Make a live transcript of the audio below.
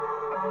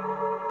Yeah.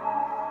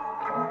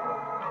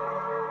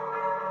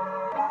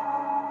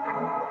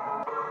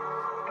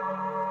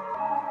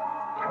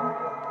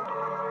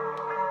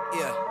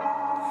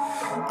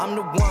 I'm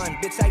the one,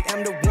 bitch, I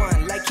am the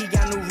one. Like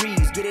Keanu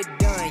Reeves, get it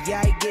done,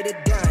 yeah, I get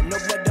it done. No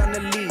blood on the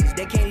leaves,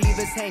 they can't leave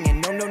us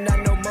hanging. No, not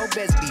no more,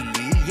 best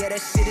believe. Yeah,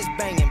 that shit is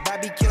banging.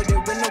 Bobby killed it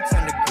with no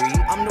time to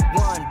grieve. I'm the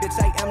one, bitch,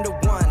 I am the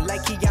one.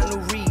 Like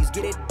Keanu Reeves,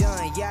 get it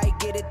done, yeah, I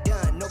get it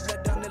done. No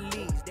blood on the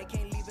leaves, they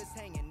can't leave us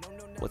hanging. No,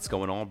 What's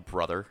going on,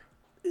 brother?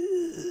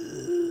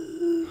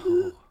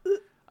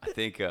 I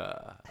think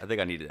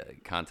I need to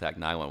contact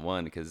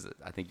 911 because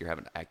I think you're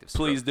having an active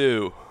stroke. Please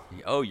do.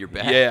 Oh, you're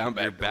back. Yeah, I'm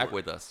back. You're back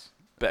with us.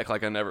 Back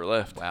like I never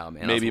left. Wow,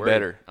 man. Maybe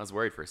better. I was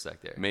worried for a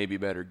sec there. Maybe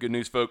better. Good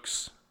news,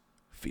 folks.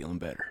 Feeling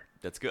better.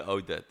 That's good.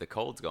 Oh, the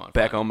cold's gone.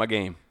 Back Fine. on my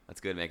game.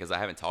 That's good, man, because I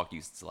haven't talked to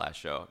you since the last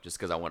show just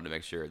because I wanted to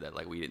make sure that,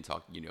 like, we didn't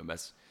talk, we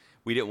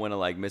didn't want to,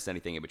 like, miss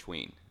anything in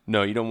between.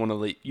 No, you don't want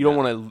to. You don't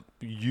want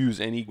to use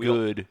any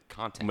good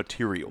content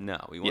material. No,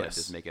 we want to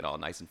just make it all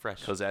nice and fresh.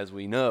 Because as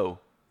we know,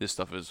 this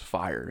stuff is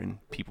fire, and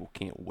people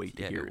can't wait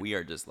to hear it. We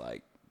are just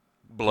like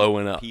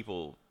blowing up.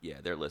 People,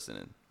 they're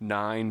listening.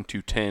 9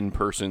 to 10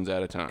 persons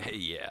at a time.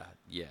 Yeah.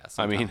 Sometimes.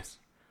 I mean,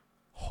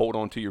 hold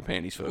on to your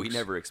panties, folks. We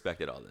never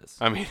expected all this.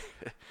 I mean,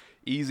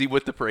 easy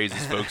with the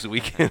praises, folks.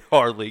 We can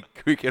hardly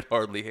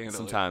handle it.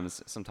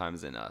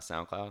 Sometimes in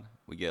SoundCloud,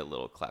 we get a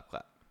little clap.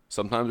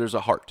 Sometimes there's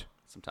a heart.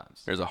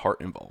 Sometimes there's a heart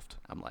involved.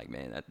 I'm like,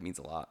 man, that means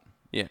a lot.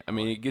 Yeah, I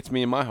mean, it gets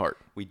me in my heart.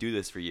 We do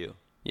this for you.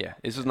 Yeah,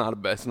 it's not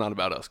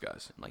about us,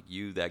 guys. Like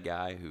you, that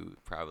guy who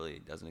probably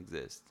doesn't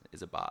exist,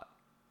 is a bot.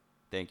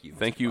 Thank you.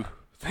 Thank you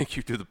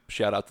to the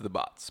shout out to the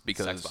bots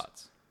because sex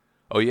bots.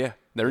 Oh yeah,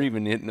 they're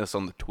even hitting us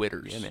on the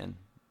Twitters. Yeah, man.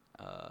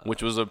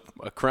 Which was a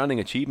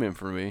crowning achievement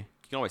for me. You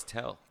can always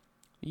tell.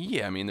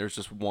 Yeah, I mean, there's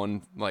just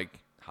one like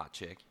hot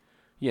chick.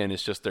 Yeah, and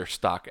it's just their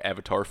stock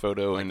avatar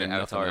photo, like and the then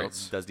avatar nothing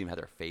else. Doesn't even have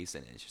their face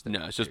in it. It's just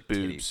it's just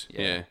boobs. Titties.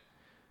 Yeah.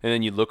 And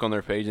then you look on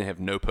their page and they have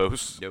no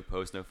posts. No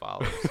posts, no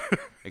followers.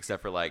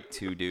 Except for like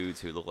 2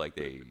 dudes who look like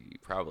they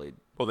probably...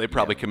 Well, they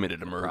probably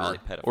committed a murder.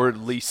 Pedophiles. Or at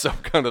least some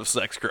kind of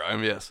sex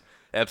crime, yes.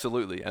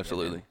 Absolutely. Yeah,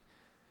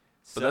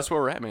 But that's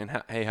where we're at,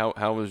 man.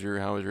 How was your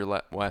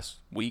last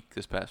week,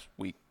 this past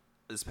week?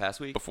 This past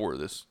week? Before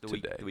this,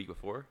 today. The week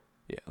before?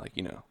 Yeah, like,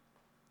 you know.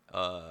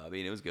 I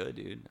mean, it was good,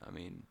 dude. I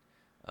mean...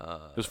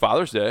 it was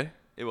Father's Day.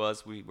 It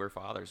was. We're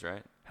fathers,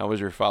 right? How was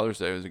your Father's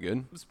Day? Was it good?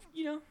 It was,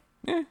 you know...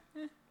 Yeah.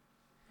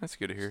 That's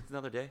good to hear. It's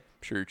another day.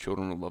 I'm sure your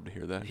children would love to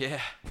hear that.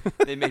 Yeah.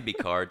 They made me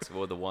cards.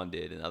 Well, the one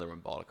did, and the other one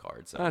bought a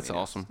card. So that's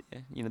awesome.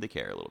 Yeah, they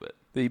care a little bit.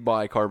 They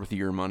buy a card with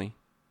your money?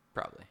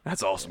 Probably.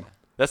 That's awesome. Yeah.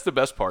 That's the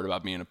best part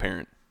about being a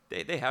parent.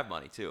 They have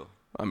money, too.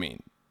 I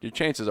mean, your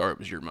chances are it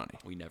was your money.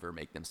 We never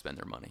make them spend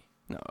their money.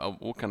 No.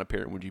 What kind of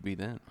parent would you be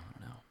then? I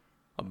don't know.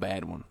 A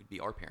bad one. We'd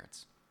be our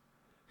parents.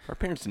 Our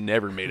parents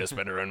never made us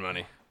spend our own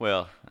money.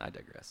 Well, I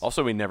digress.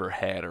 Also, we never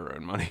had our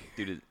own money.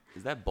 Dude,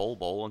 is that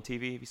Bowl on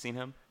TV? Have you seen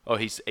him? Oh,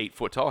 he's 8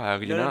 foot tall. How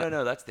could you not?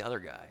 No. That's the other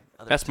guy.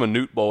 That's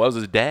Manute Bowl. That was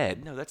his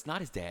dad. No, that's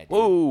not his dad. Dude.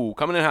 Whoa,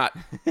 coming in hot.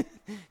 Dude,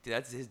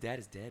 that's his dad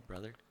is dead,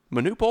 brother.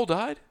 Manute Bowl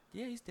died?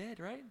 Yeah, he's dead,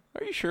 right?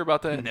 Are you sure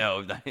about that?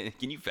 No.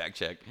 Can you fact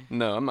check?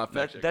 No, I'm not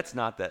fact checking. That's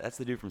not that. That's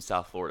the dude from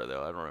South Florida,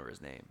 though. I don't remember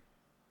his name.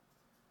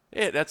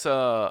 Yeah, that's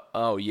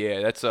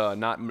that's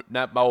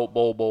not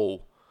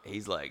Bowl.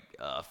 He's like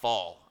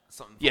Fall.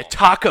 Something yeah, Fall.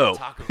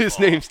 Taco. His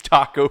name's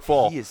Taco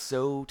Fall. He is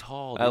so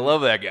tall, dude. I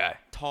love that guy.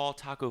 Tall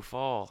Taco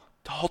Fall.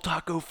 Tall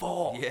Taco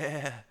Fall.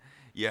 Yeah.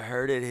 You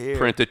heard it here.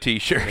 Print the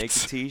T-shirts. Make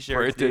the T-shirts,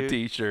 Print dude. the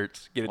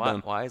T-shirts. Get it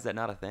done. Why is that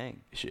not a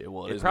thing? Shit,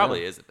 well, it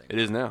probably is a thing. It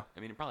is now.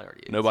 I mean, it probably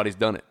already is. Nobody's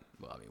done it.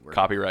 Well, I mean,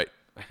 copyright.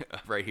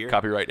 Right here.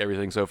 Copyright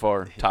everything so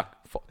far.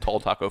 Tall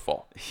Taco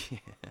Fall.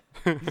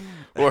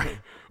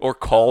 or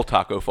call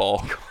Taco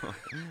Fall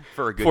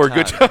for a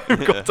good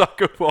time. Call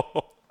Taco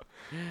Fall.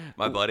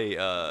 My buddy,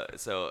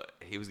 so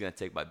he was gonna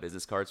take my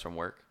business cards from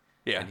work.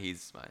 Yeah. And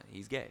he's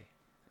gay,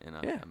 and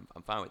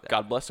I'm fine with that.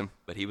 God bless him.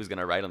 But he was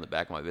gonna write on the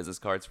back of my business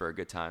cards for a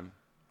good time.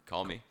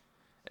 Call me,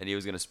 and he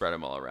was gonna spread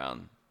them all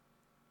around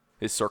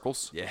his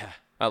circles. Yeah.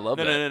 I love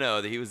that.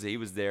 No. He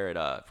was there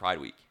at Pride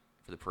Week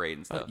for the parade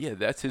and stuff. Yeah,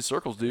 that's his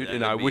circles, dude. Yeah,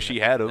 and I wish he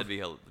had them. That'd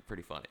be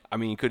pretty funny. I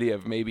mean, could he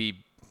have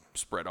maybe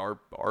spread our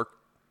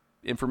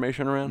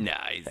information around?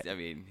 Nah,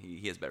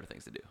 he has better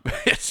things to do.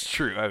 It's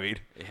true. I mean,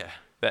 yeah.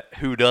 That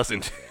who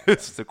doesn't?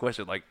 It's the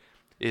question. Like,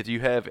 if you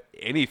have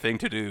anything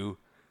to do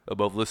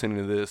above listening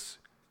to this,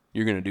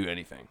 you're gonna do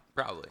anything.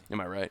 Probably. Am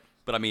I right?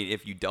 But I mean,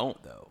 if you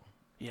don't, though,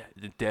 yeah,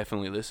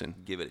 definitely listen.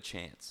 Give it a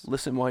chance.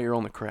 Listen while you're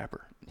on the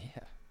crapper.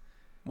 Yeah.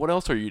 What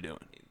else are you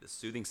doing? The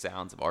soothing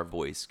sounds of our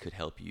voice could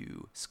help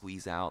you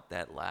squeeze out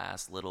that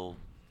last little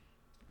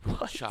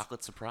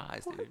chocolate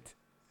surprise, dude.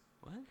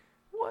 What?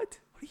 What?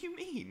 What do you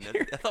mean?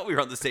 I thought we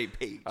were on the same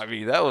page. I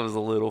mean, that was a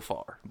little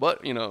far,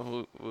 but you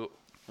know,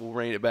 we'll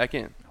rein it back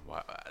in.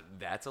 Wow,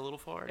 that's a little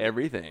far.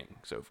 Everything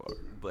so far.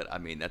 But I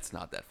mean, that's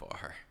not that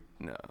far.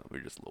 No, we're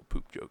just a little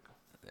poop joke.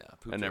 Yeah,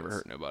 poop I jokes. never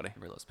hurt nobody.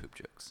 Everybody loves poop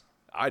jokes.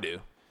 I do.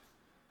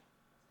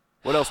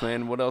 What else,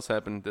 man? What else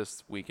happened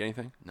this week?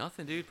 Anything?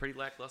 Nothing, dude. Pretty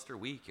lackluster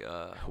week.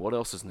 What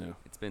else is new?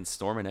 It's been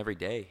storming every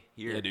day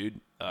here. Yeah, dude.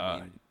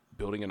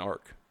 Building an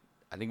ark.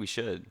 I think we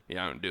should.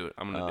 Yeah, I'm gonna do it.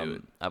 I'm gonna do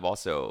it. I've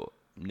also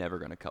never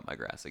gonna cut my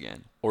grass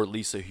again. Or at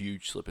least a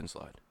huge slip and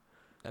slide.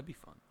 That'd be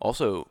fun.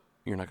 Also,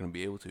 you're not gonna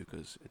be able to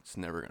because it's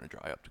never gonna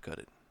dry up to cut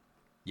it.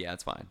 Yeah,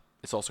 that's fine.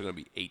 It's also gonna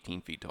be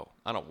 18 feet tall.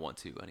 I don't want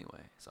to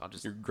anyway, so I'll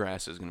just. Your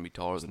grass is gonna be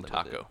taller than live with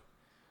Taco.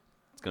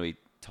 It's gonna be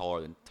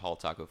taller than Tall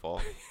Taco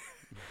Fall.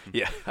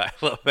 Yeah, I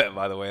love that.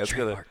 By the way, that's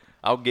gonna.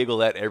 I'll giggle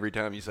that every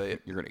time you say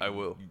it. You're gonna. I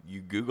will. You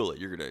Google it.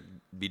 You're gonna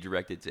be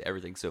directed to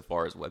everything so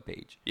far as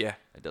webpage. Yeah,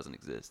 That doesn't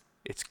exist.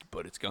 it's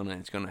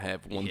gonna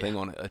have one Yeah. thing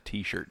on it, a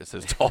T-shirt that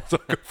says Tall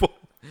Taco Fall,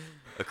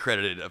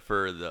 Accredited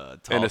for the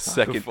Tall and a Taco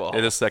second Fall.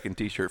 and a second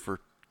T-shirt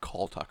for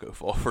Call Taco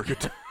Fall for good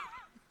time.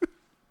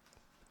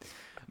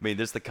 I mean,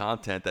 there's the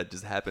content that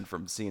just happened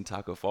from seeing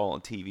Taco Fall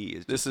on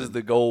TV. This is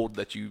the gold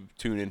that you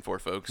tune in for,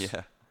 folks.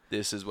 Yeah.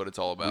 This is what it's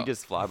all about. We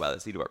just fly by the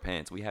seat of our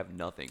pants. We have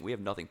nothing. We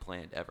have nothing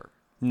planned ever.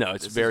 no,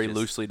 it's this is very just-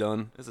 loosely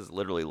done. This is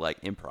literally like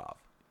improv.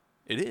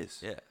 It is.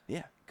 Yeah.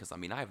 Yeah. Because I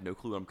mean, I have no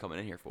clue what I'm coming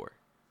in here for,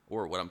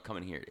 or what I'm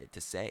coming here to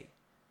say.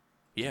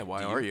 Yeah. Why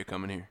Do are you- you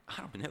coming here? I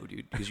don't know,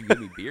 dude. Because you give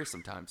me beer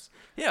sometimes.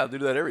 Yeah, I'll do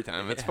that every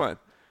time. It's Yeah. fun.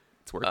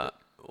 It's worth it.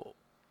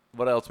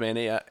 What else, man?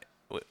 Yeah.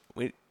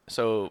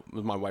 So it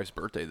was my wife's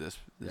birthday this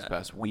Yeah.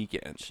 past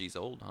weekend. She's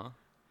old, huh?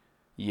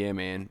 Yeah,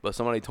 man. But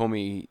somebody told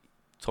me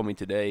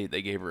today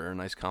they gave her a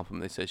nice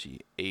compliment. They said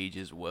she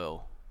ages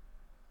well.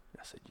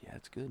 I said, yeah,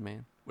 that's good,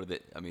 man. What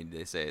did they? I mean,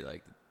 they say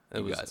like It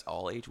you was- guys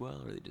all age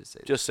well, or they just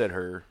say Just said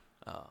her.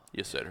 oh,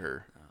 Just said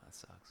her. oh, that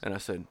sucks. And I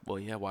said, well,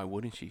 yeah, why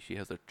wouldn't she? She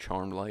has a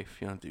charmed life.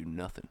 She don't have to do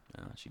nothing.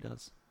 She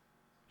does.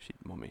 She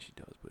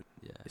does, but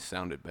Yeah. it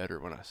sounded better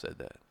when I said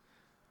that.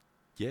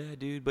 Yeah,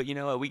 dude. But you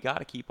know what? We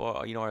gotta keep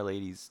our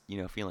ladies,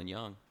 feeling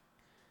young.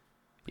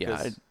 Yeah,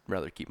 Because- I'd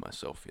rather keep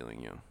myself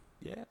feeling young.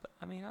 Yeah, but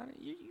I mean,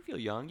 you feel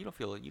young. You don't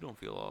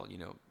feel all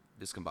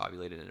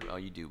discombobulated.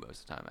 And, you do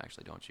most of the time,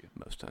 actually, don't you?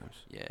 Most times.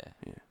 Yeah.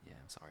 Yeah. Yeah.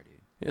 I'm sorry,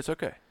 dude. Yeah, it's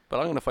okay. But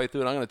I'm gonna fight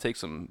through it. I'm gonna take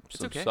some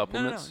It's okay.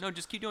 supplements. No.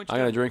 Just keep doing. What I'm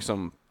you're gonna doing. drink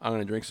some. I'm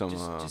gonna drink some.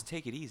 Just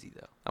take it easy,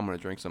 though. I'm gonna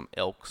drink some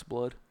elk's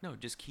blood. No,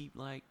 just keep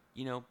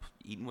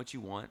eating what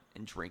you want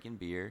and drinking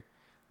beer.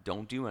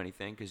 Don't do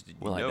anything because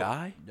Will I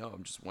die? No,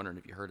 I'm just wondering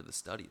if you heard of the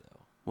study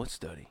though What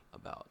study?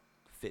 about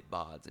fit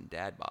bods and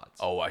dad bods.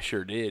 Oh, I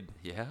sure did.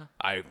 Yeah.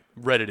 I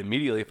read it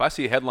immediately. If I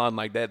see a headline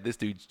like that, this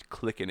dude's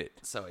clicking it.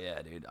 So yeah,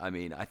 dude. I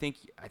mean, I think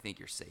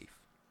you're safe.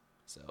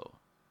 So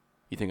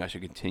You think I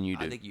should continue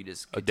to I think you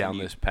just down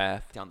continue this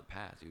path? down the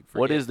path, dude.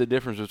 What Forget- is the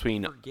difference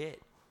between forget?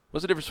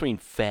 what's the difference between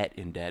fat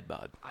and dad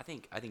bod? I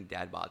think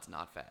dad bod's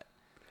not fat.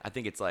 I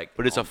think it's like,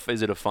 But is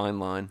it a fine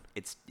line?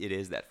 it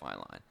is that fine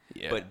line.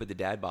 Yeah. But the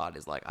dad bod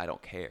is like, I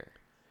don't care.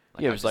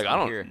 Yeah, I'm it's like, just- I I'm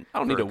don't- here I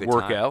don't for need a to good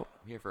work time. out.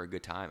 I'm here for a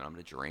good time, and I'm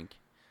gonna drink.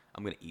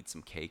 I'm gonna eat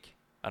some cake,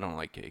 I don't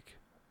like cake.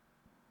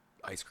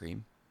 ice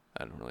cream.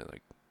 I don't really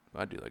like.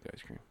 I do like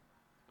ice cream.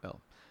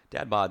 Well,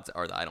 dad bods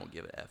are the I don't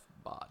give a f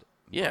bod.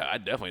 Yeah, I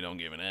definitely don't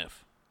give an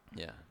F.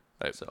 Yeah.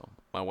 I- So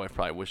My wife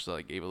probably wishes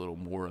I gave a little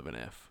more of an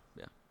F.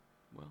 yeah.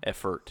 Well,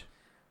 Effort.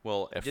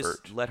 just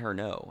effort. let her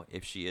know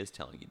if she is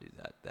telling you to do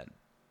that. That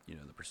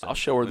the percentage. I'll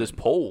show her of this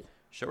women- poll.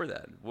 Show her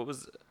that. What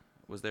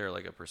was there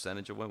like a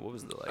percentage of women? What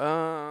was the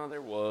like?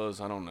 There was.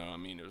 I don't know. I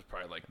mean, it was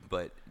probably like.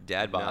 But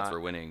dad bods Not- were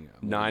winning.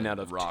 9 out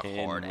of rock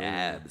 10 hard women.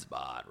 abs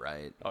bod,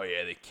 right? Oh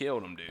yeah, they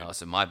killed him, dude. Oh,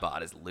 so my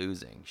bod is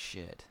losing.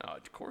 Shit. Oh,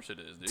 of course it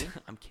is, dude.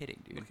 I'm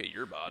kidding, dude. Look at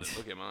your body.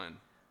 Look at mine.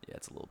 Yeah,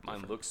 it's a little. Mine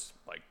different. looks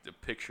like the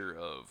picture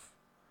of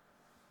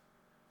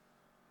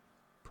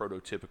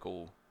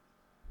prototypical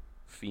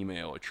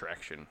female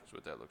attraction. Is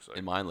what that looks like.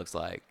 And mine looks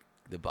like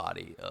the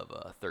body of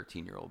a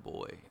 13-year-old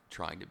boy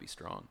trying to be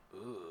strong.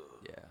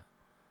 Yeah.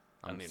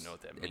 I don't even know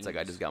what that It's like I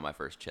means. just got my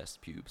first chest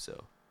pube,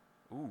 so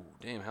Ooh,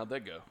 damn! How'd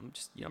that go?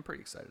 I'm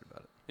pretty excited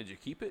about it. Did you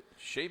keep it?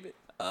 Shave it?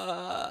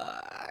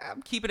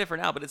 I'm keeping it for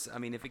now, but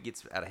if it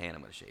gets out of hand,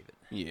 I'm gonna shave it.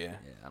 Yeah. Yeah,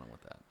 I don't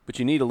want that. But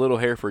you need a little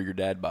hair for your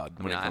dad bod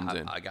I when mean, it comes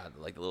in. I got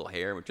like a little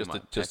hair, which Just is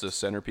my just a pecs,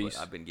 centerpiece?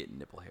 but I've been getting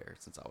nipple hair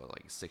since I was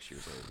like 6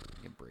 years old.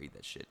 I can braid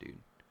that shit, dude.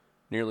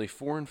 Nearly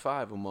 4 in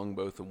 5 among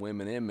both the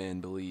women and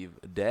men believe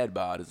a dad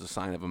bod is a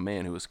sign of a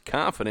man who is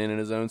confident in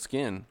his own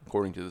skin,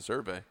 according to the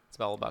survey. It's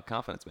all about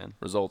confidence, man.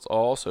 Results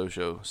also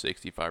show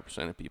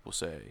 65% of people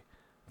say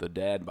the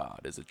dad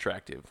bod is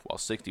attractive, while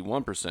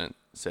 61%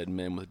 said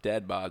men with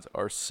dad bods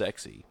are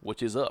sexy,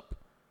 which is up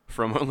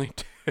from only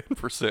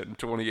 10% in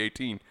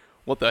 2018.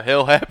 What the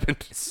hell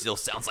happened? It still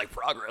sounds like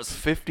progress.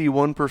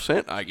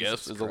 51%, I guess,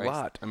 Jesus is a Christ.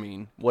 lot. I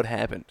mean, what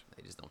happened?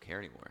 They just don't care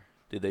anymore.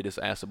 Did they just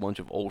ask a bunch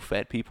of old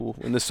fat people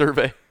in the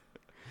survey?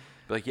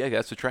 Be like, yeah,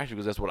 that's attractive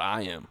because that's what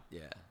I am.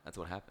 Yeah, that's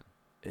what happened.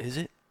 Is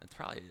it? That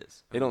probably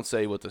is. They don't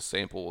say what the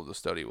sample of the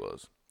study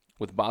was.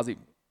 With Bozzy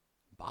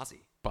Bozzy.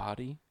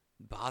 Body,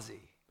 Bozzy.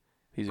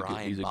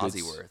 Brian he's a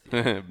Bossyworth,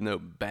 good. No,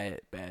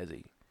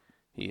 Bazzy.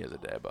 He has a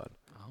dad bod.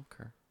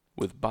 Okay.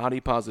 With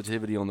body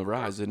positivity on the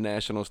rise, a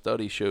national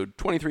study showed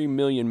 23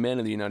 million men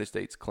in the United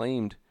States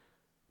claimed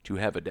to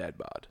have a dad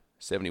bod.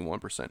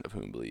 71% of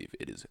whom believe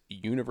it is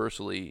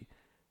universally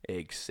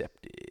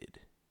accepted.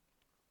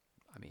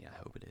 I mean, I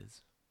hope it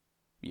is.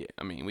 Yeah,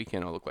 I mean, we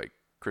can't all look like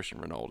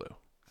Cristiano Ronaldo.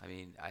 I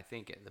mean, I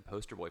think the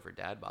poster boy for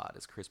dad bod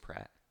is Chris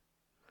Pratt.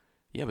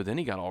 Yeah, but then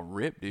he got all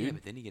ripped, dude. Yeah,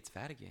 but then he gets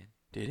fat again.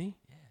 Did he?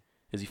 Yeah.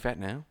 Is he fat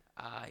now?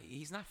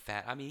 He's not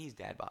fat. I mean, he's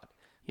dad bod.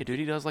 Yeah, dude,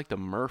 he does like the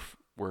Murph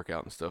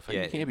workout and stuff.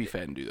 Yeah, You can't be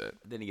fat and do that.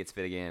 Then he gets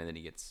fit again, and then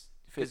he gets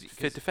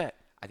Fit to fat.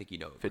 I think you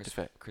know Fit to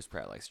fat. Chris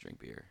Pratt likes to drink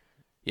beer.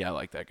 Yeah, I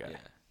like that guy. Yeah,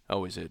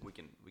 Always did. we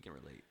can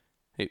relate.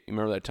 Hey, you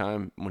remember that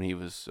time when he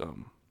was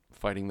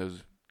fighting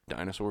those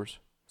dinosaurs?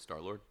 Star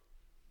Lord.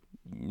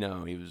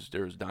 No,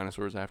 there was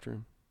dinosaurs after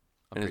him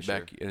in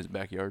his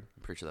backyard.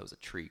 I'm pretty sure that was a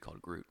tree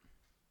called Groot.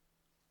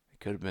 It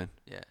could have been.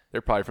 Yeah.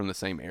 They're probably from the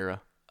same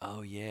era.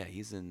 Oh yeah,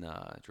 he's in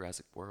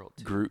Jurassic World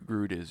too.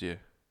 Groot is, yeah.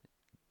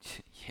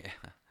 Yeah,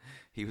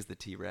 he was the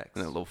T-Rex.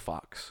 And that little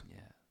fox. Yeah.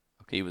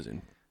 He was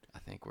in I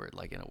think we're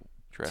like in a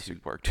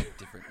Jurassic Park too.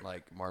 different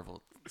like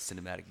Marvel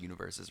cinematic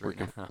universes right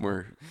now.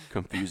 We're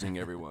confusing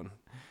everyone.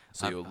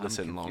 So you'll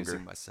listen I'm confusing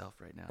longer. myself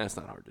right now. That's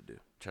not hard to do.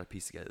 Try to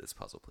piece together this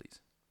puzzle, please.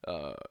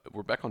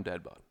 We're back on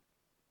Dad Bod.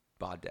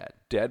 Bod Dad.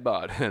 Dad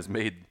Bod has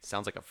made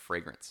Sounds like a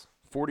fragrance.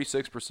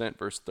 46%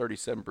 versus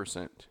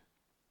 37%.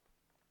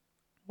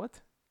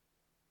 What?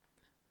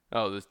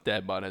 Oh, this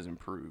Dad Bod has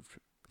improved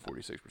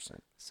 46%.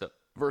 So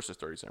Versus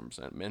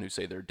 37%. Men who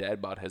say their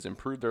dad bod has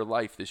improved their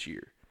life this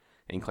year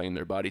and claim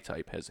their body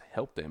type has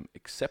helped them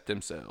accept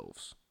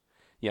themselves.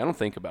 Yeah, I don't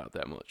think about it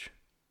that much.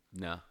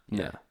 no.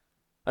 Nah.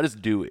 I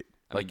just do it.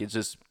 I Like, mean, it's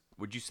just,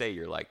 Would you say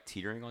you're like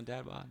teetering on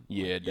dad bod?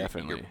 Yeah, Like, you're-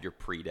 definitely. You're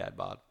pre-dad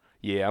bod.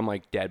 yeah, I'm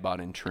like dad bod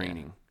in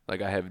training.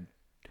 Like, I have,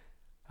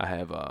 I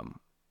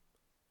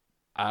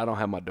don't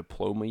have my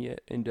diploma yet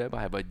in dad bod.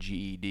 I have a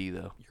GED,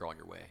 though. You're on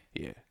your way.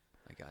 Yeah.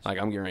 I got you. Like,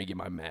 I'm getting ready to get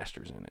my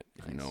master's in it,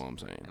 if you know Nice. what I'm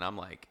saying. And I'm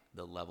like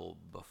the level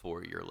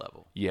before your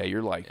level. Yeah,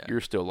 you're like, Yeah.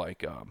 you're still like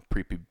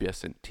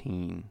prepubescent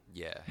teen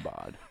Yeah.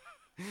 bod.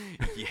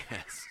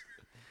 Yes.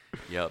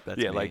 Yep.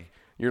 That's Yeah, me. like,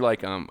 you're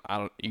like,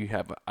 I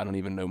don't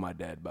even know my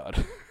dad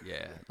bod.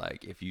 Yeah.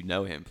 Like if you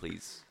know him,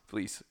 please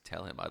Please,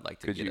 tell him I'd like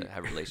to Could you-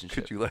 have a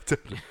relationship. could you let that?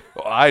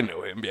 Well, I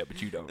know him, yeah,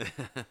 but you don't.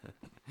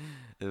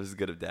 It was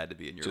good of dad to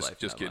be in your life.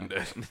 Just not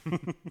kidding,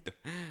 mine. Dad.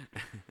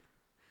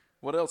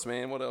 What else,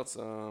 man? What else?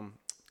 I don't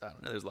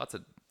know. There's lots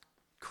of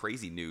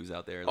crazy news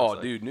out there. it Oh, looks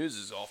like. dude, news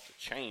is off the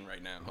chain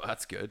right now. Well,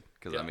 that's good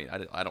because Yeah. I mean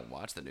I don't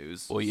watch the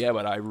news. Well, yeah,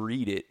 but I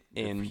read it,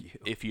 Good for and you.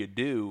 if you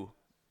do,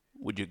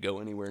 would you go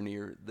anywhere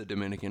near the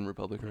Dominican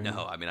Republic right now?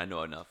 No, I mean I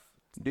know enough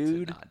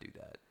Dude. to not do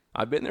that.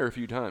 I've been there a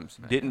few times.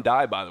 Didn't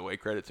die, by the way.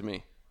 Credit to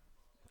me.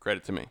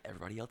 Credit to me.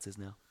 Everybody else is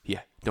now.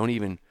 Yeah, don't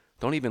even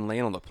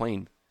land on the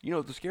plane. You know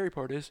what the scary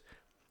part is?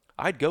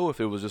 I'd go if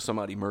it was just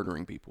somebody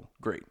murdering people.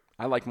 Great,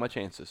 I like my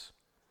chances.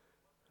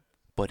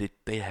 But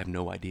they have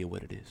no idea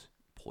what it is.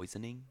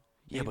 Poisoning?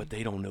 Yeah, but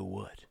they don't know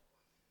what.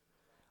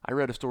 I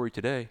read a story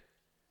today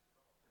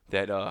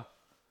that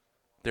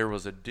there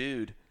was a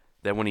dude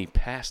that when he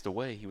passed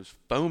away, he was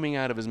foaming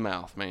out of his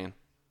mouth, man.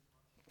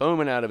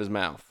 Foaming out of his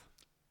mouth.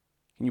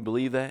 Can you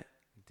believe that?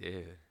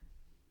 Dude,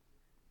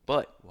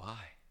 But why?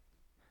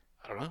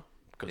 I don't know,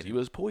 because he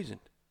was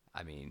poisoned.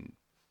 I mean,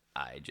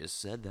 I just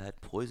said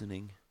that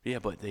poisoning, Yeah,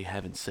 but they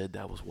haven't said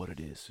that was what it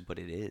is. but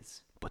it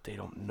is. But they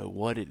don't know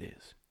what it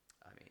is.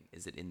 I mean,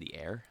 is it in the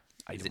air?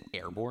 Is it don't-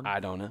 airborne? I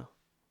don't know.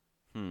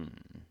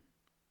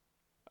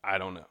 I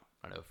don't know.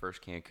 I don't know.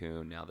 First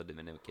Cancun, now the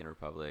Dominican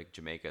Republic.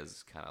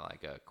 Jamaica's kind of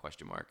like a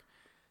question mark.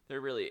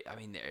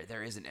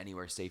 There isn't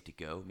anywhere safe to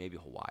go. Maybe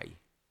Hawaii.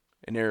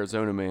 An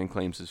Arizona man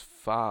claims his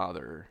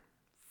father.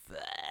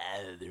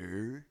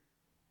 Father.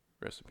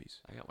 Rest in peace.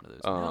 I got one of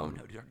those. Um,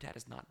 no, dude, our dad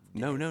is not.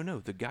 No.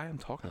 The guy I'm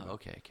talking Oh, about.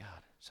 okay,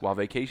 God. While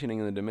vacationing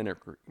in the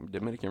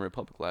Dominican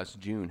Republic last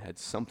June, had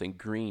something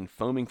green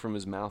foaming from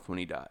his mouth when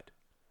he died.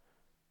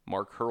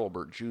 Mark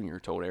Hurlburt Jr.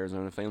 told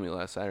Arizona Family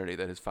last Saturday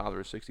that his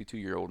father,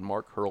 62-year-old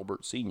Mark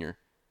Hurlburt Sr.,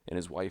 and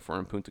his wife were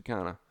in Punta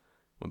Cana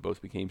when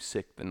both became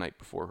sick the night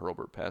before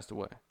Hurlburt passed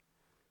away.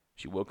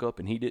 She woke up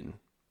and he didn't.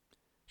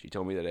 She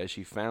told me that as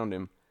she found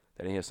him,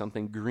 that he had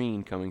something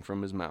green coming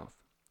from his mouth.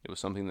 It was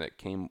something that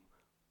came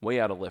way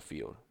out of left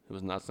field. It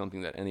was not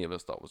something that any of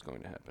us thought was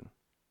going to happen.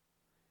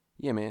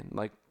 Yeah, man,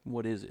 like,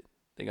 what is it?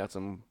 They got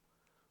some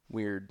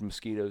weird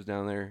mosquitoes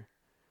down there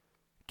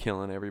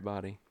killing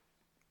everybody.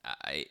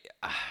 I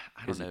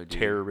don't Is know, it dude.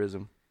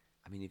 terrorism?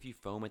 I mean, if you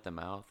foam at the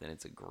mouth and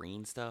it's a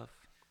green stuff,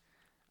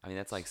 I mean,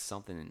 that's like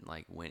something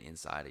like went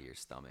inside of your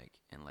stomach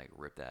and like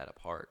ripped that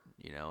apart,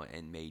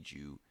 and made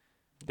you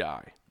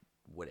Die.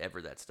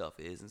 whatever that stuff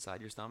is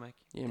inside your stomach.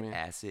 Yeah, the man.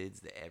 acids,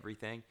 the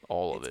everything.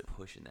 All of it's it.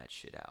 pushing that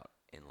shit out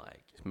and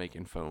It's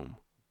making foam.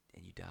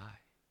 and you die.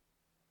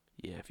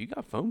 Yeah, if you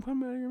got foam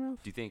coming out of your mouth.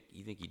 Do you think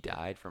he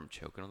died from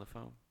choking on the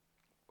foam,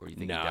 or do you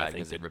think No, he I died think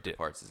because it the ripped di-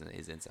 apart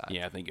his inside?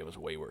 Yeah, I think it was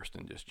way worse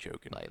than just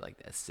choking.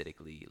 like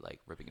acidically like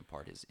ripping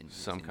apart his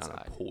Some inside. kind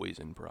of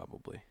poison,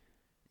 probably.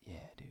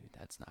 Yeah, dude,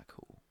 that's not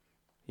cool.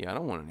 Yeah, I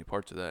don't want any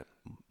parts of that.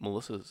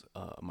 Melissa's,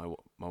 my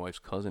wife's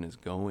cousin is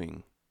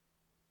going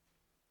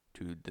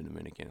to the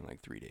Dominican in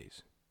like 3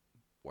 days.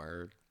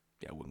 Word.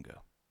 Yeah, I wouldn't go.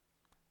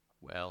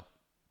 Well,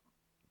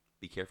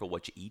 be careful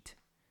what you eat,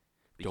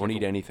 Don't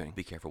eat anything.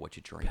 Be careful what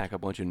you drink. Pack a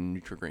bunch of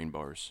Nutri-Grain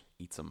bars.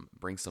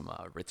 Bring some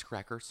Ritz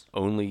crackers.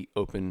 Only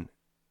open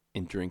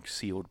and drink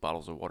sealed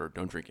bottles of water.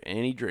 Don't drink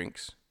any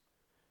drinks,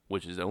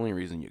 which is the only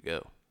reason you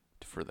go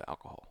for the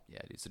alcohol. Yeah,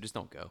 dude. So just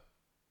don't go.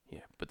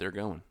 Yeah, but they're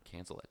going.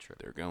 Cancel that trip.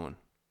 They're going.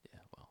 Yeah,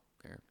 well,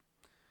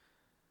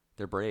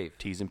 they're brave.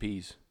 T's and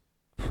P's.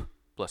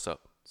 Bless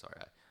up. Sorry,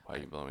 Why are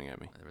you blowing at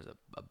me? there was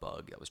a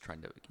bug that was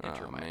trying to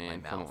enter my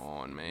man, mouth. come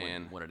on,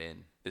 man. Want it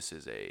in. This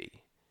is a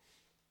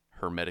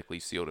hermetically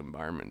sealed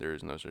environment. There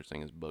is no such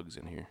thing as bugs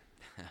in here.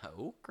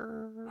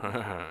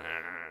 Okay.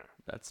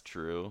 That's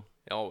true.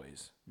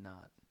 Always.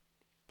 Not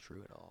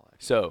true at all.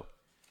 Actually. So,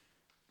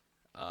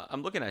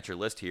 I'm looking at your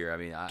list here. I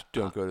mean,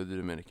 don't go to the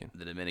Dominican.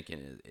 The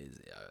Dominican is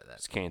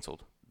It's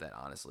canceled. that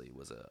honestly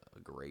was a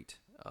great,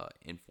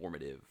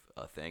 informative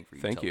thing for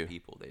you Thank to tell you.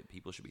 people.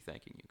 People should be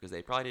thanking you because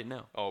they probably didn't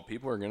know. Oh,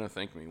 people are going to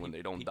thank me when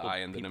they don't People- die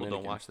in the people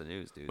Dominican. don't watch the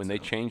news, dude. When they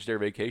change their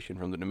vacation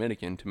from the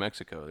Dominican to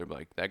Mexico, they're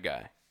like, that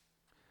guy.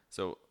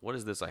 So what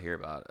is this I hear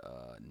about?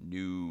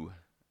 New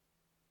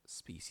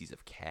species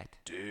of cat.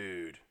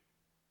 Dude.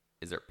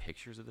 Is there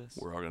pictures of this?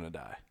 We're all going to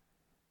die.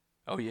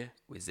 Oh, yeah.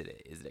 Is it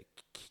a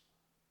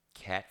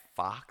cat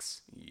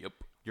fox? Yep.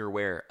 You're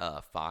aware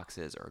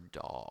foxes are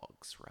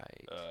dogs,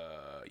 right?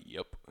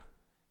 Yep.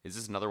 Is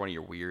this another one of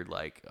your weird,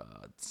 like,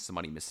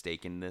 somebody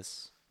mistaken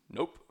this?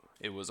 Nope.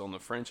 It was on the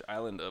French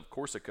island of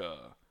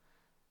Corsica.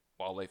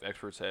 Wildlife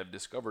experts have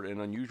discovered an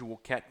unusual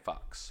cat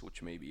fox,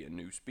 which may be a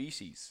new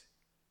species.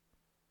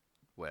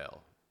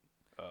 Well,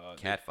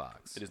 cat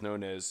fox. It is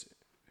known as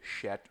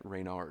Chat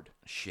Reynard.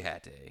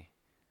 Shat, eh?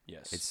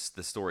 Yes.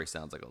 The story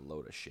sounds like a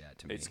load of shat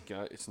to me.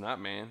 It's not,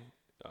 man.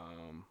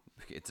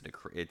 It's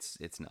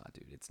not,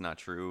 dude. It's not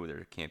true.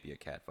 There can't be a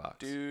cat fox.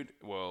 Dude,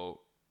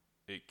 well,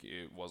 it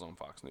was on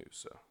Fox News,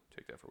 so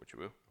take that for what you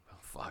will. Well,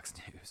 Fox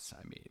News.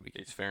 I mean,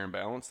 It's fair and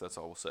balanced. That's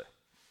all we'll say.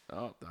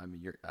 Oh, I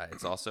mean,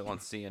 it's also on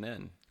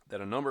CNN.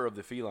 That a number of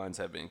the felines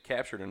have been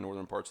captured in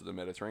northern parts of the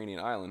Mediterranean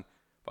island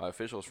by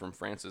officials from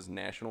France's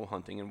National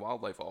Hunting and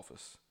Wildlife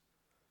Office.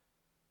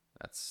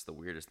 That's the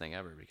weirdest thing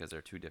ever because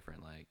they're two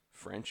different, like...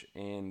 French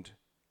and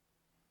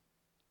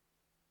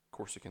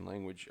Corsican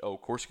language. Oh,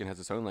 Corsican has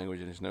its own language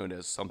and is known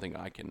as something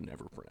I can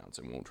never pronounce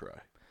and won't try.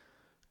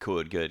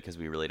 Good, because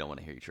we really don't want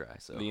to hear you try.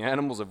 So The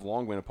animals have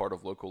long been a part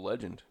of local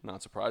legend.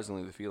 Not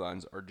surprisingly, the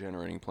felines are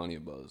generating plenty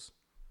of buzz.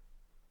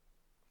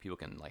 people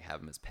can, like,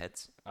 have them as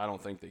pets. I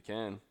don't think they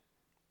can.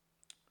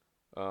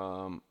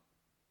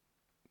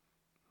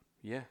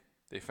 Yeah,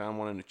 they found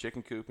one in a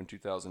chicken coop in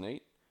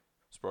 2008,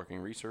 sparking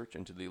research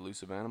into the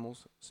elusive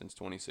animals. Since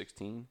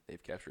 2016,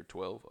 they've captured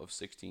 12 of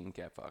 16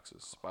 cat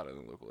foxes spotted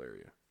in the local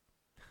area.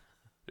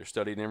 They're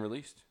studied and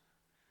released.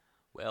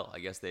 Well, I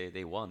guess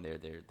they won.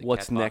 The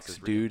What's cat fox next, is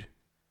dude?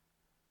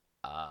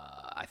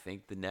 I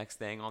think the next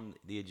thing on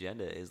the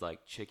agenda is,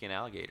 like, chicken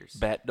alligators.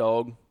 Bat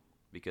dog.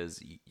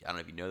 Because I don't know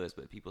if you know this,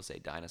 but people say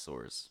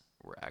dinosaurs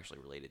were actually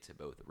related to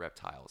both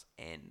reptiles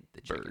and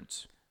the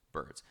chickens.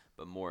 Birds.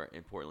 But more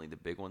importantly, the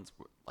big ones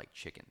were like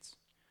chickens.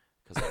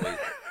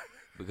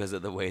 Because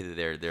of the way that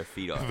their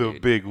feet are. The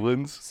dude. big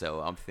ones.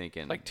 So I'm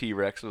thinking... Like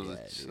T-Rex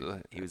was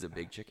he was a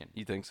big chicken.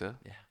 You think so?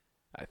 Yeah.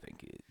 I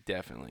think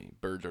definitely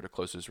birds are the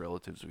closest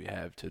relatives we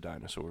have to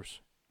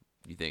dinosaurs.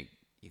 You think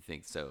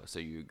so? So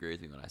you agree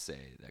with me when I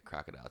say that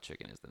crocodile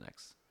chicken is the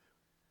next?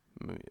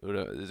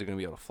 Is it going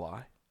to be able to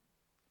fly?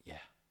 Yeah.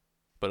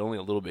 But only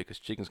a little bit because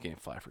chickens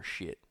can't fly for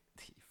shit.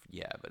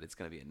 Yeah, but it's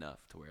going to be enough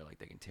to where, like,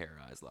 they can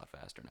terrorize a lot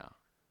faster now.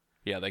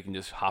 Yeah, they can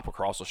just hop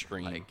across a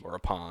stream Like or a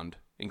pond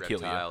and kill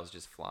you. Reptiles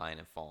just flying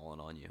and falling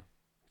on you.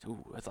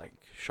 Ooh, that's like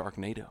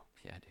Sharknado.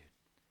 Yeah, dude.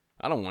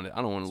 I don't want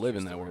to live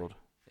in that story. world.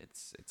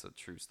 It's a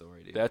true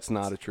story, dude. That's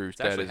not a truth.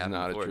 That actually is happened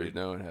not a before, truth. dude.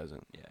 No, it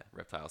hasn't. Yeah,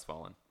 reptiles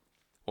falling.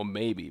 Well,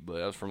 maybe, but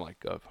that was from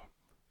like a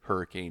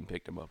hurricane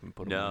picked them up and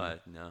put them.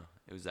 No.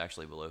 It was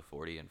actually below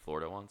 40 in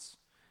Florida once.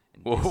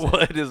 And Well, they said-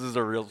 what? This is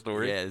a real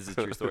story. Yeah, this is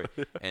a true story.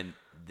 And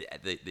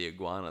the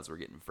iguanas were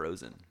getting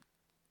frozen,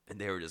 and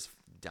they were just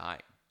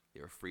dying. They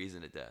were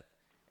freezing to death,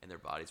 and their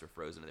bodies were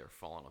frozen, and they were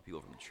falling on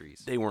people from the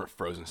trees. They weren't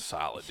frozen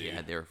solid, dude.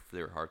 Yeah, they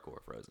were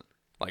hardcore frozen.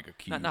 Like a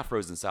cube. Not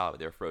frozen solid, but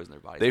they were frozen. Their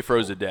bodies. They were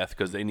froze to cold, death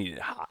because they needed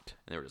it hot,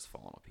 and they were just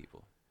falling on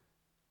people,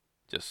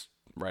 just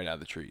right out of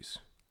the trees.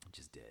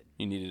 just dead.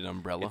 You needed an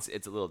umbrella.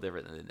 It's a little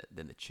different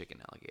than the chicken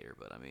alligator,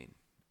 but I mean,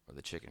 or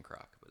the chicken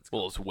croc, but it's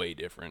Well, it's way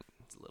different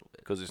it's a little bit.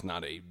 because it's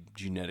not a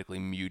genetically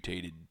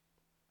mutated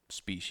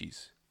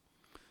species.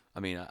 I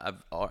mean, I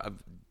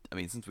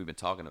mean, since we've been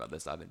talking about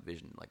this, I've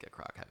envisioned like a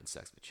croc having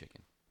sex with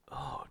chicken.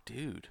 Oh,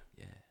 dude.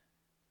 Yeah,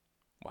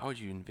 Why would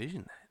you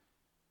envision that?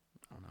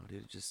 I don't know,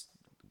 dude. It just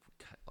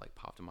like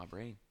popped in my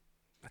brain.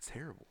 That's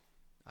terrible.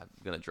 I'm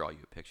gonna draw you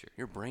a picture.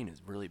 Your brain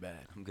is really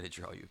bad. I'm gonna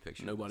draw you a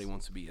picture. of Nobody this.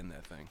 wants to be in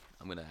that thing.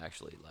 I'm gonna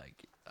actually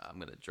I'm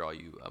gonna draw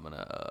you.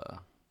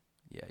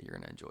 Yeah, you're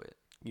gonna enjoy it.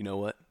 You know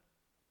what?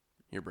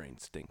 Your brain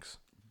stinks.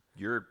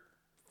 Your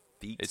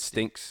feet. It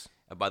stinks.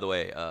 By the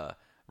way,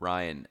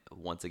 Ryan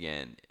once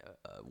again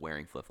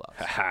wearing flip flops.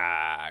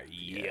 Ha!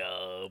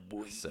 Yeah,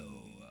 boy. So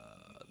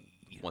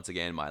once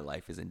again, my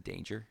life is in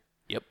danger.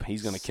 Yep,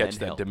 he's gonna catch Send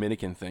that help.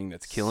 Dominican thing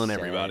that's killing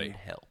everybody. Send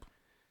help.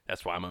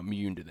 That's why I'm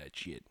immune to that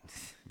shit.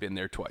 Been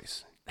there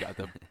twice. Got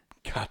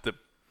the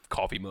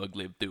coffee mug,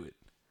 lived through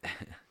it.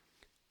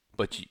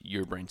 But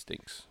your brain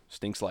stinks.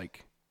 Stinks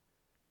like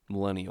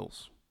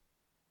millennials.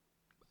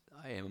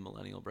 I am a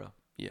millennial, bro.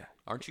 Yeah.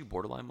 Aren't you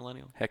borderline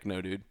millennial? Heck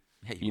no, dude.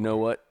 Hey, You know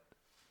what?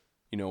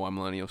 You know why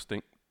millennials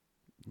stink?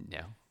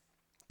 No.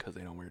 Because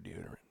they don't wear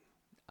deodorant.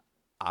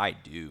 I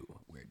do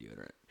wear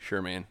deodorant.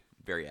 Sure, man.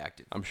 Very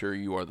active. I'm sure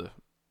you are the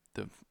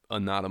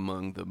not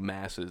among the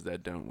masses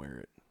that don't wear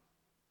it.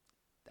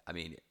 I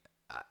mean,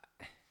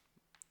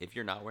 if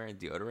you're not wearing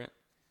deodorant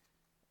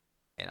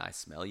and I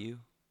smell you,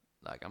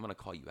 like, I'm going to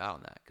call you out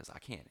on that because I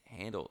can't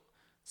handle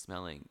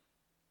smelling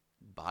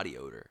body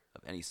odor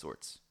of any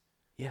sorts.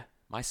 Yeah.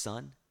 My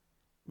son,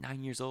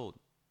 9 years old,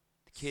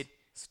 the kid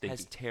Stinky.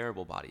 has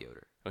terrible body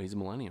odor. Oh, he's a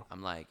millennial.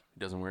 I'm like, He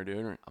doesn't wear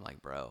deodorant.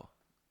 bro,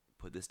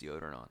 put this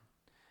deodorant on.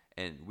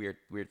 And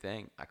weird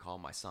thing, I call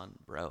my son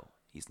bro.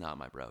 He's not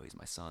my bro. He's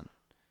my son.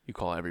 You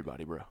call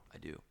everybody bro. I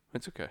do.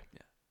 It's okay.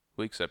 Yeah.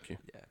 We accept you.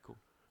 Yeah, cool.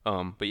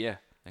 But yeah.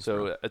 Thanks, so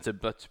bro. it's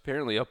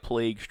apparently a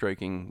plague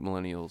striking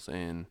millennials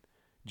and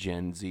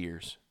Gen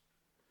Zers.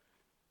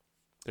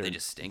 They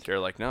just stink. They're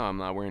like, no, I'm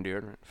not wearing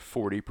deodorant.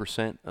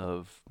 40%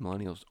 of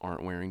millennials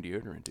aren't wearing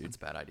deodorant, dude. That's a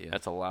bad idea.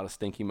 That's a lot of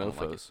stinky don't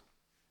like it. mofos.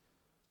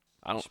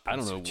 I should don't put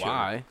know some deodorant.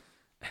 why.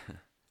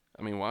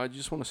 I mean, why do you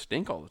just want to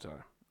stink all the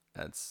time?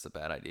 That's a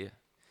bad idea.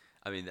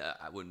 I mean,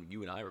 when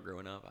you and I were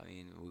growing up, I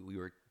mean, we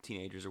were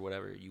teenagers or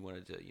whatever. You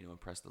wanted to,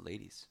 impress the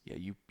ladies. Yeah,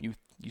 you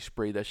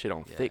spray that shit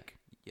on Yeah. thick.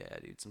 Yeah,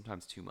 dude.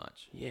 Sometimes too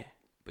much. Yeah.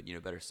 But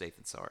better safe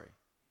than sorry.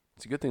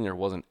 It's a good thing there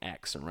wasn't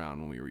Axe around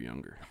when we were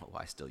younger. Oh,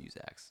 I still use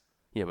Axe.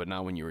 Yeah, but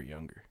not when you were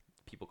younger.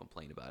 People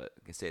complain about it.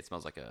 They say it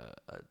smells like a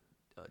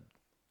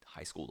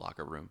high school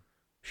locker room.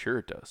 Sure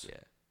it does. Yeah,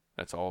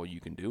 That's all you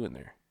can do in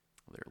there.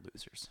 they're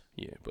losers.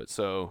 Yeah, but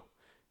so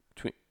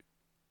between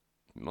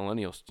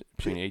millennials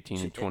between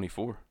 18 and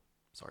 24,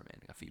 Sorry,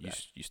 man. I got feedback.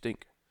 you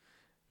stink.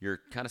 You're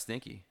kind of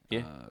stinky.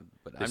 Yeah.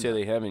 But They say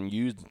they haven't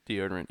used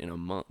deodorant in a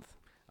month.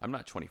 I'm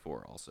not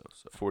 24 also,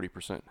 so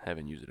 40%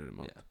 haven't used it in a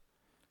month. yeah.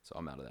 So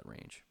I'm out of that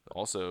range. But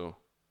Also,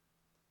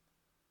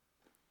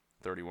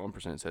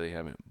 31% say they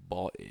haven't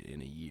bought it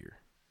in a year.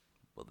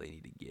 well, they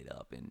need to get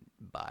up and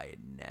buy it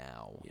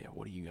now. Yeah,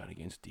 what do you got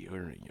against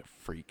deodorant, you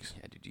freaks?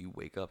 Yeah, dude, you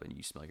wake up and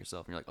you smell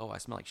yourself and you're like, oh, I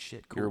smell like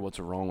shit. You're Cool. what's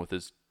wrong with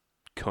this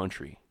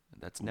country,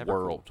 That's never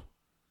world. Cool.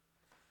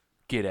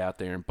 Get out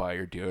there and buy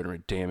your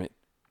deodorant, damn it.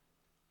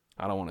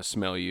 I don't want to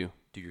smell you.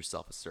 Do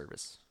yourself a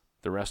service.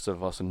 The rest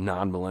of us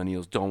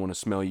non-millennials don't want to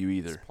smell you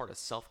either. It's part of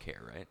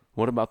self-care, right?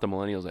 What about the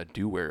millennials that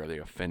do wear? Are they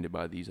offended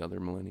by these other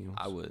millennials?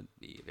 I would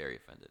be very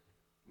offended.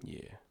 Yeah.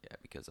 Yeah,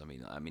 because I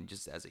mean,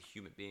 just as a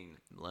human being,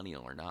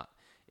 millennial or not,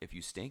 if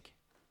you stink,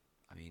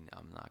 I mean,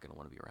 I'm not gonna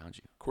want to be around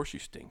you. Of course you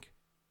stink.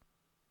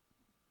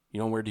 You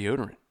don't wear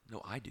deodorant.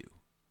 No, I do.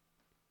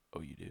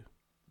 Oh, you do?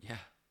 Yeah.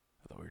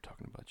 I thought we were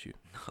talking about you.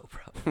 No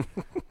problem.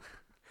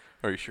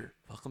 Are you sure?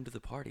 Welcome to the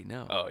party.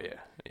 No. Oh, yeah.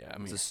 Yeah, I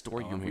mean. It's a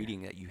story you're I'm here.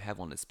 reading that you have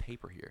on this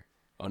paper here.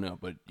 Oh, no,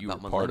 but you were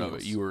About part of it.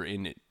 millennials. You were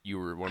in it. You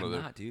were one of I'm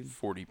the not, dude.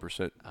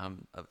 40%.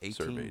 I'm of 18.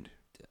 Surveyed.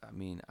 I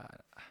mean,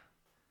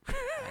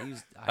 I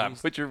used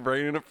Put your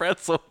brain in a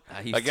pretzel. I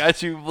I used-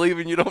 got you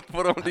believing you don't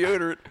put on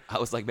deodorant. I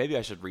was like, maybe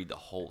I should read the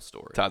whole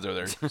story. Todd's over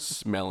there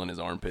smelling his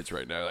armpits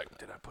right now. Like,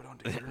 did I put on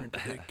deodorant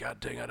today? God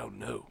dang, I don't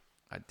know.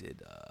 I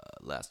did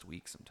last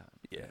week sometime.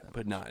 Yeah,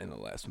 but not in the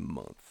last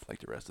month like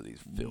the rest of these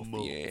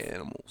filthy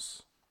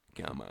animals.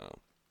 Come on.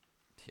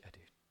 Yeah,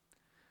 dude.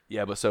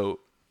 Yeah, but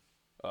so,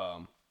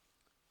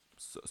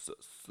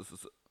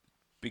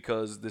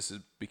 because this is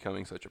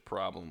becoming such a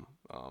problem,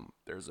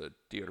 there's a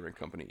deodorant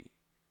company,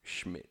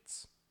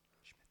 Schmidt's.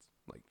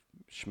 Like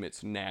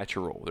Schmidt's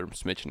Natural. They're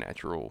Schmidt's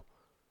Natural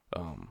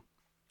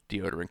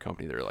deodorant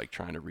company. They're like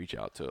trying to reach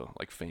out to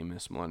like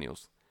famous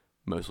millennials,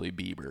 mostly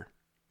Bieber.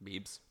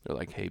 Beebs. They're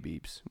like, hey,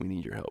 Beeps, we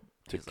need your help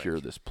to He's like-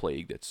 cure this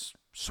plague that's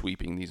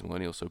sweeping these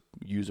millennials. So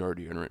use our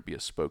deodorant, be a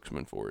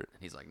spokesman for it.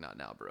 He's like, not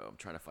now, bro. I'm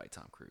trying to fight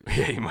Tom Cruise.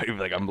 Yeah, he might be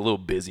like, I'm a little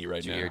busy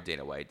right Did you now. hear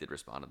Dana White did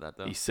respond to that,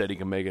 though? He said he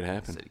can make it He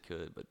happen. said he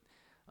could, but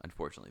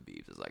unfortunately,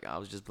 Beebs is like, I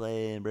was just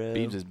playing, bro.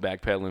 Beebs is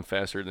backpedaling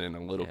faster than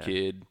a little Yeah.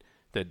 kid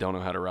that don't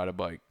know how to ride a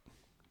bike.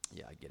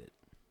 Yeah, I get it.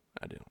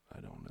 I don't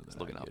know that. He's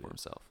looking I out get for it.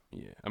 himself.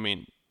 Yeah, I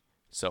mean,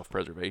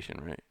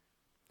 self-preservation, right?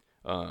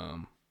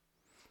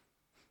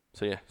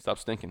 So yeah, stop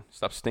stinking,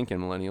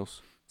 millennials.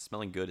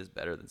 Smelling good is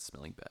better than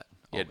smelling bad.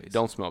 Yeah, Always.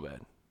 don't smell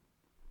bad.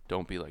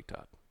 Don't be like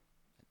Todd.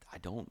 I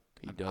don't.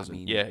 He I doesn't.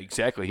 mean, Yeah,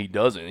 exactly. He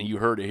doesn't. And you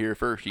heard it here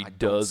first. He I don't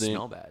doesn't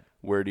smell bad.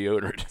 wear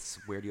deodorant.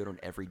 I wear deodorant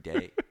every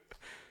day.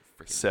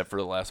 Freaking Except for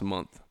the last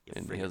month. You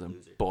And he friggin' hasn't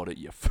loser. bought it,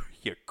 you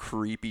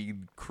creepy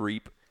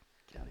creep.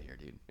 get out of here,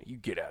 dude. You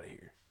get out of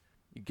here.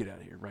 You get out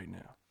of here right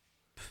now.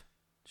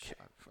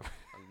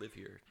 I live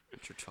here.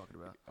 What you're talking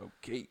about?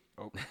 Okay.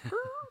 Oh,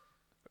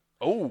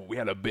 oh we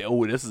had a bit.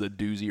 Oh, this is a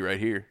doozy right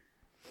here.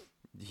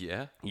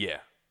 Yeah. Yeah.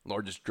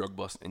 Largest drug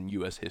bust in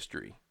U.S.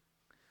 history.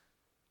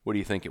 What do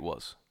you think it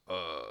was?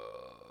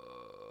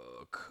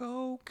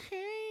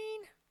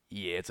 Cocaine.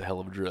 Yeah, it's a hell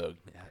of a drug.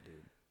 Yeah,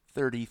 dude.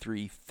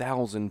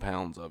 33,000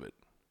 pounds of it.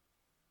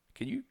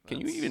 Do you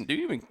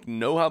even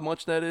know how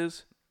much that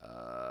is?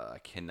 I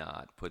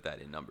cannot put that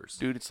in numbers.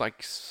 Dude, it's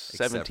like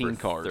 17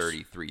 cars.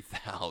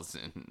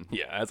 33,000.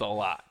 Yeah, that's a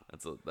lot.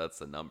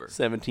 That's a number.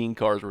 17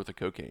 cars worth of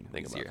cocaine.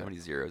 Think about How that. many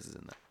zeros is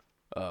in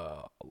that?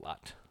 A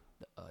lot.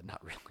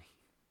 Not really.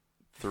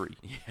 3.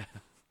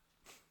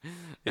 Yeah.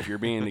 If you're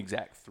being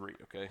exact, 3.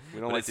 Okay. We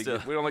don't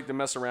like to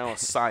mess around with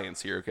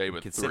science here. Okay,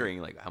 but Considering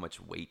 3. like how much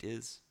weight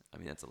is, I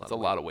mean that's a lot. It's a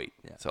lot of weight.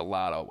 Yeah. It's a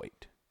lot of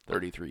weight.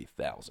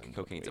 33,000.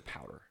 Cocaine's a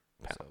powder.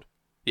 Pound. So,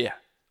 Yeah.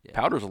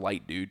 Powder's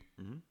light, dude.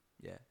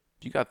 yeah,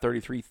 If you got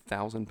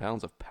 33,000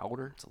 pounds of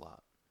powder, it's a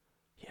lot.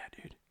 yeah,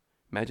 dude.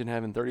 Imagine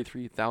having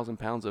 33,000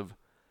 pounds of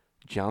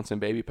Johnson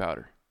baby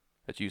powder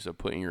that you used to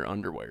put in your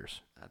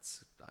underwears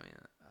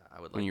I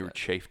would like when you were that.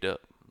 chafed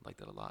up. I'd like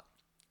that a lot.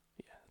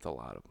 Yeah, that's a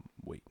lot of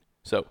weight.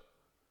 So,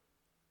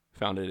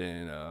 found it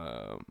in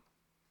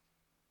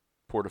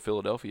Port of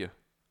Philadelphia.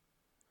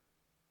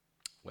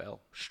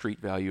 Well, Street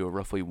value of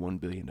roughly $1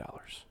 billion.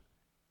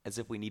 as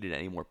if we needed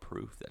any more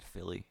proof that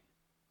Philly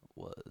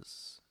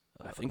was.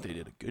 I think they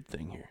did a good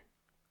thing here.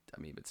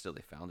 I mean, but still,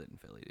 they found it in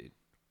Philly, dude.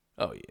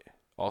 Oh, yeah.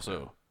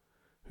 Also,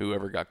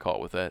 whoever got caught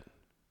with that,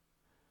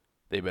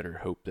 they better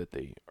hope that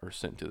they are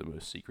sent to the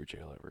most secret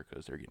jail ever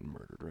because they're getting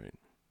murdered, right?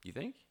 You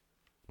think?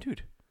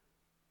 Dude,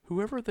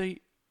 whoever they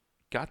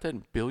got that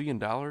 $1 billion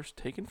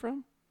taken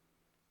from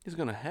is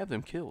going to have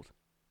them killed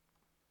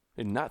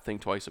and not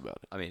think twice about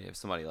it. I mean, if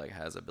somebody like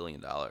has $1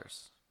 billion,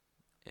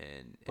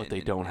 But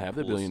they don't have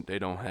the $1 billion. They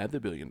don't have the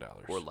 $1 billion.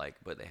 or like,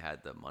 but they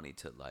had the money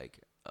to like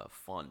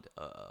fund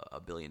a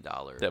 $1 billion.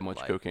 That much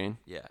like, cocaine.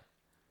 Yeah.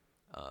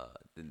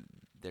 Then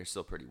they're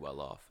still pretty well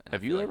off. And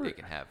Have I you feel like ever? They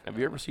can Have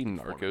you ever seen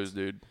Narcos,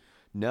 dude?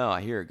 No,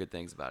 I hear good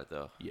things about it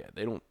though. Yeah,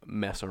 they don't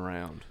mess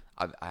around.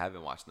 I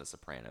haven't watched The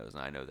Sopranos,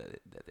 and I know that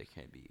they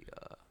can be.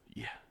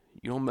 Yeah,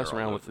 you don't mess They're all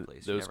around over with the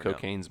place. You those never know.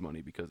 cocaine's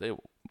money because they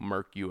will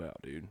murk you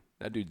out, dude.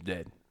 That dude's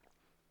dead.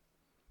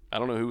 I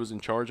don't know who was in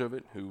charge of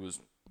it,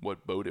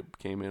 what boat it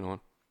came in on.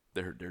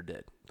 They're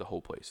dead. The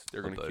whole place.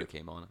 They're gonna boat kill. it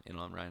came on in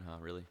on Ryan, huh?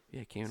 Really?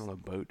 Yeah, it came in on a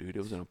boat, dude. It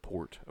was in a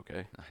port. Okay.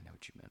 I know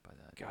what you meant by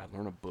that. God,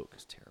 learn a book.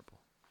 It's terrible.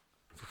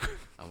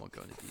 I won't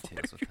go into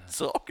details with that.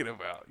 Talking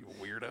about you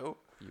weirdo.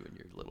 You and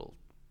your little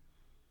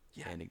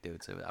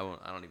anecdotes of it. I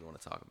don't even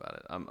want to talk about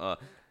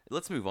it.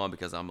 Let's move on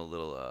because I'm a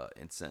little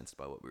incensed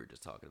by what we were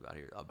just talking about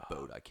here. A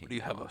boat I came. Do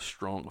you have on. a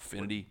strong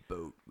affinity?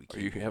 Boat we Or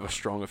you came have a on.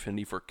 strong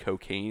affinity for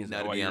cocaine? Is Now,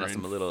 that to why be you're honest,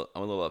 I'm a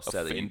little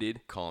upset that offended?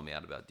 you calling me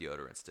out about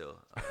deodorant still.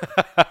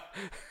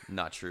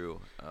 Not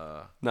true.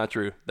 Not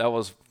true. That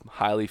was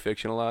highly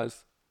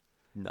fictionalized.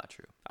 Not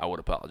true. I would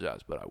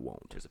apologize, but I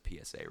won't. There's a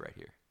PSA right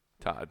here.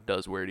 Todd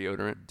does wear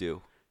deodorant.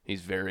 Do.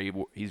 He's very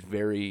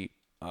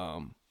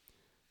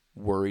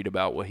worried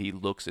about what he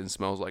looks and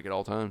smells like at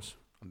all times.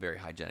 I'm very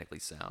hygienically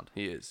sound.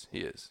 He is.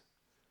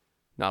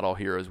 Not all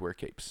heroes wear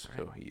capes,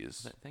 so he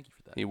is. Thank you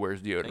for that. He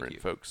wears Thank deodorant, you.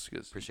 folks,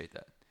 because Appreciate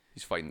that.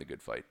 he's fighting the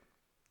good fight.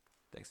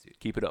 Thanks, dude.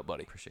 Keep it up,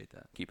 buddy. Appreciate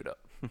that. Keep it up.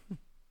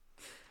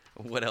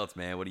 What else,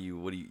 man? What do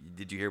you?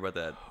 Did you hear about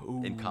that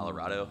in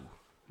Colorado?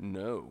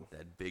 No.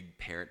 That big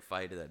parent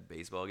fight at that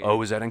baseball game. Oh,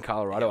 was that in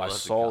Colorado? Yeah, it I was in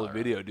saw the Colorado.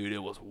 video, dude.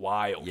 It was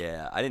wild.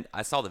 Yeah, I didn't.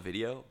 I saw the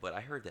video, but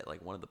I heard that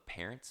like one of the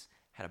parents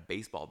had a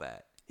baseball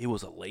bat. It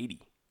was a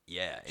lady.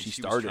 Yeah, and She was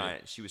started trying.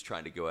 it. She was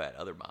trying to go at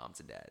other moms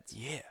and dads.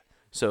 Yeah.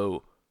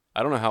 So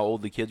I don't know how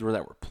old the kids were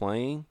that were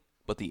playing,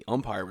 but the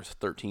umpire was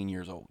 13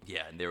 years old.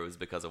 Yeah, and there was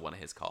because of one of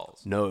his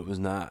calls. No, it was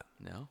not.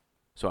 No.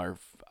 So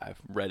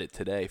I've read it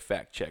today.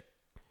 Fact check.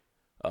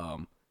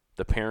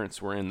 The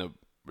parents were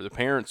the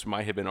parents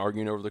might have been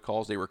arguing over the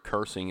calls. They were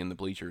cursing in the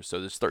bleachers. So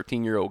this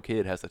 13-year-old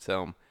kid has to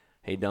tell them,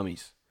 "Hey,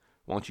 dummies,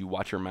 why don't you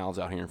watch your mouths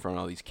out here in front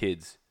of all these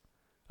kids?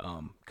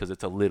 Because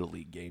it's a little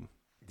league game."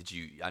 Did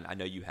you? I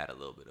know you had a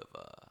little bit of.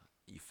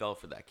 You fell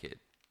for that kid.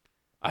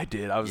 I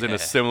did. I was in Yeah. a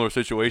similar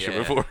situation Yeah.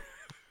 before.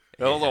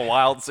 That was a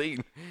wild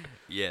scene.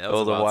 Yeah, That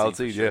was a wild for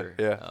scene, yeah, sure.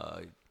 yeah.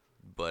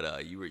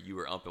 But you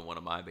were umping one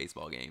of my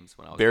baseball games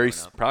when I was Very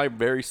growing up. probably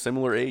very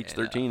similar age,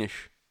 And,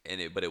 13ish.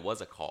 But it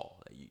was a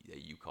call that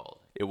you called,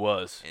 It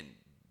was. and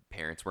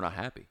parents were not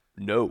happy,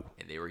 No,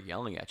 and they were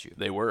yelling at you.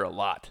 they were a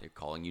lot. They're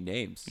calling you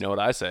names. You know what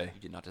I say?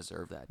 You did not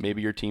deserve that.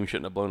 Maybe your team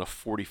shouldn't have blown a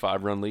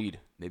 45-run lead.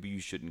 Maybe you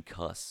shouldn't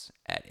cuss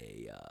at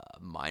a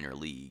minor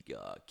league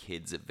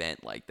kids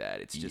event like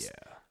that. It's just,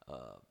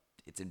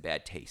 it's in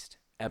bad taste.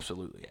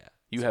 Absolutely. Yeah.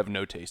 You have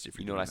no taste if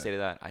You know what I say to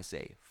that? I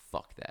say,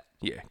 fuck that.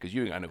 Yeah, because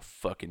you ain't got no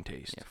fucking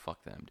taste. Yeah,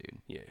 fuck them,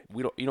 dude. Yeah,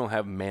 you don't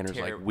have manners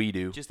like we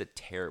do. Just a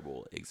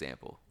terrible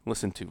example.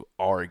 Listen to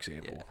our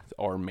example, Yeah.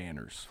 our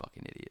manners.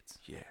 Fucking idiots.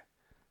 Yeah,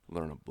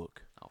 learn a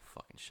book. I'll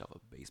fucking shove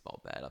a baseball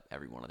bat up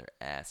every one of their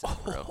asses,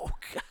 bro. Oh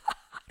God!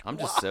 I'm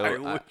just so.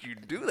 Why would you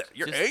do that?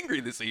 You're just- angry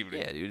this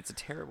evening. Yeah, dude, it's a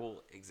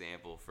terrible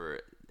example for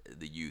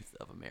the youth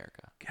of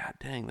America. God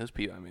dang, those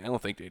people. I mean, I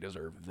don't think they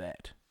deserve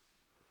that.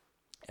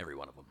 Every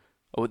one of them.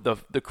 Oh,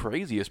 the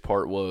craziest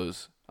part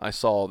was I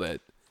saw that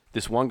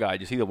this one guy.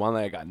 Did you see the one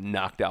that got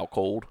knocked out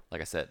cold?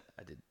 Like I said,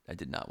 I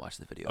did not watch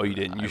the video. Oh, you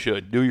didn't. You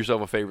should do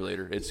yourself a favor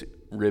later. It's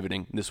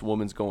riveting. This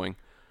woman's going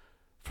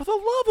for the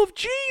love of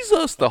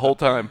Jesus, the whole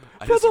time.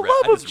 I For just the read-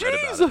 I love of just read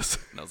about it, Jesus.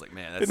 and I was like,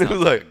 man, that And it sounds was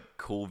like like- a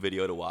cool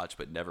video to watch,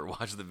 but never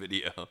watch the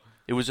video.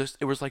 It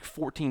was like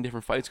 14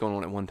 different fights going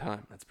on at one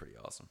time. That's pretty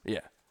awesome. Yeah.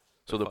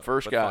 So But the fuck-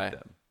 first but fuck guy,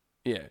 them.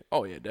 yeah.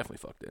 Oh yeah, definitely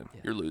fuck them.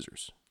 Yeah. You're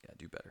losers. Yeah,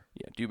 do better.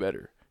 Yeah, do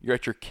better. You're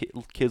at your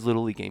kids'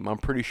 little league game. I'm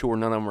pretty sure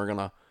none of them are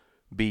gonna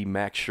be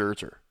Max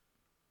Scherzer.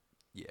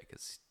 Yeah,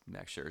 because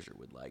Max Scherzer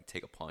would like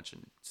take a punch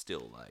and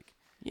still like,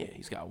 Yeah,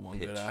 he's got one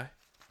Pitch. good eye.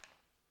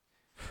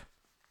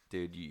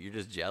 dude, you're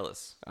just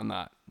jealous. I'm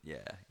not. Yeah,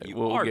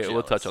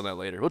 We'll touch on that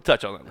later. We'll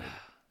touch on that later.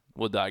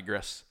 We'll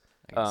digress.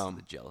 I guess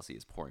the jealousy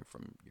is pouring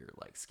from your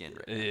like skin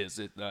right It now. is.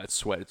 It's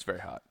sweat. It's very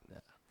hot. Yeah,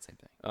 same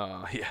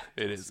thing. Yeah,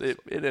 it is. It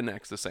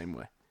enacts the same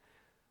way.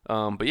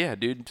 But yeah,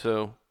 dude.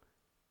 So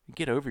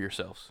get over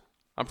yourselves.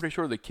 I'm pretty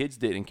sure the kids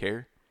didn't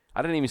care.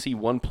 I didn't even see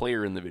one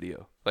player in the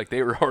video. Like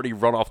they were already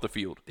run off the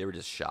field. They were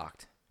just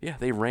shocked. Yeah,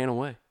 they ran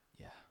away.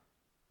 Yeah,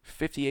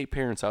 58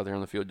 parents out there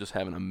on the field just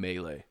having a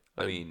melee.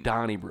 I mean,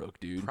 Donnybrook,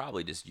 dude.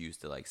 probably just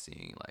used to like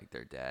seeing like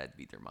their dad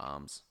beat their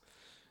moms.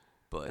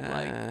 But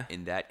like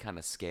in that kind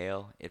of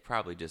scale, it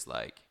probably just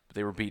like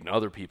They were beating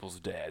other people's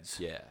dads.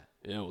 yeah,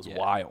 It was yeah.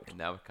 wild. And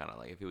that was kind of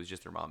like if it was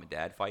just their mom and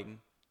dad fighting,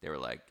 they were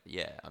like,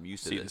 yeah, I'm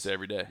used to See this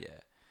every day. Yeah,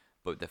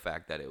 but the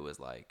fact that it was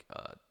like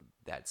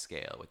that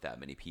scale with that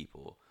many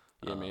people,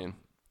 Yeah, man.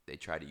 they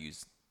try to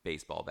use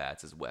baseball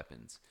bats as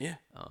weapons. Yeah.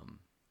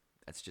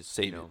 That's just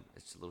Save it.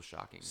 it's a little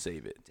shocking.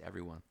 Save it. to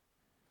everyone.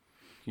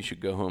 You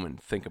should go home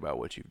and think about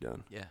what you've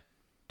done Yeah,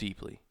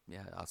 deeply.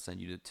 yeah. I'll send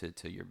you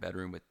to your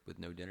bedroom with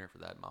no dinner for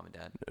that, mom and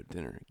dad. No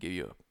dinner. Give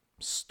you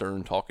a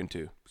stern talking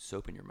to.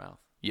 Soap in your mouth.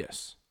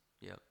 Yes.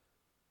 Yep.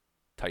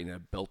 Tighten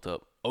that belt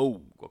up.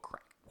 Oh. Go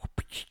crack.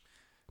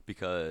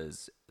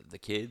 Because the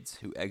kids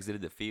who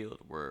exited the field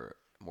were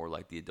more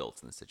like the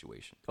adults in the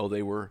situation. Oh,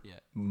 they were Yeah.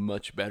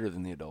 much better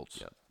than the adults.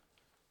 Yep.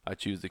 I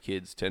choose the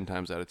kids 10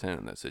 times out of 10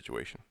 in that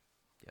situation.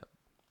 Yep.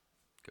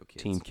 Go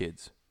kids. Team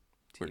kids.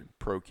 We're Team.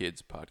 pro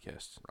kids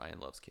podcast. Ryan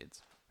loves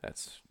kids.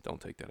 Don't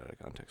take that out of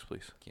context,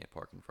 please. Can't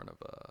park in front of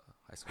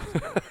high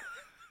school.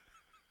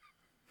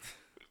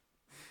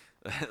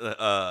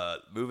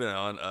 Moving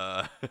on.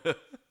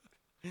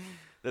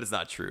 That is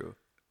not true.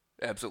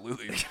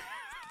 Absolutely.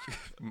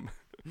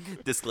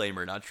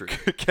 Disclaimer, not true.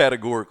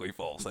 Categorically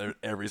false.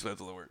 Every sense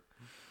of the word.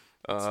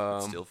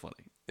 It's still funny.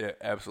 Yeah,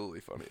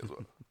 absolutely funny as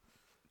well.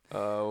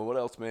 What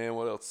else, man?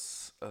 What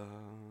else?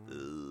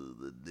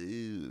 The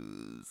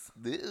news.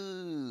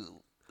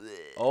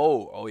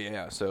 Oh,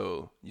 yeah.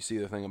 So you see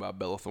the thing about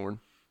Bella Thorne,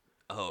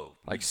 Oh,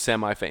 like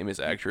semi-famous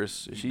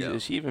actress. Is know.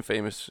 she even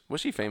famous?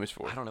 What's she famous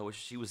for? I don't know.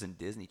 She was in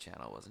Disney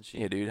Channel, wasn't she?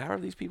 Yeah, dude. How are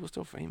these people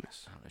still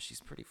famous? I don't know.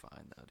 She's pretty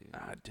fine though, dude.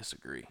 I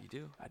disagree. You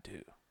do? I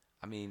do.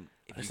 I mean,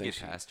 if I you think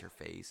get past her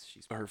face,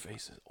 she's. Her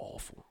face is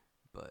awful.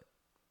 But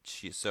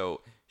she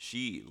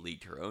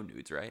leaked her own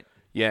nudes, right?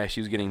 Yeah,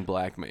 she was getting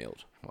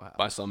blackmailed Wow.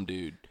 by some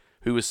dude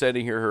who was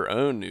sending her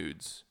own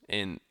nudes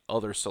and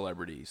other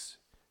celebrities,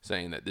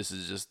 saying that this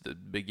is just the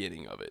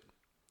beginning of it.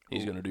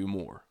 He's gonna do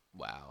more.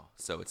 Wow.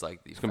 So it's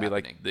like the. It's gonna be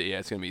like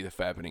it's gonna be the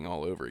fappening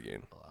all over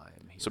again. Well, I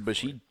am here So, but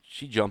for it.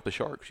 she jumped the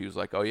shark. She was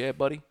like, "Oh yeah,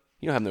 buddy,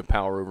 you don't have no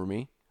power over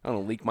me. I'm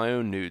gonna leak my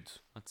own nudes."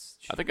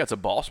 I think that's a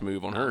boss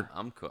move on her.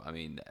 I'm cool. I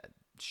mean,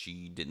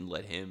 she didn't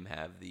let him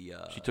have the.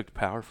 She took the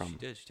power from She him.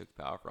 did. She took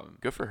the power from him.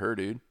 Good for her,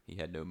 dude. He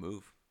had no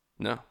move.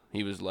 No,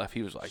 he was left.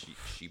 He was like,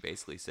 She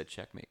basically said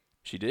checkmate.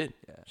 she did.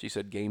 Yeah. She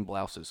said game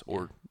blouses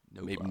or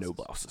maybe no There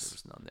blouses.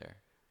 was none there.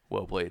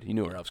 Well played. You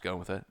knew where I was going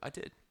with that. I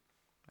did.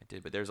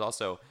 But there's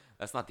also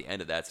that's not the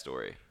end of that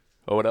story.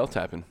 Oh, what else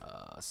happened?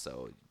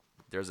 So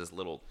there's this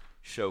little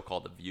show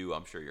called The View.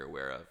 I'm sure you're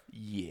aware of.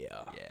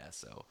 Yeah. Yeah.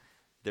 So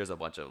there's a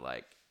bunch of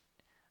like.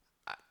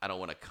 I don't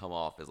want to come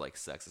off as like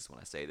sexist when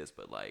I say this,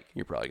 but like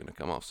You're probably gonna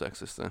come off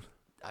sexist then.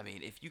 I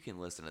mean, if you can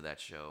listen to that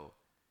show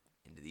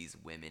and these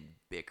women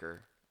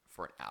bicker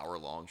for an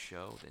hour-long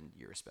show, then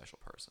you're a special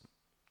person.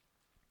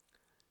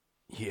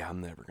 Yeah,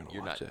 I'm never gonna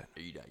You're watch not.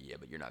 that. You're not. Yeah,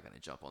 but you're not going to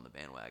jump on the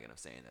bandwagon of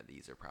saying that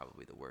these are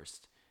probably the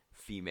worst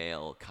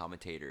female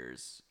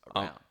commentators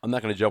around. I'm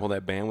not gonna jump on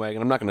that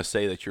bandwagon. I'm not gonna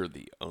say that you're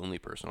the only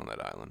person on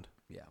that island.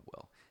 Yeah.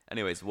 Well.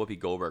 Anyways, Whoopi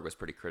Goldberg was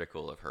pretty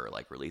critical of her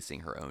like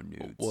releasing her own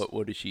nudes.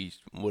 What is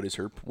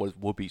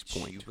Whoopi's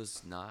point? She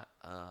was not.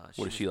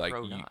 What is she like?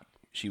 pro You, not.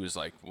 she was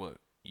like, what?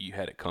 You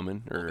had it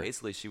coming, or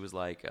Basically, she was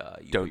like,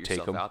 you Don't put take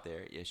yourself 'em. out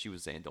there. Yeah, she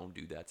was saying, don't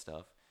do that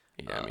stuff.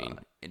 Yeah, I mean-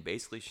 and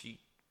basically, she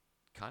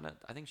kind of.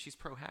 I think she's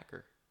pro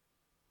hacker.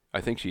 I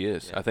think she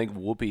is. Yeah. I think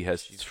Whoopi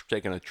has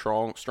taken a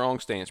strong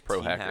stance pro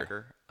Team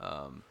hacker.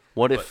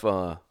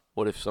 hacker.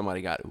 What if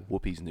somebody got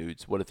Whoopi's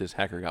nudes? What if this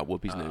hacker got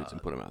Whoopi's nudes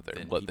and put them out there?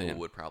 Then But people then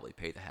would probably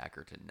pay the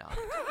hacker to not.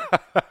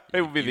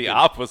 it would be the could-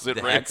 opposite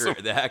The ransom.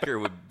 hacker, the hacker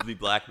would be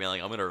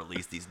blackmailing. I'm going to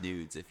release these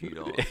nudes if you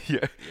don't.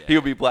 Yeah. He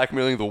would be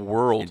blackmailing the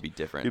world. It'd be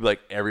different. He'd be like,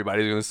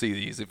 everybody's gonna see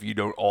these if you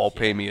don't all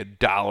pay me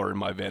 $1 in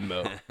my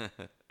Venmo,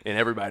 and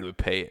everybody would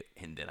pay it.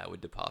 And then I would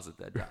deposit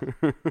that dollar.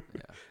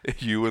 Yeah.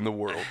 You and the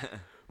world.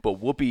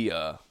 But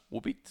Whoopi,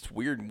 it's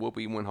weird.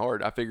 Whoopi went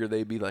hard. I figured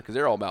they'd be like, because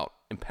they're all about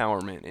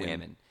empowerment and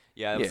Women.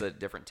 Yeah, it was Yeah. a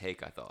different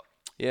take, I thought.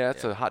 Yeah,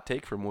 that's a hot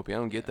take from Whoopi. I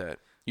don't get that.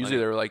 Usually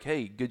they're like,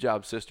 "Hey, good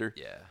job, sister."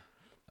 Yeah.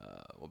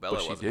 Well,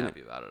 Bella she wasn't didn't.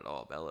 happy about it at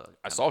all. Bella.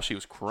 I saw she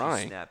was She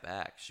crying. snapped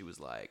back. She was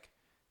like,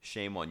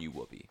 "Shame on you,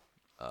 Whoopi."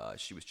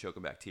 She was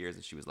choking back tears,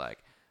 and she was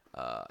like,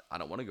 "I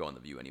don't want to go on The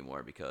View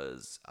anymore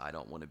because I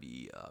don't want to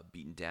be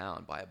beaten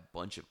down by a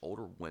bunch of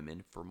older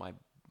women for my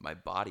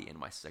body and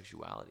my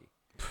sexuality."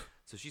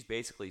 So she's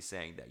basically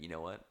saying that, you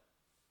know what?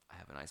 I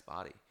have a nice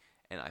body,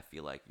 and I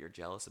feel like you're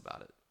jealous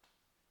about it.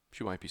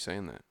 She might be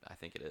saying that. I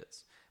think it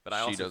is. But I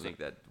She also doesn't. think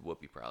that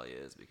Whoopi probably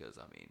is because,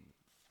 I mean,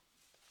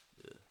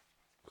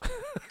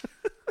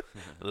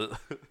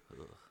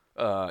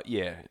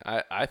 Yeah,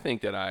 I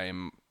think that I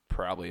am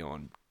probably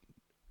on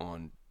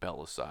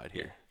Bella's side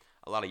here.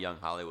 a lot of young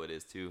Hollywood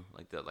is too.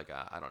 I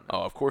don't know.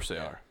 Oh, of course they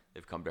Yeah, are.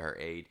 They've come to her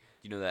aid.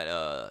 You know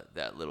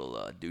that little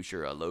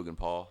doucher, Logan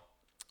Paul?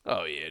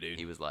 Oh yeah, dude.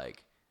 He was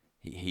like,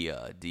 he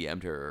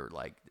DM'd her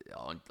like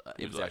on.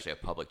 It was like- actually a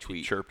public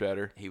tweet. Chirped at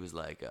her. He was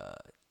like,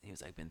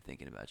 been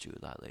thinking about you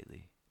a lot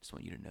lately. Just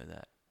want you to know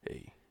that.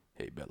 Hey,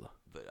 Bella.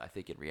 But I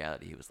think in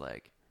reality, he was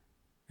like,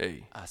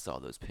 Hey, I saw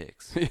those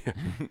pics.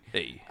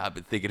 hey. I've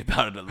been thinking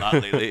about it a lot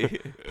lately.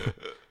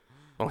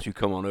 Why don't you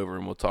come on over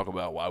and we'll talk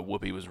about why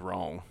Whoopi was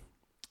wrong?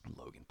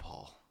 Logan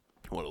Paul.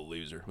 What a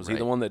loser. Was he Right.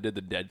 the one that did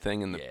the dead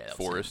thing in the Yeah, that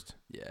was forest?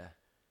 him. Yeah.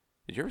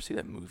 Did you ever see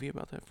that movie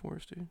about that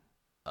forest, dude?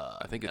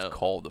 I think no. it's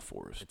called The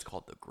Forest. It's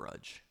called The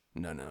Grudge.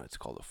 No, it's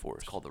called The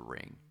Forest. It's called The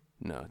Ring.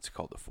 No, it's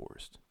called The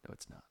Forest. No,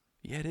 it's not.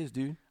 Yeah, it is,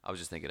 dude. I was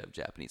just thinking of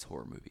Japanese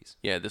horror movies.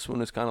 Yeah, this one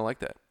is kind of like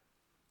that.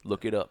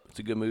 Look it up. It's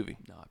a good movie.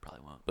 No, I probably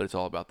won't. But it's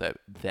all about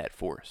that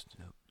forest.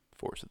 Nope.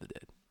 Forest of the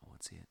Dead. I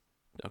won't see it.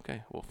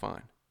 Okay, well,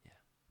 fine. Yeah.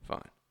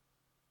 Fine.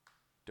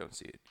 Don't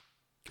see it.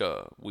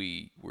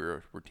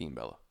 We're Team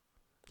Bella.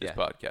 This Yeah.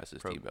 podcast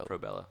is Team Bella. Pro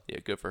Bella. Yeah,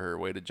 good for her.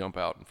 Way to jump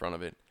out in front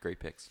of it. Great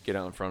picks. Get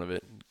out in front of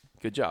it.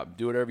 Good job.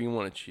 Do whatever you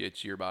want.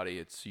 It's your body.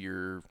 It's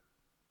your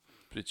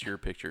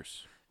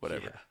pictures.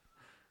 Whatever.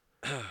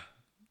 Yeah.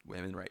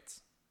 Women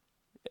rights.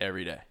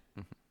 Every day.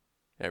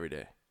 Every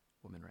day.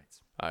 Women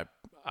rights.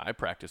 I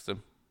practice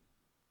them.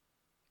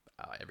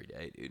 Every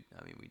day, dude.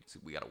 I mean,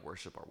 we got to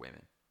worship our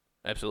women.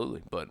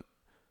 Absolutely. But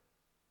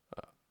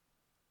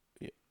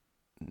yeah,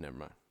 never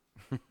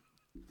mind.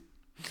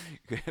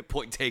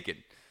 Point taken.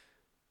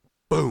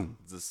 Boom.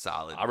 It's a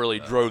solid. I really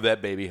drove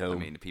that baby I home.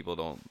 mean, people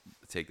don't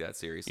take that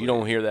seriously. You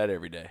don't hear that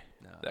every day.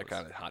 No, That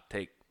kind of hot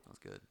take. That was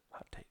good.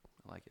 Hot take.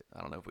 I like it.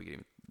 I don't know if we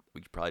could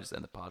probably just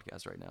end the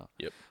podcast right now.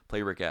 Yep.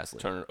 Play Rick Astley.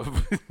 Turn it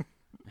over.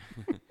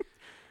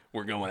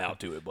 We're going out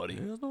to it, buddy.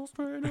 There's no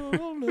straight up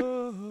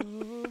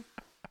love.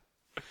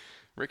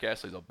 Rick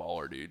Astley's a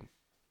baller, dude.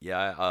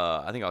 Yeah,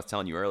 I think I was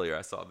telling you earlier.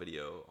 I saw a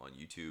video on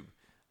YouTube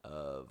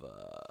of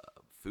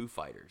Foo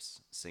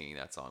Fighters singing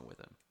that song with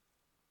him.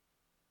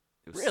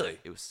 It was Really? Sick.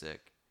 It was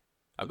sick.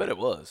 I bet it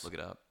was. Look it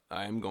up.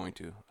 I am going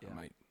to. Yeah.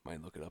 I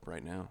might look it up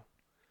right now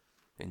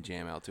and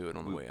jam out to it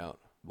on the way out.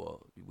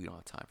 Well, we don't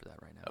have time for that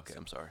right now. Okay, so.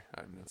 I'm sorry.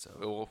 So-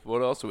 Well,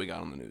 what else do we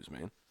got on the news,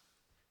 man?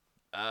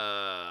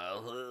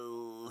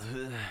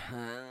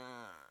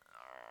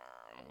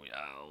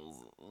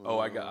 Oh,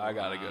 I gotta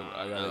go.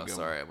 I gotta Oh, go.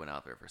 sorry, I went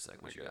out there for a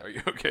second. What you got? Are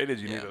you okay? Did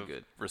you Yeah, need I'm a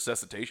good.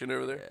 resuscitation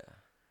over there?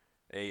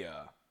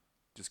 Yeah.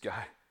 This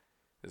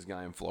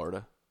guy in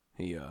Florida,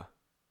 he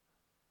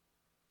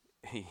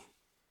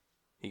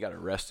got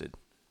arrested.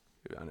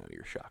 I know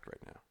you're shocked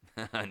right now.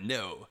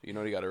 No. You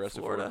know what he got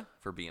arrested Florida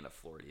for being a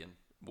Floridian.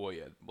 for? Well,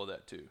 yeah, well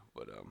that too.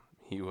 But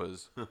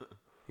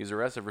he's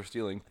arrested for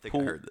stealing I think I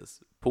heard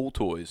this. pool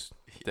toys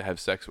to have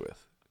sex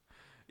with.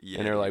 Yeah.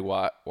 And they're like,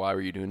 why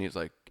were you doing? He's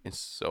like, it's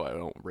so I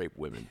don't rape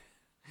women.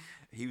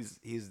 he was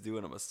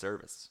doing them a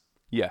service.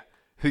 Yeah,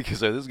 because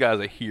this guy's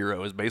a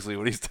hero. Is basically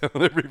what he's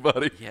telling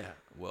everybody. Yeah.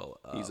 Well,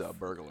 He's a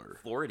burglar.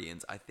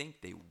 Floridians, I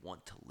think they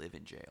want to live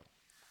in jail.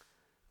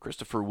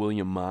 Christopher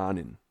William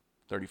Monin,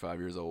 35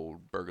 years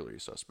old, burglary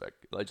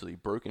suspect, allegedly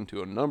broke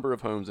into a number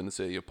of homes in the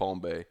city of Palm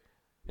Bay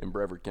in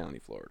Brevard County,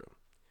 Florida.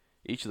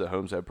 Each of the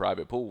homes had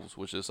private pools,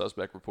 which the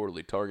suspect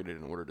reportedly targeted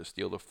in order to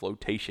steal the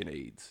flotation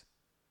aids.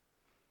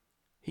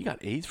 He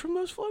got AIDS from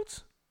those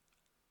floats?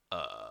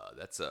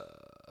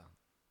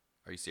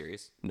 Are you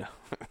serious? No.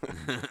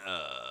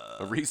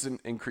 A recent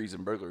increase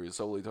in burglary is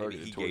solely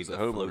targeted he towards gave the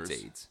the homeowners.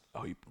 floats AIDS.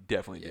 Oh, he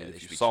definitely Yeah, did. they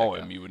If should you be saw checked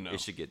him, out. you would know. They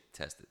should get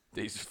tested.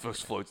 Those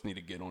floats need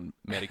to get on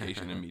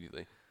medication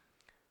immediately.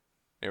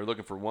 They were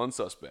looking for one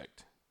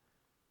suspect.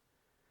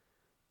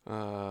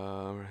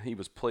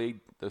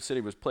 The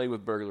city was plagued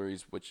with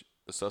burglaries, which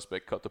the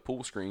suspect cut the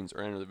pool screens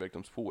or entered the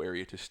victim's pool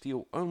area to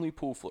steal only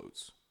pool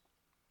floats.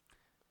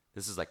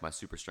 This is like my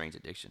super strange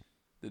addiction.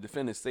 The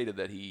defendant stated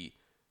that he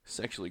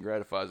sexually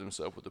gratifies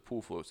himself with the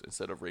pool floats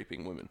instead of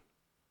raping women.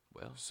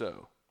 Well,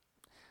 So,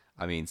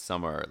 I mean,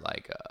 some are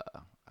like,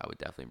 I would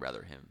definitely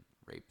rather him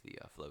rape the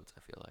floats,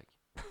 I feel like.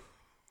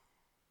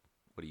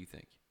 What do you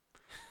think?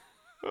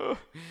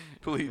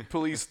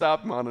 police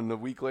stopped Monin a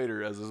week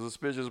later as a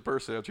suspicious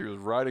person after he was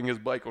riding his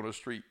bike on a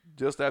street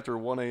just after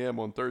 1 a.m.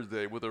 on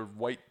Thursday with a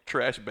white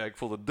trash bag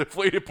full of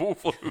deflated pool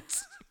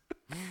floats.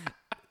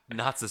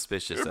 Not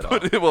suspicious at all.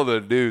 Put him on the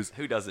news.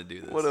 Who doesn't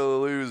do this? What a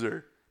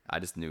loser. I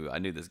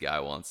knew this guy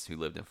once who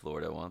lived in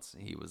Florida once.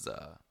 He was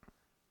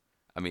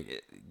I mean,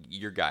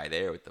 your guy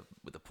there with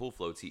the pool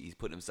floats, he's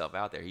putting himself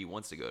out there. He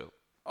wants to go.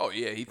 Oh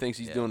yeah, he thinks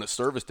he's doing a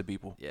service to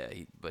people. Yeah,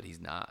 but he's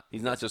not.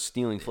 He's not just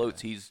stealing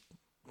floats. He's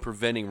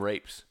preventing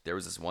rapes. There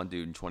was this one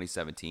dude in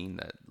 2017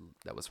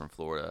 that was from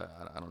Florida.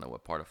 I don't know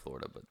what part of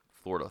Florida, but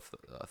Florida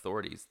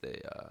authorities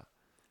they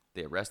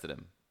arrested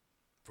him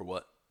For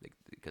what?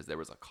 because there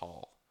was a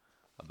call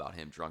about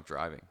him drunk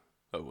driving.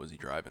 Oh, was he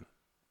driving?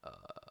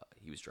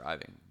 He was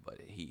driving, but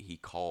he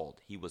called.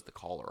 He was the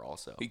caller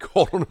also. He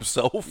called on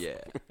himself. Yeah.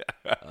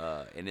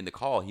 And in the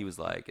call, he was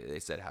like, they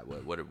said,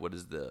 what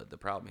is the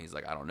problem? He's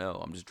like, I don't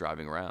know. I'm just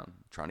driving around,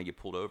 trying to get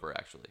pulled over,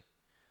 actually.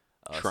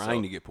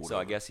 Trying to get pulled over. So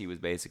I guess he was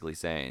basically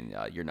saying,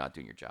 you're not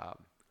doing your job.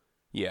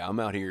 Yeah, I'm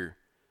out here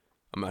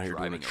doing a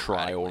Driving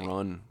trial erratically.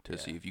 run to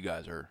see if you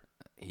guys are.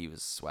 He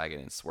was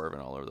swagging and swerving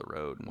all over the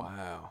road. And,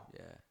 Wow.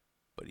 Yeah.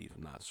 But he was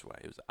not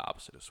swag. It was the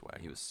opposite of swag.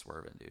 He was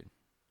swerving, dude.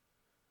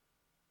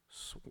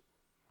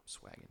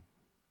 Swagging.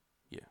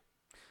 Yeah.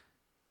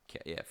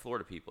 Yeah,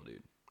 Florida people,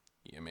 dude.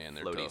 Yeah, man,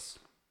 they're Floaties. tough.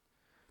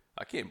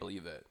 I can't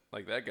believe that.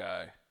 Like that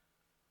guy.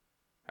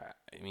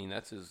 I mean,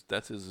 that's his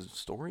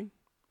story.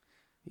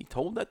 He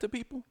told that to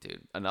people.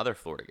 Dude, another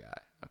Florida guy,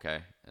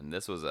 okay? And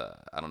this was,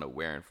 I don't know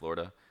where in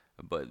Florida,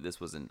 but this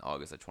was in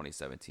August of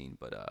 2017.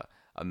 But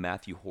a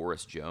Matthew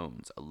Horace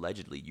Jones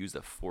allegedly used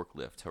a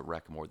forklift to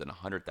wreak more than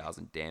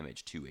 $100,000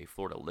 damage to a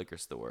Florida liquor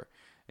store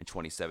in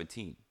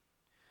 2017.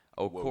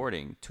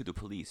 According to the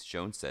police,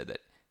 Jones said that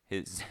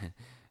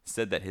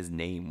his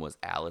name was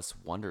Alice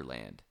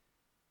Wonderland,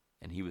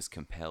 and he was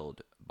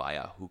compelled by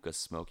a hookah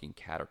smoking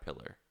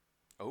caterpillar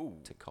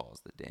to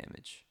cause the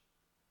damage.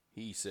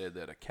 He said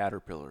that a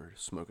caterpillar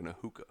smoking a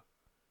hookah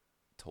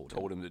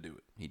told him to do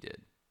it. He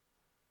did.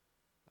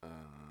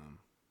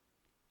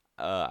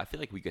 I feel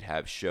like we could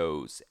have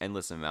shows,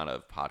 endless amount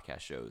of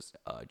podcast shows,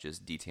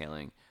 just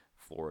detailing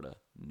Florida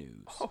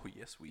news. Oh,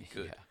 yes, we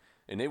could. Yeah.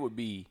 And they would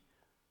be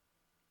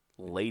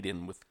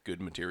laden with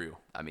good material.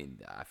 I mean,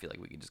 I feel like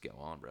we could just go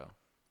on, bro.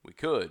 We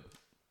could.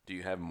 Do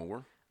you have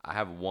more? I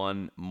have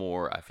one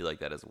more I feel like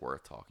that is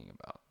worth talking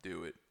about.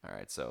 Do it. All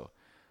right, so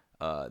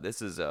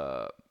this is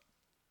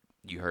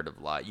you've heard of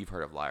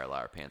Liar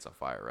Liar Pants on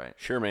Fire, right?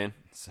 Sure, man.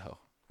 So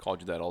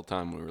Called you that all the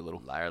time when we were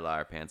little. Liar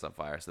Liar Pants on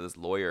Fire. So this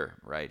lawyer,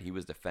 right? He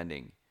was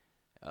defending.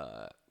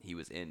 He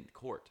was in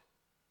court,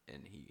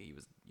 and he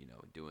was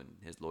doing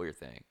his lawyer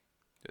thing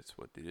That's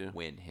what they do.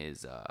 when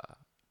his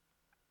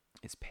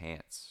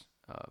pants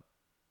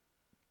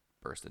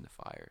burst into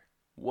fire.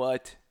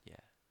 What? Yeah.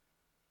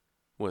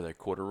 What are they,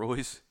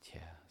 corduroys?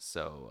 Yeah.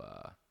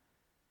 So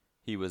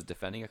he was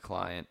defending a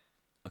client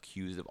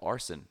accused of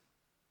arson.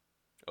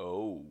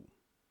 Oh.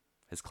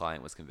 His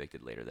client was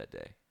convicted later that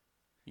day.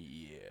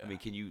 Yeah. I mean,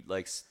 can you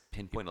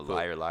pinpoint a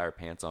But- liar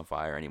pants on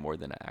fire any more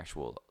than an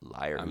actual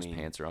liar whose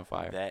pants are on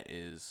fire? That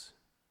is,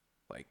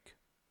 like,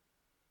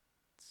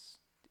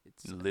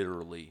 It's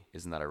literally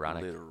isn't that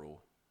ironic?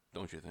 literal.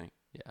 Don't you think?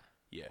 Yeah,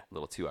 Yeah. a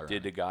little too ironic.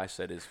 Did the guy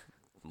set his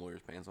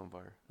lawyer's pants on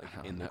fire? Like, I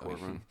don't in the know.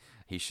 courtroom?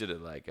 He should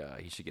have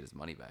he should get his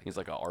money back. He's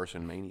like an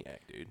arson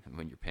maniac, dude.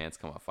 When your pants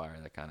come on fire,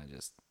 that kind of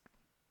just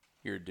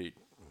You're a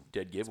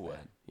dead giveaway.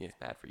 bad. Yeah. It's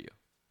bad for you.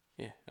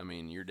 Yeah. I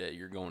mean, you're dead.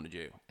 You're going to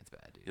jail. It's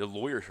bad, dude. The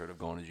lawyer should have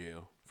gone to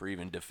jail for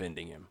even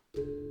defending him.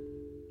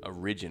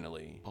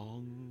 Originally.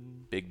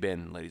 Big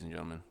Ben, ladies and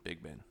gentlemen.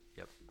 Big Ben.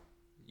 Yep.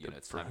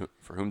 It's time,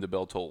 For whom the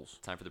bell tolls.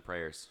 time for the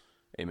prayers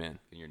Amen.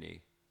 in your knees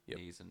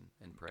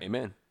and pray.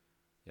 Amen.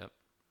 Yep,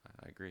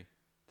 I agree.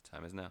 The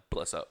time is now.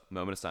 Bless up.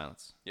 Moment of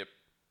silence. Yep.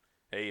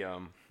 Hey, I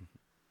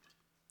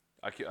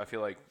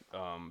feel like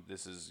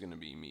this is gonna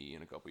be me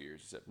in a couple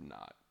years, except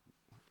not.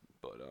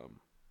 But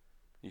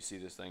you see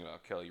this thing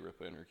about Kelly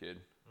Ripa and her kid?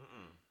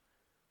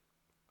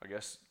 I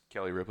guess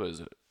Kelly Ripa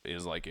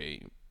is like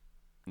a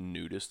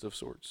nudist of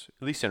sorts,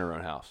 at least in her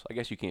own house. I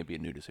guess you can't be a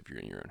nudist if you're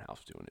in your own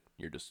house doing it.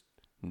 You're just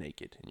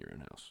naked in your own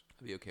house.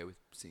 I'd be okay with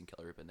seeing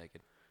Kelly Ripa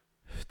naked.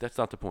 That's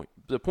not the point.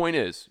 The point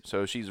is,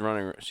 so she's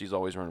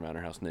always running around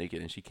her house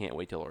naked, and she can't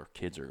wait till her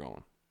kids are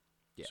gone.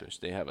 Yeah. So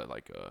they have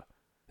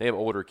they have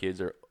older kids.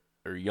 Their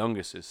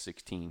youngest is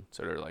 16,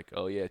 so they're like,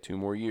 oh yeah, 2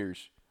 more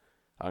years,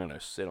 I'm gonna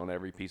sit on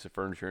every piece of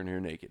furniture in here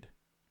naked.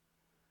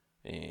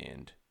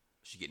 And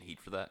Is she getting heat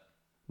for that?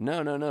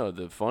 no.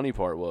 The funny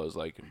part was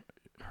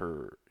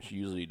she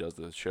usually does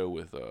the show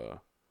with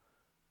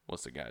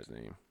what's the guy's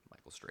name?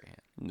 Michael Strahan.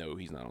 No,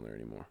 he's not on there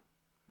anymore.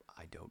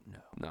 I don't know.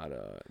 Not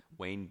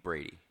Wayne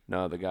Brady.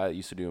 no, the guy that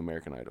used to do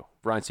American Idol,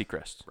 Ryan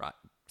Seacrest. Right.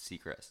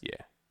 Seacrest.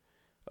 Yeah.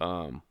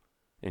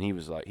 And he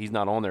was like, he's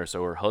not on there,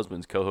 so her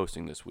husband's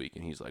co-hosting this week,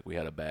 and he's like, we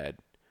had a bad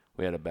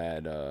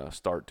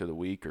start to the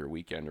week or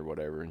weekend or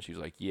whatever, and she's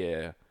like,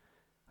 yeah,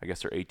 I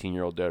guess her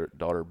 18-year-old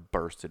daughter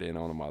bursted in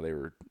on them while they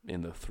were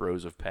in the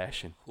throes of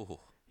passion. Ooh.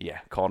 Yeah,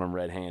 caught him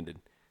red-handed,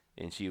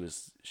 and she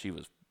was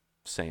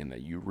saying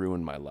that you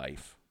ruined my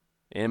life,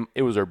 and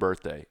it was her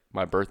birthday,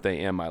 my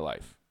birthday and my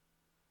life.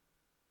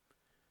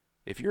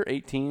 If you're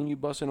 18 and you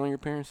busting on your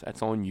parents,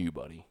 that's on you,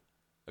 buddy.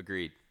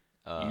 Agreed.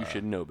 You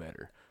should know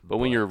better. But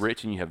when you're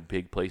rich and you have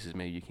big places,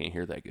 maybe you can't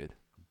hear that good.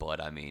 But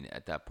I mean,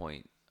 at that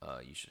point,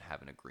 you should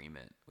have an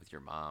agreement with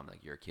your mom,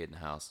 like you're a kid in the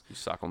house. You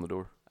sock on the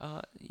door.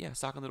 Yeah,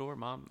 knock on the door,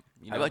 mom.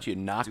 How about you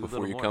knock do a before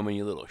little you more. come in,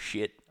 you little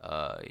shit?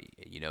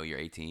 You're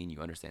 18. You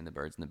understand the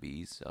birds and the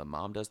bees.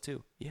 Mom does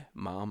too. Yeah,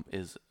 mom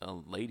is a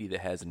lady that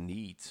has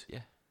needs.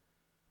 Yeah.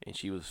 And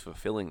she was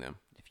fulfilling them.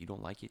 If you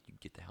don't like it, you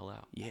get the hell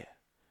out. Yeah.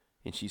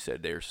 And she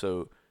said they were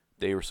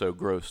so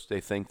gross. They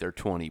think they're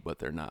 20, but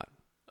they're not.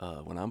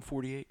 When I'm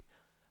 48,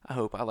 I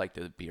hope I like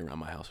to be around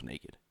my house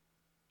naked.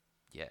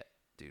 Yeah,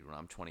 dude. When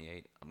I'm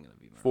 28, I'm gonna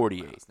be around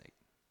 48. my house naked.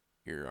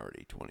 You're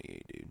already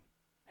 28, dude.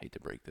 Hate to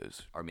break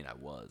those. I mean, I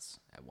was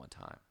at one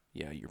time.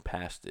 Yeah, you're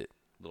past it.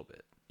 A little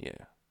bit.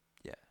 Yeah.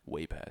 Yeah.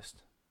 Way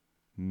past.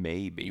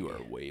 Maybe. You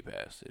are way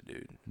past it,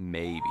 dude.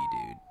 Maybe,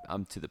 dude.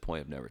 I'm to the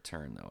point of no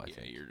return, though. I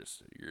think. You're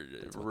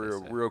That's what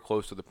they say. real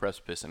close to the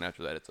precipice, and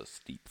after that, it's a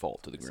steep fall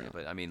to the Yeah, ground.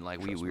 but I mean,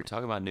 like we were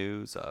talking about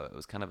news. It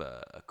was kind of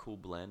a cool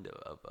blend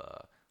of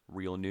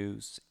real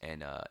news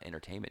and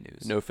entertainment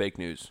news. No fake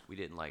news. We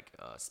didn't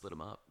split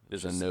them up. It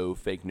There's was a just- no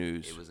fake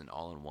news. It was an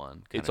all-in-one.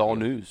 It's kinda all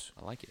deal. news.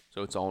 I like it.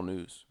 So it's all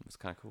news. It's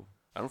kind of cool.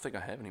 I don't think I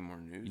have any more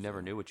news. You never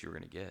though. knew what you were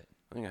gonna get.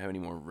 I think I have any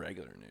more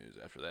regular news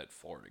after that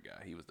Florida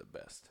guy. He was the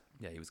best.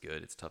 Yeah, he was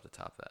good. It's tough to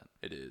top that.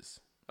 It is.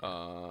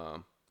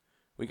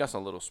 We got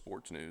some little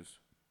sports news.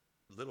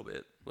 A little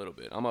bit. Little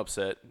bit. I'm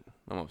upset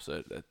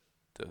that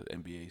the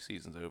NBA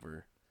season's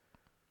over.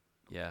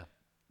 Yeah.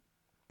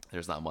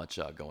 There's not much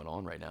going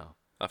on right now.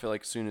 I feel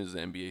like as soon as the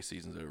NBA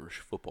season's over,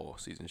 football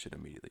season should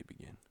immediately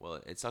begin.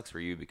 Well, it sucks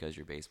for you because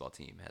your baseball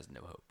team has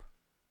no hope.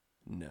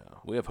 No,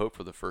 we have hope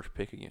for the first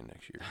pick again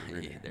next year. We're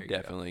Yeah, gonna there you go.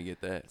 definitely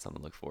get that. Something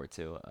to look forward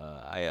to.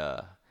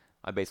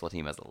 My baseball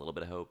team has a little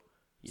bit of hope.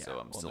 Yeah, So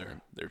I'm well, still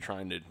they're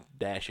trying to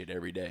dash it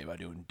every day by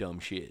doing dumb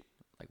shit,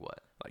 like what?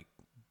 like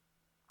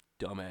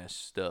dumbass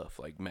stuff,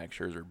 like Max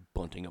Scherzer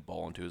bunting a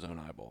ball into his own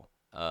eyeball.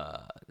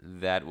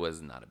 That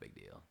was not a big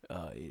deal.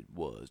 It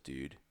was,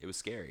 dude. It was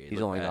scary. It He's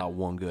looked only bad. got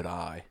one good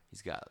eye.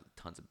 He's got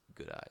tons of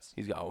good eyes.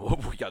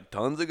 We got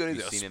tons of good. Have He's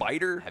you got a seen him-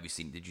 spider.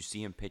 Did you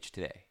see him pitch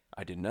today?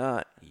 I did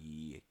not.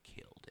 He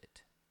killed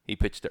it. He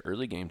pitched the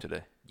early game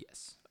today.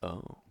 Yes,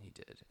 Oh, he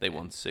did. they And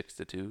won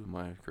 6-2. Am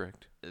I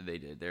correct? They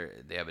did.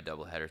 They have a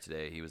doubleheader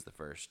today. He was the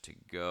first to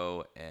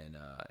go, and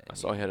I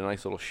saw he had a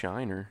nice little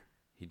shiner.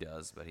 he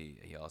does, but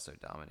he also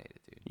dominated,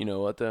 dude, You know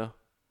what though?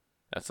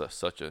 That's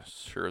such a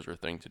Scherzer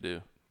thing to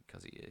do.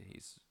 because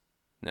he's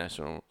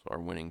Nationals are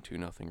winning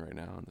 2-0 right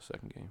now in the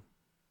second game.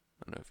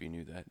 I don't know if you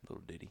knew that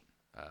little ditty.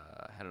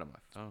 I had it on my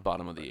phone.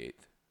 Bottom of the but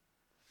 8th.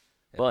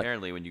 But-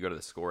 apparently, when you go to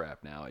the score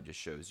app now, it just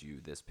shows you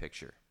this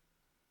picture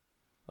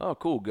Oh,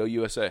 cool. Go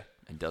USA.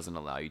 and doesn't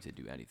allow you to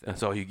do anything.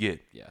 That's all you get.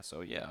 Yeah,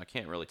 so I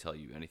can't really tell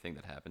you anything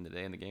that happened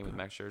today in the game with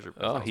Max Scherzer.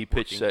 because Oh, I was he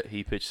pitched working.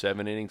 he pitched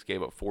 7 innings,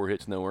 gave up 4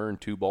 hits, no earned,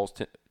 2 balls,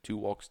 2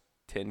 walks,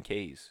 10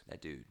 Ks.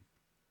 That dude,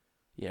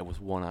 Yeah, with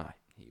one eye.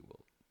 he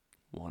will.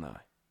 One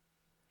eye.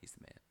 He's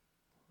the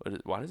man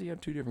Why does he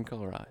have 2 different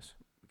color eyes?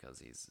 because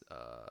he's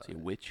Is he a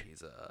witch?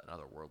 He's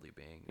another worldly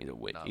being. He's a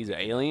witch. Not- He's we an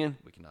cannot- alien?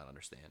 We cannot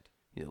understand.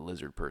 He's a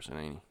lizard person,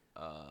 ain't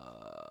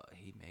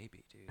He may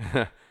be, dude.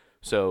 he?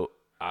 So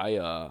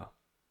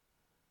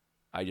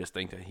I just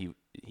think that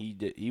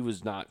he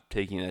was not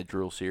taking that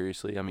drill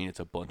seriously. I mean, it's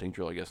a bunting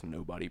drill. I guess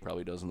nobody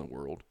probably does in the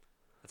world.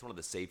 That's one of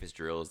the safest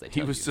drills. They He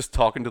tell was you. just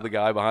talking to the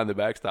guy behind the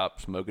backstop,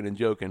 smoking and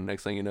joking.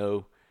 Next thing you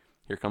know,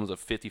 here comes a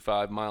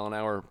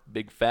 55-mile-an-hour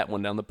big fat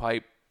one down the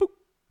pipe. Boop.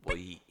 Well,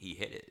 he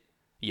hit it.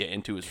 Yeah,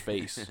 into his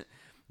face.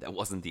 That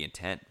wasn't the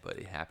intent, but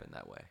it happened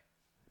that way.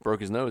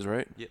 Broke his nose,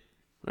 right? Yep.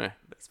 Eh,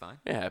 But it's fine.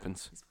 it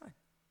happens. He's fine.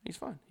 He's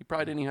fine. He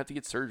probably didn't even have to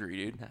get surgery,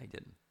 dude. No, he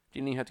didn't.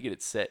 Didn't even have to get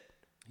it set.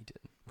 He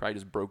didn't. Probably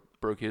just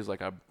broke his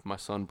like my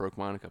son broke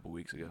mine a couple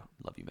weeks ago.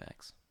 Love you,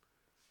 Max.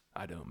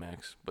 I don't,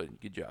 Max, but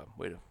good job.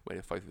 Way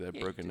to fight through that Yeah,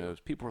 you broken do. nose.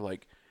 People are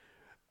like,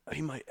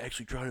 he might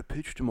actually try to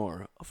pitch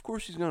tomorrow. Of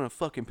course he's gonna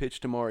fucking pitch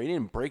tomorrow. He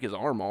didn't break his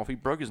arm off. He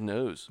broke his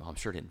nose. Well, I'm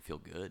sure it didn't feel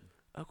good.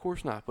 Of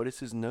course not. But it's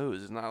his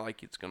nose. It's not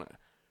like it's gonna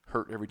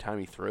hurt every time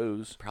he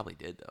throws. Probably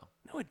did though.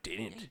 No, it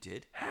didn't. Yeah, you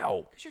did.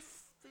 How? Because you're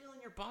feeling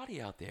your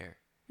body out there,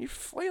 You're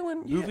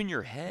flailing. Yeah. moving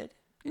your head.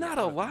 And Not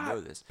I a don't know if you lot.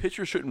 know this.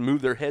 Pitchers shouldn't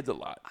move their heads a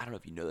lot. I don't know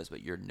if you know this,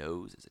 but your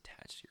nose is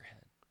attached to your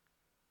head,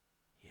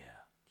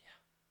 Yeah.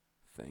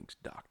 Thanks,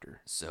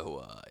 doctor.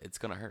 so it's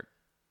gonna hurt.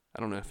 I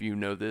don't know if you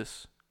know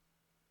this.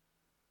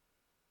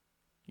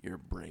 Your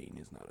brain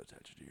is not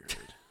attached to your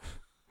head.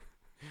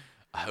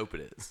 I hope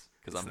it is,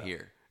 because I'm not.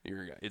 here.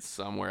 It's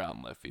somewhere out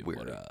in left field.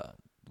 buddy.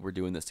 We're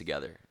doing this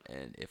together,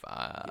 and if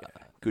I,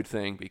 Good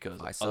thing,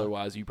 because I suck.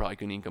 otherwise you probably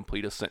couldn't even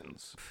complete a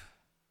sentence.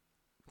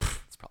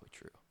 it's probably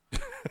true.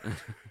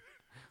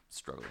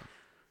 Struggling.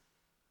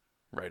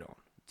 Right on.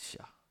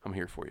 Yeah. I'm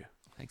here for you.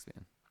 Thanks,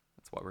 man.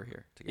 That's why we're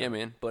here together. Yeah,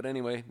 man. But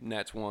anyway,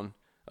 Nats won.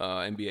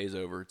 NBA's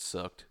over. It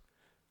sucked.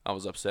 I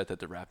was upset that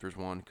the Raptors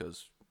won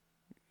because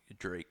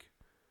Drake.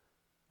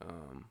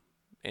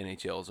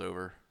 NHL's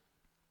over.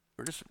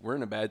 We're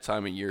in a bad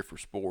time of year for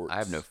sports. I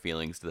have no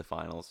feelings to the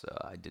finals.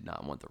 I did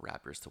not want the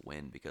Raptors to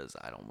win because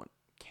I don't want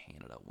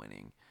Canada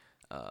winning.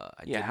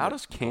 How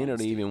does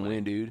Canada even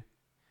win, dude?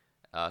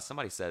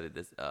 Somebody said that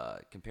this.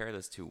 Compare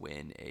this to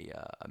when a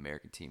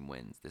American team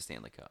wins the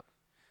Stanley Cup.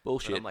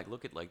 Bullshit. But I'm like,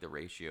 look at like the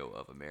ratio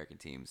of American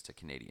teams to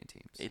Canadian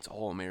teams. It's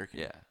all American.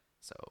 Yeah.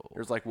 So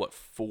There's like, what,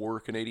 4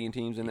 Canadian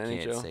teams in the you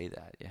NHL? can't say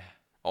that. Yeah.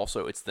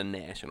 Also, it's the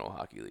National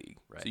Hockey League.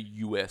 Right. It's a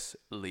U.S.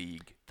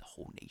 league. The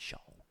whole nation.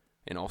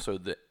 And also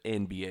the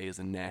NBA is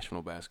the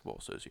National Basketball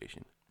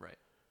Association. Right.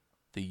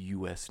 The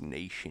U.S.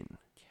 nation.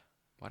 Yeah.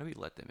 Why do we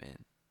let them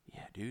in?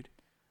 Yeah, dude.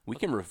 We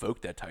can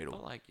revoke that title.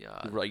 But like, yeah.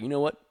 We're like, you know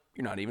what?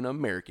 You're not even an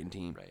American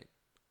team. Right.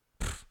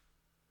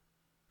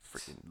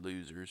 Freaking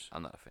losers.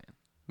 I'm not a fan.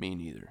 Me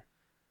neither.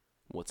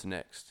 What's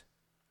next?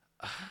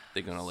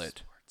 They're gonna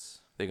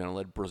Sports.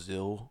 let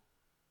Brazil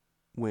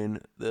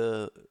win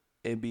the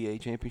NBA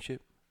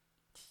championship.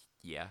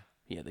 Yeah.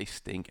 Yeah, they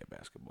stink at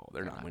basketball.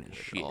 They're not winning good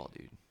at shit. all,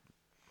 dude.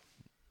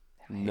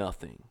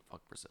 Nothing.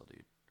 Fuck Brazil,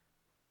 dude.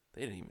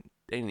 They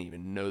didn't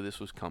even know this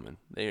was coming.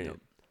 They Nope.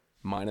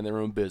 minding their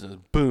own business.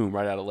 Boom,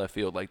 right out of left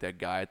field, like that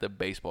guy at the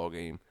baseball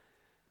game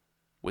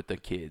with the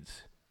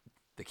kids.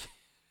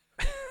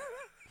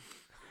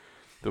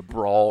 The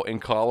brawl in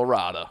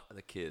Colorado.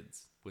 The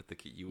kids with the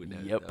kid. You would know.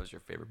 Yep. That was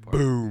your favorite part.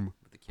 Boom.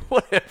 With the kids.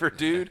 Whatever,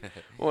 dude.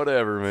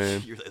 Whatever,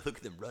 man. You're like, look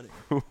at them running.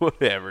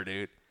 Whatever,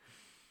 dude.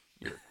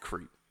 You're a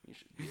creep. You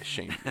should be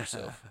ashamed of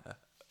yourself.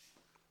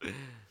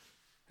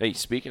 Hey,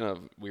 speaking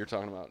of, we were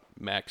talking about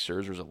Max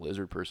Scherzer's a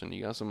lizard person.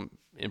 You got some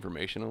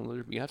information on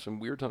lizard? You have some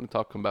weird time to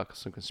talk about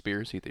some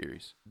conspiracy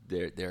theories.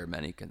 There are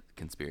many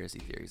conspiracy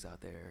theories out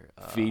there.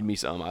 Feed me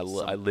some. I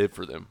live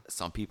for them.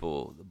 Some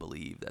people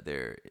believe that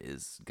there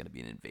is going to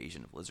be an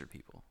invasion of lizard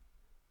people.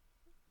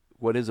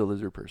 What is a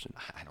lizard person?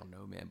 I don't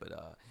know, man, but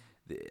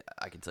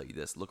I can tell you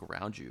this. Look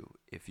around you.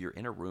 If you're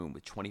in a room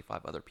with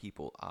 25 other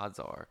people, odds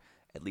are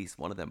at least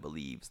one of them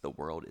believes the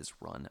world is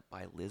run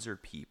by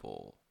lizard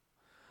people.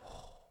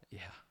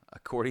 Yeah.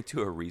 According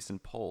to a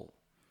recent poll,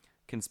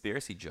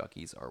 conspiracy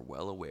junkies are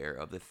well aware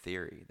of the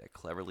theory that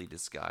cleverly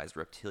disguised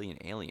reptilian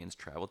aliens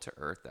traveled to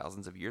Earth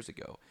thousands of years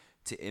ago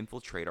to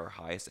infiltrate our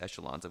highest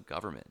echelons of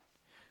government.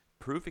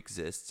 Proof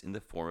exists in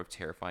the form of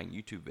terrifying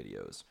YouTube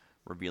videos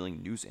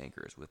revealing news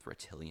anchors with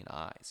reptilian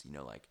eyes. You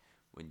know, like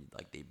when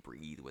like they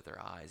breathe with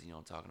their eyes. You know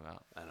what I'm talking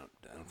about? I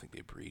don't think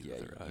they breathe Yeah,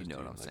 with their eyes. you know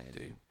dude. what I'm Like, saying,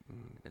 dude.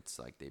 It's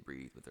like they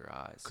breathe with their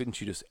eyes. Couldn't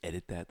you just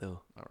edit that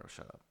though? I don't know,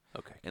 shut up.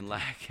 Okay. In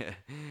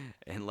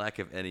lack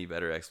of any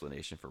better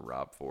explanation for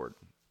Rob Ford,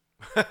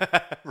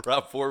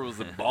 Rob Ford was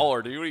the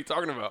baller, dude. What are you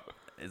talking about?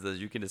 it says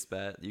you can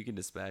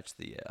dispatch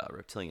the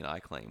reptilian eye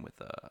claim with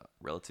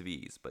relative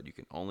ease, but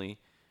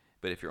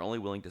if you're only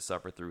willing to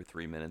suffer through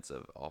 3 minutes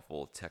of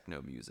awful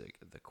techno music,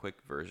 the quick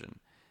version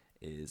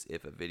is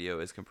if a video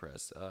is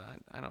compressed.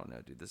 I don't know,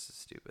 dude. This is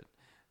stupid,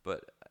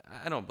 but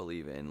I don't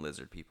believe in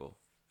lizard people.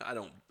 I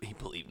don't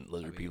believe in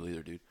lizard people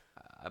either, dude.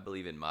 I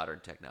believe in modern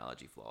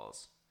technology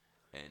flaws,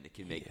 and it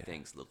can make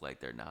things look like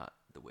they're not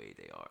the way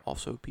they are.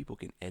 Also, people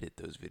can edit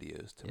those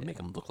videos to make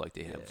them look like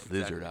they have exactly.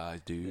 lizard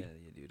eyes, dude.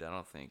 Yeah, dude. I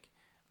don't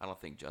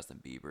think Justin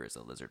Bieber is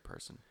a lizard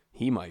person.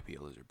 He might be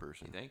a lizard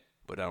person. You think?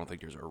 But I don't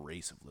think there's a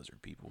race of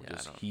lizard people. Yeah,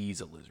 Just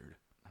he's a lizard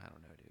I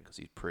don't know, dude. because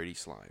he's pretty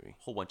slimy.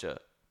 Whole bunch of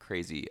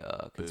crazy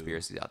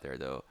conspiracies out there,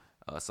 though.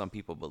 Some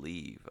people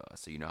believe,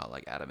 so you know how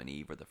like Adam and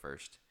Eve were the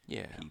first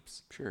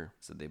peeps. Sure.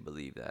 So they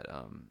believe that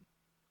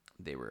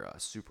they were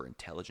super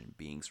intelligent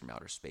beings from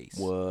outer space.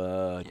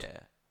 What? Yeah.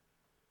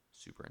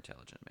 Super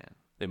intelligent, man.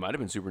 They might have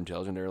been super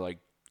intelligent. They're like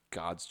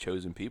God's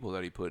chosen people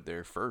that he put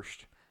there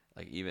first.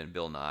 Like even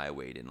Bill Nye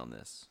weighed in on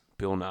this.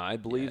 Bill Nye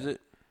believes it.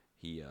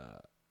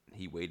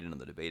 He weighed in on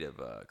the debate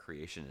of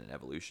creation and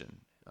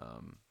evolution.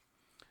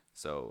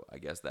 So I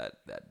guess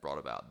that brought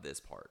about this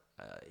part.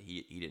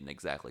 He didn't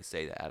exactly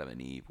say that Adam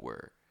and Eve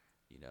were,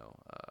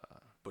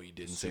 But he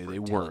didn't say super they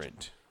intelligent.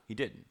 weren't. He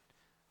didn't.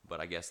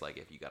 But I guess like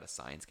if you got a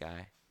science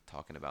guy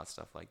talking about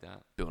stuff like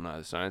that, Bill Nye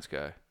the Science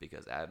Guy.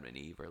 because Adam and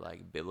Eve are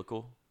like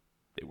biblical.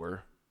 They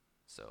were.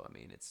 So I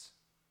mean, it's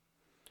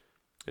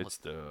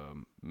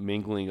the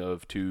mingling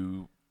of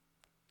two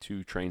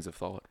trains of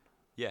thought.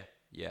 yeah.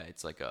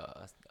 It's like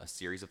a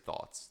series of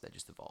thoughts that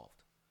just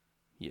evolved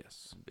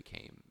Yes. and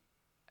became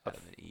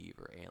Adam and Eve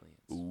or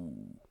aliens.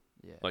 Ooh.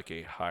 Yeah. Like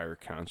a higher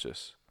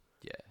conscious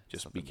Yeah.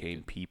 just something became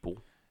good.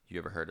 people. You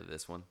ever heard of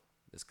this one?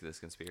 This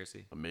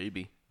conspiracy?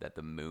 Maybe. That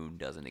the moon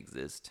doesn't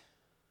exist?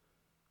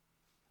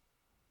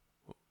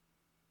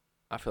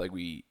 I feel like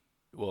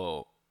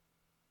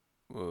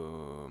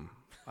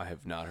I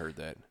have not heard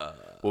that.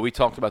 Well, we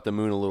talked about the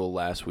moon a little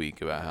last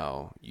week about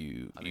how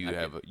you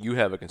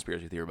have a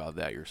conspiracy theory about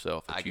that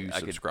yourself that you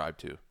subscribe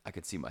to. I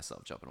could see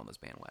myself jumping on this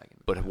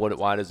bandwagon. But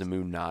why does the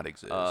moon not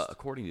exist?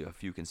 According to a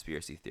few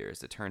conspiracy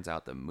theorists, it turns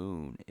out the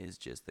moon is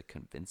just the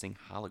convincing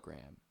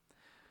hologram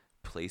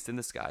placed in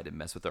the sky to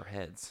mess with our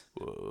heads.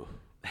 Whoa.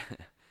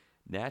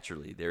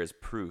 Naturally, there is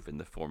proof in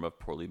the form of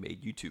poorly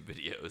made YouTube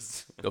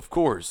videos. Of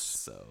course.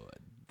 So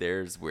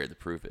there's where the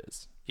proof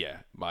is. Yeah,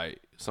 by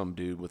some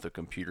dude with a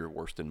computer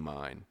worse than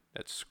mine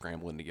that's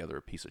scrambling together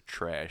a piece of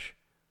trash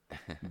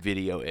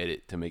video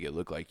edit to make it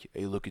look like,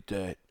 hey, look at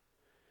that.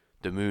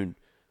 The moon,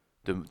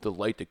 the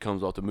light that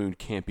comes off the moon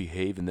can't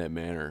behave in that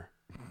manner.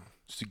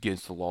 It's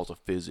against the laws of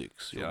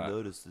physics. You'll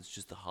notice it's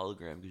just a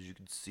hologram because you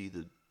can see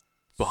the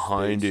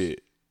behind space.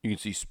 it. You can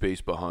see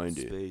space behind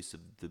it. Space of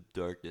the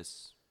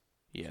darkness.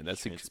 Yeah,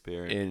 that's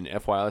transparent. And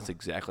FYI, that's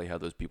exactly how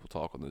those people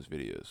talk on those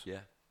videos. Yeah,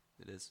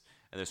 it is.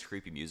 And there's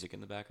creepy music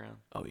in the background.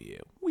 Oh yeah,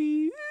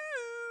 wee.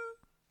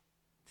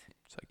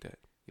 It's like that.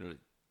 You know,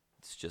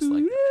 it's just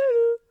like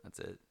that. That's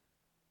it.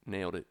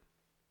 Nailed it.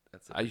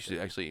 That's it. I used to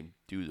actually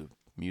do the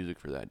music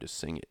for that, just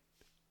sing it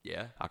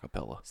Yeah. a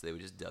cappella. So they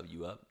would just dub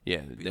you up.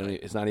 Yeah, Be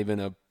like- it's not even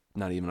a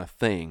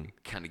thing.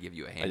 Kind of give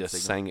you a hand. I just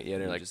signal, sang it. Yeah,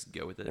 and they're you like, just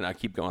go with it. and I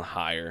keep going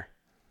higher.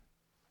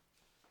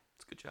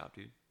 It's a good job,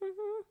 dude.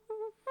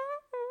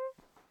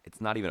 It's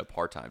not even a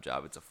part-time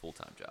job. It's a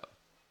full-time job.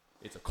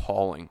 It's a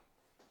calling.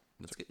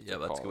 That's good. Yeah,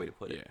 that's a good way to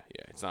put it. Yeah,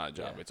 yeah. It's not a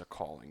job. Yeah. It's a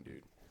calling,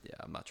 dude. Yeah,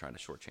 I'm not trying to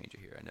shortchange you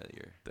here. I know that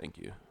you're. Thank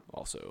you.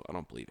 Also, I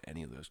don't believe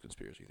any of those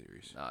conspiracy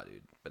theories. Nah,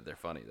 dude. But they're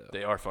funny though.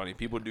 They are funny.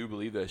 People do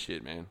believe that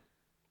shit, man.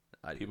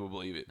 I do. People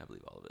believe it. I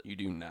believe all of it. You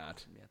do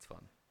not. Yeah, it's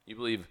fun.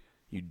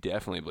 You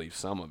definitely believe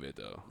some of it,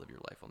 though. Live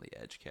your life on the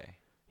edge, K.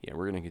 Yeah,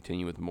 we're going to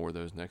continue with more of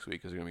those next week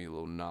because there's going to be a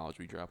little knowledge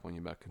we drop on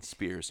you about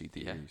conspiracy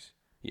Yeah. theories.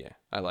 Yeah,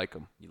 I like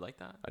them. You like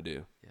that? I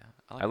do. Yeah.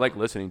 I like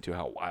listening to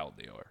how wild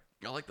they are.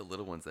 I like the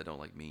little ones that don't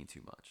like mean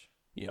too much.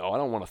 You know, I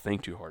don't want to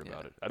think too hard Yeah.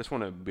 about it. I just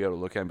want to be able to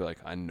look at it and be like,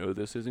 I know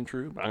this isn't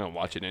true, but I'm going to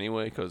watch it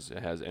anyway because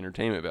it has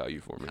entertainment value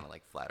for me. Kind of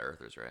like flat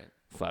earthers, right?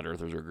 Flat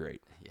earthers are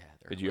great. Yeah.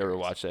 Did you ever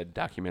watch that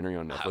documentary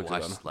on Netflix? I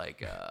about watched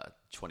like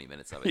 20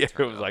 minutes of it. yeah, it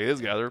was like,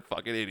 these guys are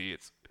fucking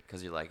idiots.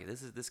 Because you're like,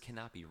 this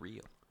cannot be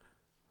real.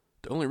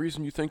 The only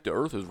reason you think the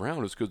earth is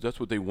round is because that's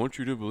what they want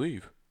you to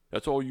believe.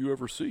 That's all you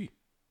ever see.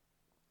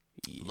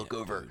 Yeah, Look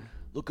over. dude.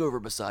 Look over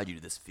beside you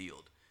to this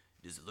field.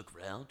 Does it look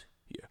round?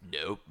 Yeah.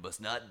 Nope.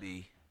 Must not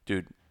be.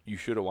 Dude, you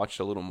should have watched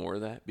a little more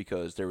of that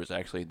because there was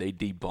actually, they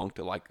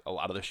debunked like a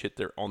lot of the shit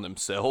they're on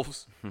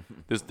themselves.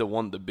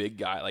 The big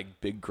guy,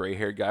 like big gray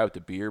haired guy with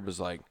the beard was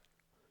like,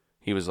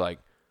 he was like,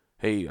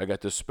 hey, I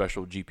got this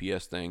special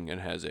GPS thing and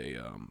it has a,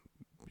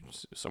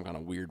 some kind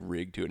of weird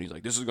rig to it. And he's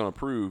like, this is going to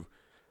prove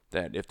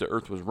that if the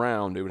earth was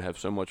round, it would have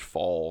so much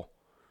fall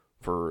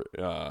for,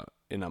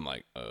 and I'm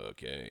like,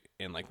 okay.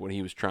 And like when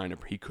he was trying to,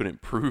 he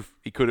couldn't prove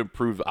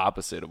the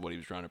opposite of what he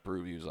was trying to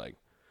prove. He was like,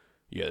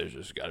 yeah, there's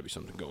just got to be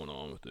something going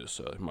on with this.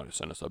 He might have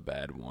sent us a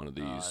bad one of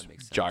these that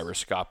makes sense.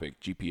 gyroscopic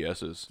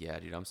GPSs. Yeah,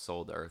 dude, I'm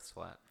sold the Earth's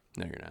flat.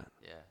 No, you're not.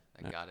 Yeah,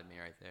 that got me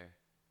right there.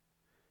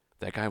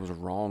 That guy was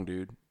wrong,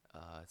 dude.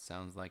 It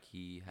sounds like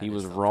he had He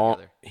was himself wrong.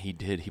 together. He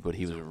did, but he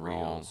He's was a real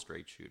wrong.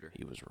 straight shooter.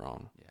 He was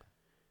wrong. Yeah.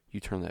 You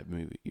turn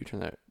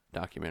that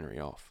documentary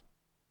off.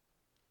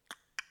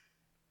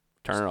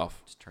 Turn it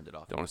off. Just turned it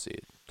off. Don't want to see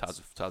it. Todd's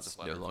a It's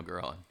flat no earther.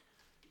 longer on.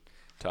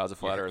 Todd's a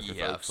flat Yeah, earther,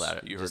 yeah, folks.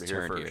 flat- You heard just it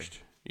here turned here. first.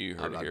 You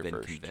heard it I've here been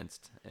first.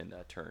 convinced and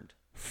turned.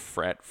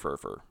 Frat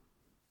Furfer.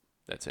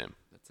 That's him.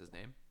 That's his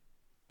name?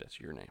 That's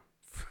your name.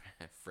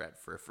 Fred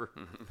Friffer.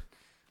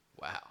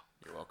 Wow.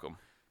 You're welcome.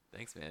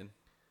 Thanks, man.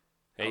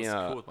 Hey, I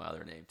was cool with my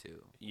other name,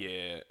 too.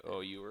 yeah.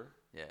 Oh, you were?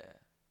 Yeah.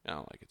 I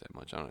don't like it that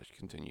much. I don't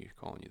continue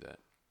calling you that.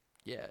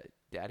 Yeah,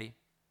 Daddy?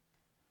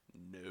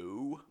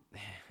 No.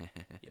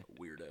 Yeah,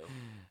 weirdo.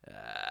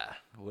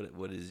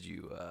 What is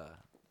you,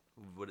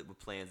 what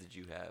plans did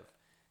you have?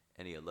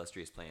 Any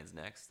illustrious plans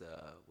next?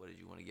 What did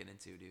you want to get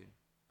into, dude?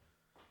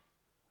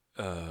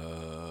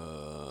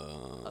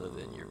 Other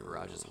than your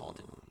garage is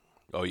haunted.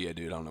 Oh yeah,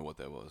 dude. I don't know what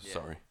that was. Yeah.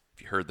 Sorry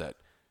if you heard that.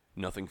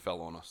 Nothing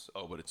fell on us.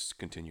 Oh, but it's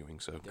continuing.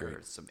 So There great.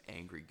 are some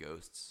angry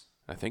ghosts.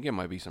 I think it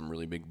might be some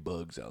really big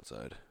bugs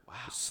outside. Wow.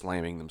 Just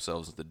slamming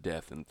themselves to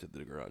death into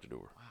the garage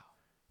door. Wow.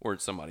 Or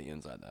it's somebody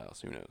inside the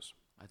house. Who knows?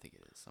 I think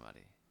it is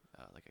somebody,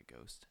 like a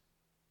ghost.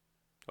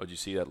 Oh, did you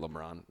see that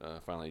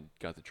LeBron finally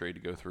got the trade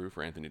to go through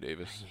for Anthony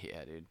Davis?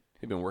 Yeah, dude.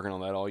 He's been working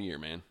on that all year,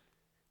 man.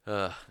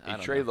 I He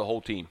don't traded know. the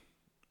whole team.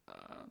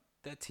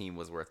 That team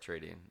was worth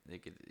trading. They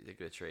could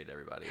have traded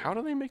everybody. How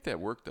do they make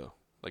that work, though?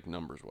 Like,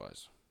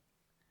 numbers-wise?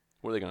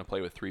 What, are they going to play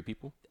with 3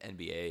 people? The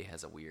NBA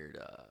has a weird.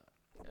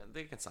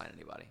 They can sign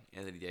anybody.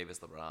 Anthony Davis,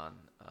 LeBron.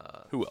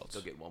 Who else?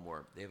 They'll get one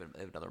more. They have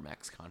another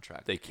max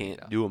contract. They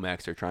can't do a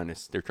max. They're trying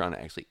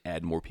to actually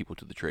add more people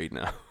to the trade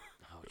now.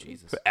 Oh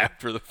Jesus.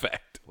 After the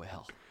fact.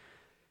 Well,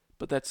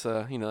 But that's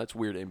that's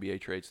weird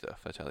NBA trade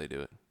stuff. That's how they do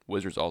it.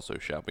 Wizards also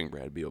shopping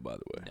Brad Beal, by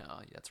the way. no,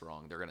 that's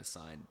wrong. They're gonna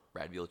sign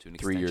Brad Beal to an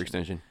 3-year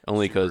extension.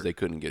 Only because they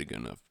couldn't get a good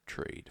enough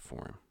trade for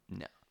him.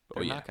 No, Oh,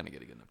 they're yeah. not gonna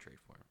get a good enough trade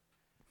for him.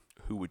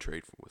 Who would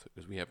trade for with it?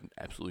 Because we have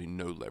absolutely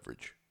no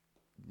leverage.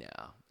 No.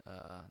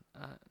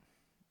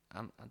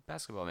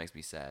 Basketball makes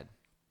me sad.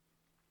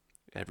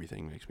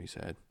 Everything makes me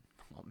sad.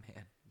 Oh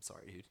man, I'm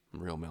sorry, dude.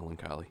 I'm real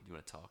melancholy. You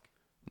want to talk?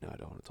 No, I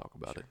don't want to talk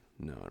about Sure.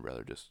 it. No, I'd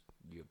rather just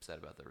You upset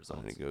about the I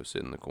results? need to go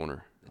sit in the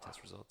corner. The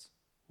test results.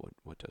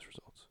 What test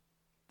results?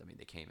 I mean,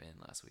 they came in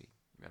last week.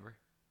 Remember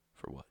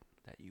For what?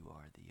 that you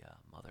are the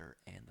mother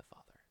and the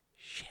father.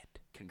 Shit.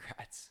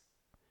 Congrats.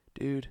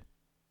 Dude,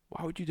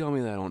 why would you tell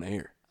me that on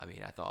air? I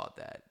mean, I thought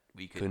that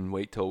we could. Couldn't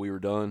wait till we were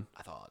done.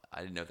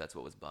 I didn't know if that's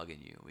what was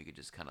bugging you. We could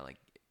just kind of like.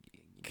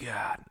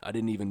 God, I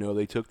didn't even know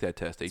they took that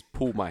test. They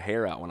pulled my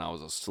hair out when I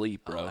was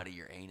asleep, bro. Out of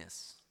your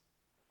anus.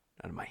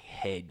 Out of my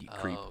head, you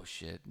creep. Oh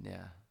shit!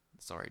 Yeah.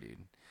 Sorry, dude.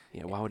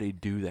 Yeah, why would they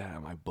do that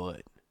on my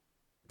butt?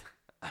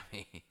 I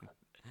mean,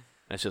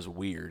 That's just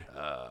weird.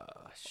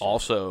 Shit.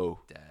 Also,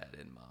 Dad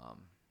and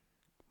mom.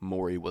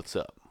 Maury, what's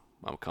up?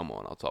 Come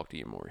on, I'll talk to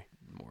you, Maury.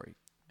 Maury,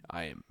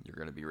 You're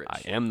gonna be rich.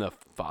 I am the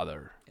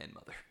father and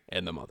mother.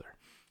 and the mother.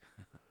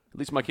 At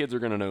least my kids are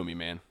gonna know me,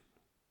 man.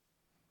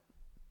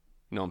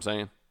 You know what I'm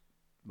saying?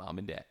 Mom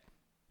and dad.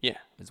 Yeah,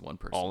 Is one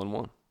person. all in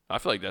one. I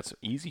feel like that's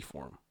easy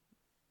for them.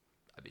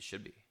 I mean, it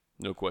should be.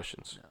 No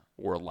questions. No.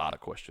 Or a lot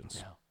of questions.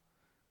 No.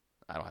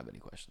 I don't have any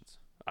questions.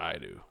 I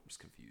do. I'm just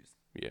confused.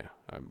 Yeah,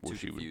 I Too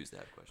wish you would. confused to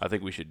have questions. I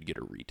think we should get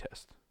a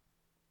retest.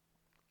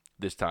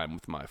 This time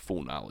with my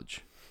full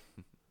knowledge.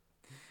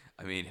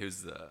 I mean,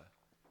 who's the?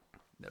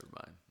 Never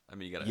mind. I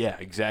mean, you gotta. Yeah,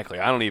 exactly.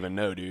 I don't even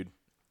know, dude.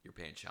 You're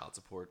paying child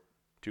support.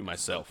 To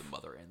myself. The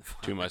mother and the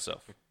father. To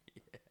myself.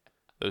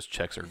 Those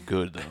checks are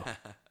good, though.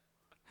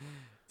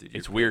 Dude,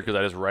 It's weird because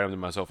I just write them to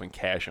myself and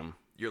cash them.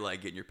 You're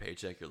like getting your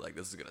paycheck. You're like,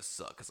 this is gonna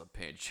suck because I'm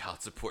paying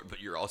child support, but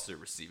you're also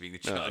receiving the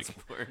child like-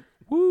 support.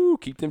 Woo,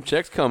 keep them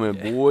checks coming,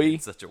 boy.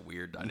 It's such a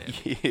weird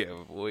dynamic.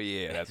 Yeah, boy,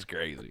 yeah, that's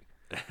crazy.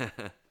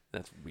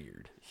 That's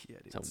weird. Yeah,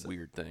 dude, It's a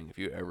weird thing. If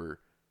you ever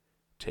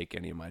take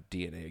any of my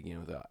DNA again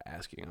without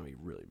asking, I'll be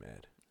really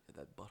mad.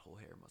 That butthole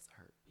hair must have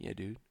hurt. Yeah,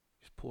 dude.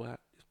 Just pull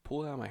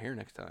it out of my hair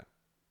next time.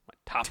 My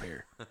top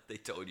hair. They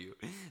told you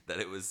that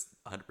it was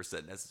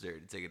 100% necessary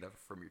to take it up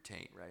from your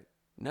taint, right?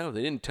 No,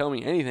 they didn't tell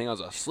me anything. I was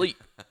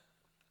asleep.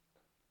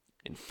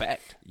 In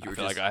fact, You I were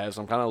feel like just- I have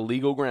some kind of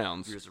legal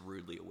grounds. You're just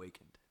rudely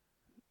awakened.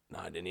 No,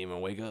 I didn't even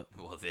wake up.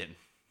 Well, then,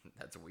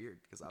 that's weird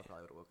because I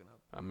probably would have woken up.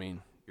 I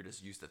mean, You're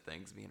just used to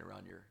things being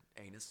around your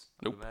anus.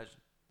 I Nope. would imagine.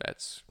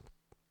 that's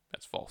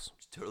false.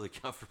 Just totally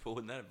comfortable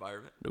in that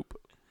environment. Nope.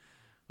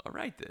 All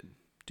right, then.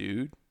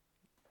 Dude.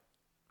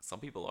 Some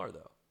people are,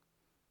 though.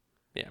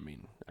 Yeah, I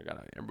mean,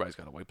 everybody's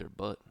gotta wipe their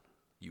butt.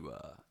 You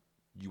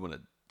want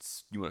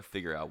to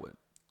figure out what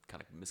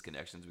kind of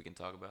misconnections we can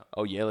talk about?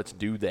 Oh yeah, let's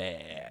do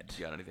that.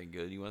 You got anything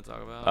good you want to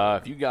talk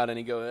about? If you got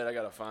any, go ahead. I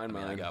gotta find I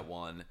mean, mine. I got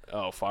one.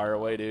 Oh, fire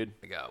away, dude.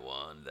 I got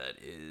one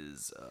that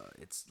is,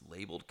 it's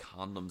labeled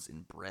condoms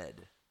in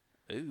bread.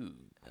 Ooh.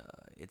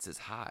 It says,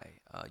 hi,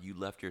 you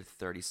left your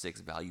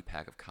 36 value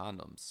pack of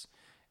condoms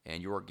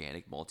and your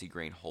organic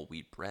multigrain whole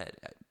wheat bread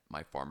at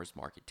my farmer's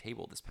market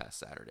table this past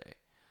Saturday.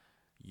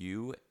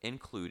 You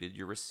included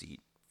your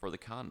receipt for the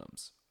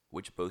condoms,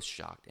 which both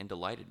shocked and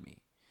delighted me.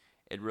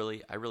 I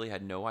really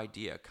had no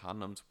idea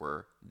condoms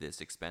were this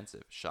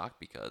expensive. Shocked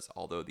because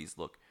although these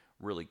look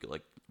really good,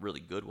 like really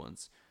good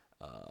ones,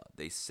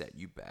 they set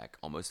you back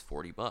almost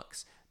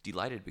 $40.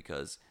 Delighted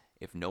because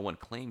if no one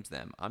claims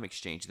them, I'm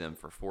exchanging them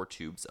for 4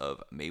 tubes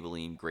of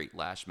Maybelline Great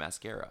Lash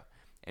Mascara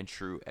and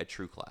True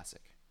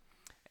Classic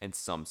and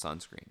some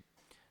sunscreen.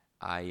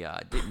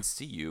 I didn't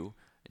see you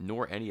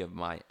nor any of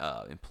my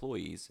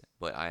employees,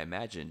 but I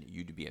imagine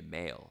you to be a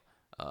male,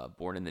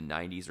 born in the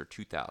 90s or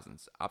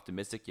 2000s,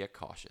 optimistic yet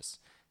cautious,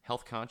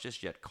 health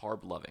conscious yet carb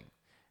loving,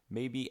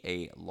 maybe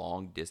a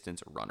long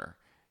distance runner.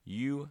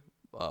 You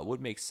would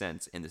make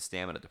sense in the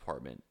stamina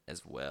department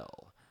as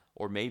well,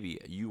 or maybe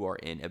you are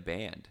in a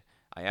band.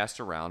 I asked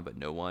around, but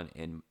no one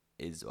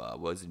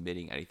was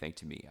admitting anything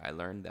to me. I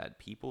learned that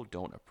people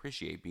don't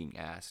appreciate being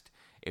asked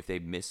if they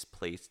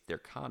misplaced their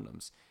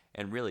condoms,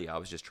 and really, I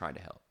was just trying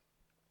to help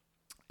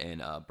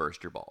and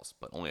burst your balls,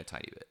 but only a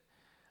tiny bit.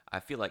 I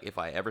feel like if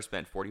I ever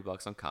spent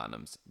 $40 on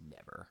condoms,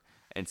 never,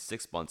 and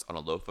 6 months on a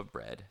loaf of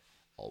bread,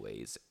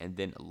 always, and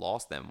then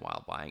lost them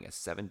while buying a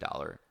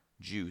 $7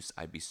 juice,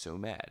 I'd be so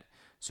mad.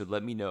 So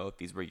let me know if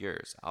these were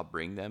yours. I'll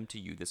bring them to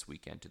you this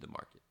weekend to the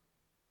market.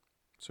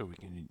 So we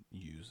can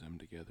use them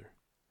together.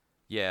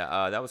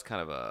 Yeah, that was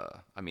kind of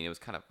it was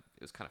kind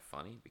of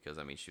funny because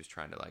I mean she was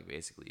trying to like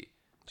basically.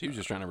 She was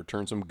just trying to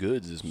return some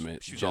goods, this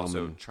She was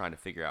gentleman. also trying to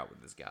figure out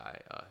with this guy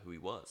who he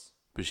was.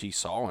 But she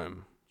saw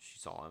him. She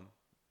saw him,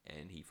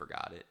 and he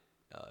forgot it.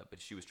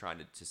 But she was trying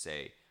to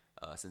say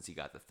since he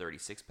got the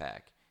 36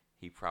 pack,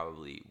 he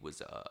probably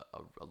was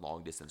a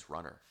long distance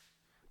runner.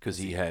 Because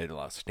he had a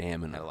lot of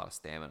stamina. Had a lot of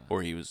stamina.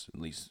 Or he was at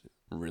least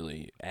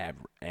really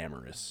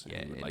amorous. Yeah,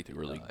 and would like to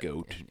really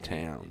go to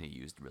town. And he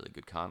used really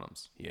good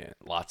condoms. Yeah,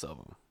 lots of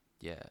them.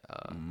 Yeah.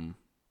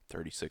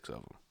 36 of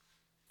them.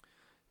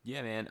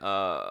 Yeah, man.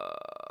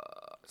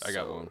 I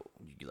got one.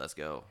 Let's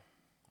go.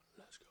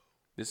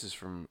 This is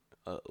from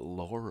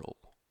Laurel.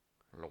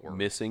 Lord.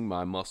 Missing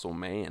my muscle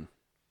man.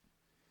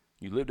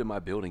 You lived in my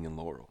building in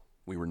Laurel.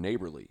 We were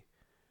neighborly.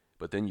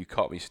 But then you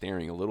caught me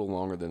staring a little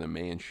longer than a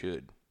man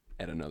should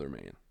at another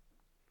man.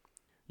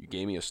 You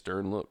gave me a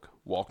stern look,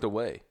 walked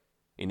away,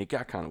 and it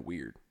got kind of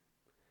weird.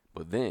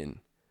 But then,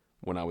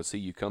 when I would see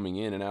you coming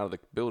in and out of the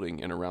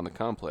building and around the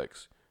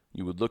complex,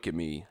 you would look at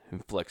me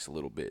and flex a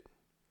little bit.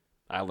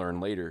 I learned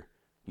later,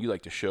 you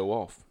like to show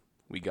off.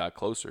 We got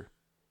closer,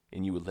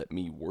 and you would let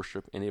me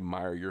worship and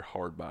admire your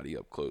hard body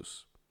up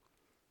close.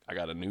 I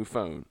got a new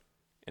phone,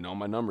 and all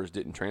my numbers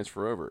didn't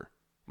transfer over.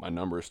 My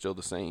number is still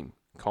the same.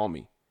 Call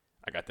me.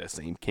 I got that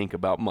same kink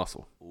about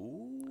muscle.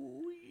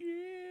 Ooh,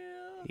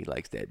 yeah. He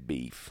likes that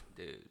beef.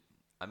 Dude,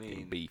 I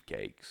mean, Beef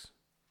cakes.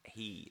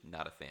 he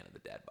not a fan of the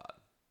dad bod.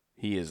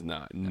 He is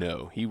not.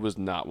 No, he was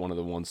not one of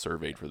the ones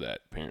surveyed for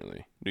that,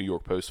 apparently. New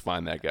York Post,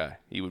 find that guy.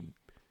 He would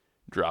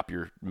drop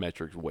your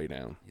metrics way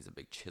down. He's a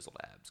big chiseled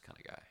abs kind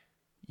of guy.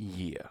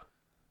 Yeah.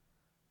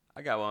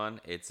 I got one.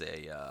 It's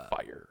a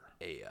Fire.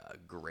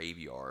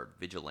 graveyard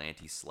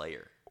vigilante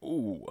slayer.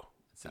 Ooh.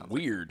 Sounds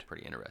weird. Like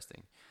pretty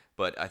interesting.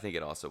 But I think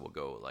it also will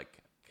go like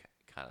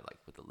kind of like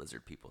with the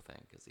lizard people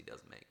thing because he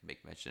does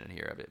make mention in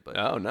here of it. But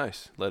Oh,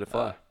 nice. Let it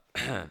fly.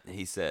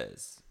 he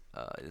says,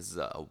 this is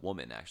a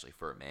woman actually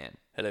for a man.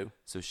 Hello.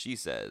 So she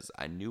says,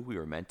 I knew we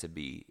were meant to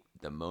be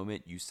the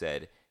moment you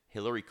said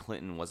Hillary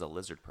Clinton was a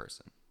lizard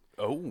person.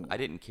 Oh. I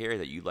didn't care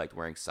that you liked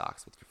wearing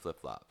socks with your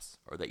flip-flops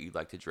or that you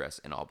liked to dress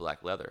in all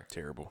black leather.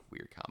 Terrible.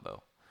 Weird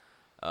combo.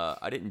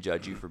 I didn't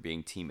judge you for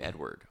being Team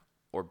Edward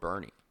or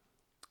Bernie.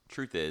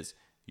 Truth is,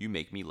 you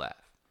make me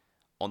laugh.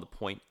 On the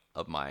point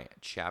of my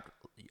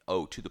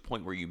to the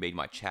point where you made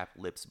my chapped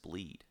lips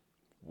bleed.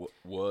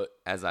 What?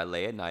 As I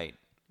lay at night,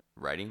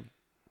 writing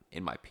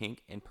in my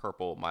pink and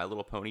purple My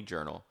Little Pony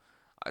journal,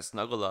 I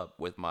snuggle up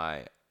with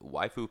my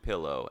waifu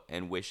pillow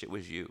and wish it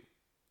was you.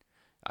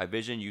 I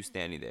vision you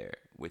standing there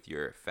with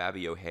your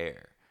Fabio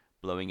hair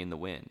blowing in the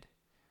wind.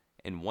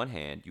 In one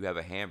hand, you have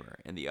a hammer.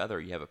 In the other,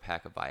 you have a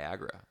pack of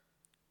Viagra.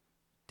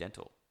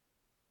 Dental.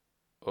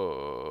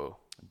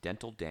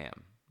 Dental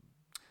dam.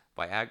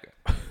 Viagra.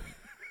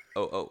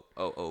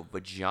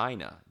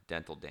 Vagina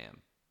dental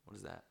dam. What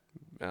is that?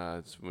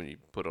 It's when you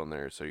put on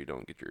there so you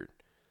don't get your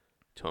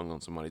tongue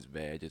on somebody's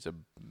vag. It's a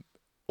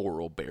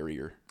oral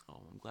barrier. Oh,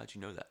 I'm glad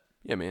you know that.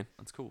 Yeah, man.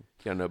 That's cool.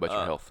 You gotta know about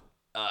your health.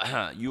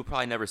 You'll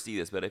probably never see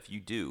this, but if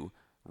you do,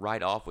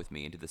 ride off with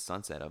me into the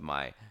sunset of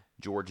my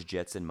George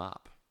Jetson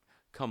mop.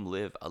 Come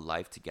live a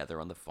life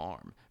together on the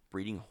farm,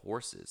 breeding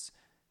horses,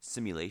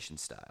 simulation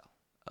style,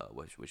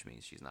 which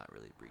means she's not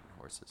really breeding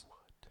horses.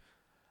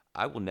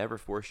 I will never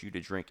force you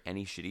to drink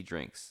any shitty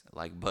drinks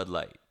like Bud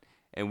Light,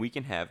 and we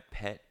can have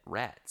pet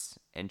rats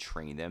and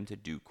train them to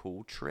do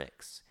cool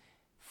tricks.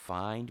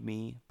 Find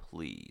me,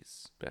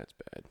 please. That's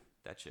bad.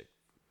 That chick,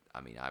 I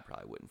mean, I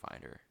probably wouldn't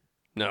find her.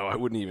 No, I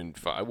wouldn't even.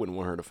 I wouldn't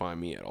want her to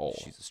find me at all.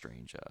 She's a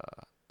strange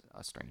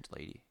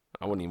lady.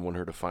 I wouldn't even want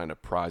her to find a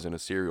prize in a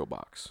cereal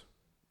box.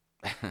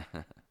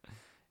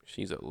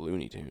 She's a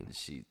Looney Tune.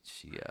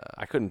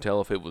 I couldn't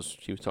tell if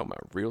she was talking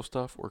about real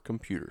stuff or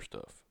computer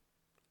stuff.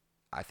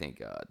 I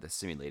think the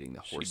simulating the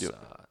horse.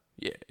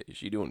 Yeah, is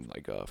she doing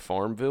like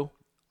Farmville?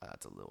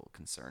 That's a little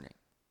concerning.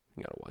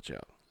 You gotta watch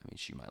out. I mean,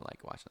 she might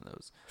like watching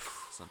those.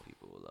 Some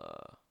people.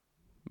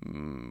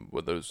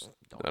 What those?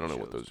 I don't know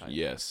what shows those.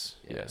 Yes,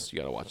 yes, you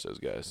gotta watch those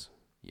guys.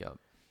 Yep.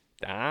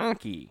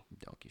 Donkey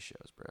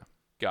shows, bro.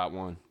 got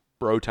one.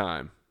 Bro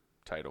time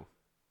title.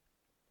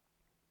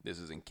 This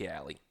is in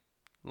Cali,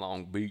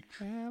 Long Beach,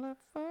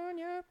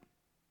 California.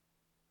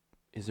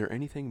 Is there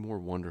anything more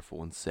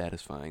wonderful and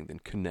satisfying than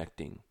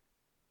connecting?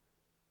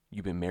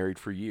 You've been married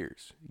for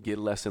years. Get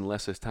less and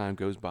less as time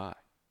goes by.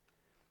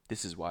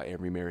 This is why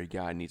every married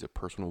guy needs a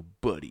personal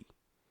buddy.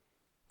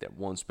 That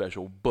one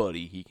special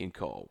buddy he can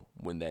call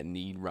when that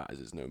need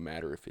rises, no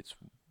matter if it's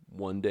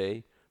 1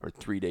 day or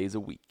 3 days a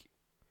week.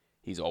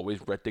 He's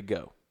always ready to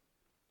go.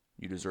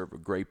 You deserve a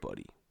great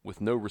buddy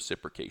with no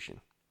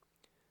reciprocation.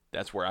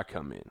 That's where I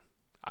come in.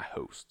 I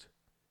host.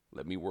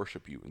 Let me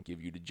worship you and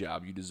give you the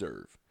job you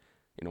deserve,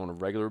 and on a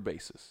regular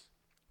basis,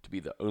 to be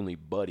the only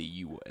buddy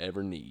you will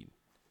ever need.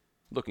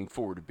 Looking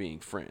forward to being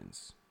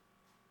friends.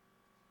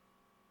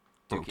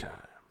 Dude,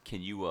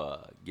 can you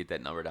get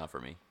that number down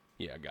for me?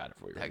 Yeah, I got it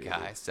for you. That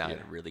guy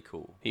sounded really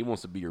cool. He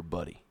wants to be your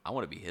buddy. I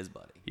want to be his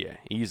buddy. Yeah,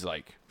 he's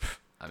like...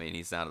 I mean,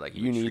 he sounded like he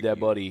you would need treat that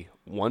buddy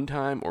one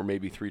time or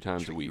maybe 3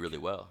 times a treat week. you really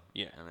well.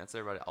 Yeah. I mean, that's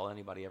all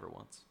anybody ever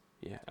wants.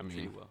 Yeah, I Treat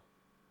mean, you well.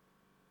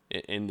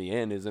 in the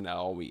end, isn't that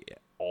all we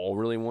all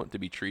really want, to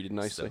be treated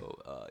nicely?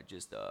 So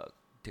just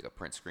take a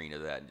print screen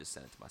of that and just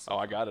send it to myself.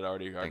 Oh, I got it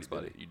already. Thanks,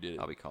 buddy. You did it.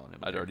 I'll be calling him.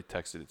 I'd already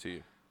texted it to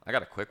you. I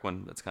got a quick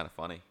one that's kind of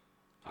funny.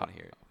 I want to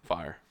hear it.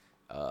 Fire.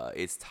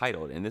 It's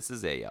titled, and this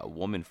is a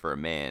woman for a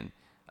man,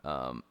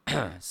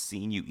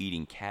 seen you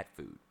eating cat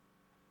food.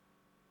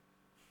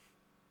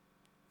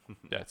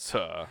 That's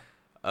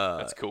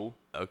cool.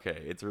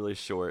 Okay, it's really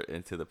short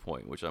and to the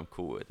point, which I'm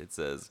cool with. It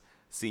says,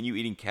 seen you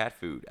eating cat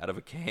food out of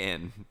a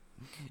can.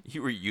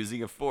 You were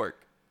using a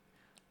fork.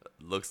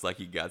 Looks like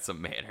you got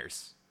some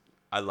manners.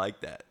 I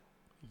like that.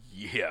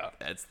 Yeah.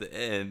 That's the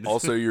end.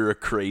 Also, you're a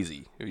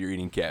crazy if you're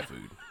eating cat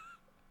food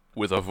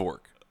with a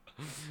fork.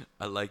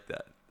 I like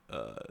that.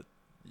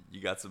 You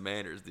got some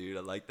manners, dude.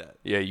 I like that.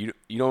 Yeah, you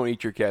don't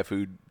eat your cat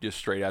food just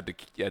straight out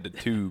the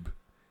tube.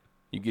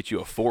 You get you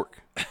a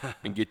fork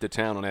and get to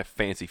town on that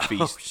fancy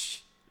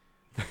feast.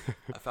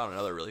 I found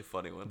another really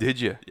funny one.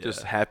 Did you? Yeah.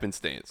 Just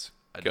happenstance.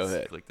 Go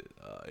ahead. Clicked it.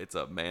 It's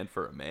a man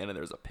for a man, and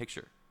there's a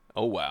picture.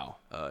 Oh, wow.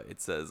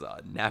 It says,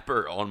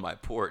 napper on my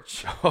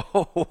porch.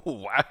 Oh,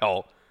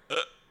 wow.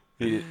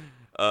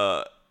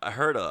 I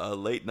heard a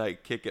late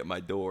night kick at my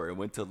door and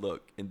went to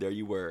look, and there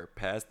you were,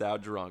 passed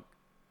out drunk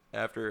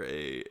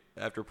after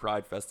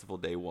Pride Festival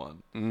day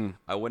 1.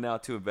 I went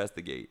out to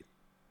investigate,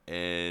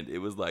 and it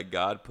was like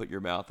God put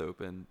your mouth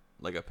open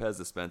like a Pez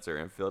dispenser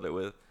and filled it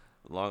with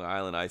Long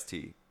Island iced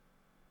tea.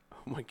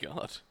 Oh, my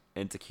God.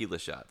 And tequila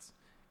shots,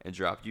 and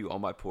dropped you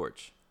on my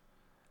porch.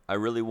 I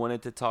really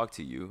wanted to talk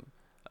to you,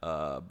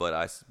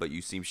 but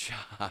you seem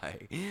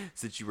shy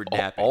since you were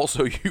napping.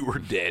 Also, you were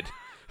dead.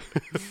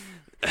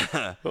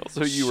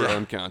 Also, you were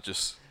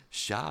unconscious.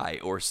 Shy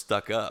or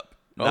stuck up.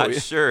 Oh, Not yeah.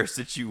 sure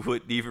since you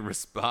wouldn't even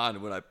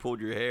respond when I pulled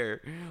your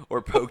hair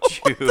or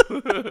poked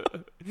you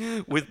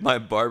with my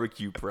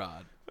barbecue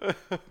prod.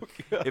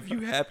 If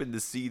you happen to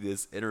see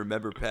this and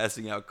remember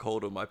passing out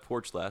cold on my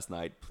porch last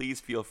night, please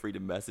feel free to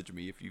message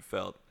me if you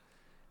felt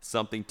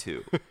something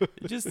too.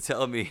 Just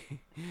tell me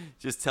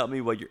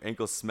what your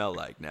ankles smell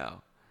like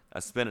now. I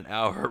spent an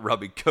hour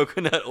rubbing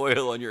coconut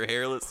oil on your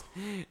hairless,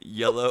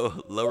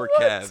 yellow lower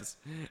calves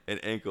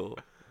and ankle.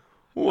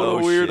 What a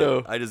Shit.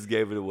 weirdo. I just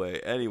gave it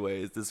away.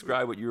 Anyways,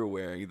 describe what you were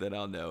wearing, then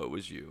I'll know it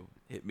was you.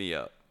 Hit me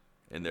up.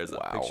 And there's a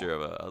Wow. picture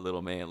of a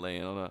little man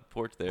laying on a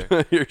porch there.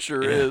 It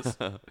sure is.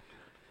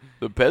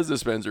 The Pez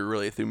dispenser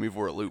really threw me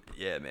for a loop.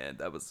 Yeah, man,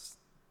 that was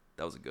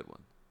a good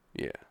one.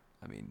 Yeah.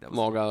 I mean, that was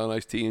Long Island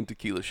iced tea and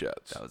tequila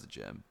shots. that was a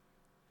gem.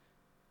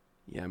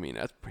 Yeah, I mean,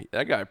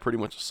 that guy pretty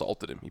much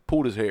assaulted him. He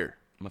pulled his hair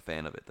I'm a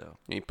fan of it though.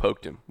 and he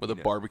poked him with a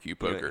know- barbecue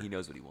He know- poker. He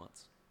knows what he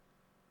wants.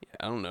 Yeah,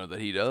 I don't know that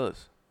he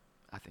does.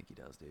 I think he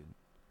does, dude.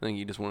 I think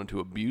he just wanted to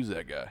abuse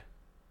that guy.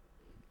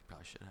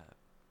 Probably should have.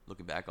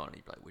 Looking back on it,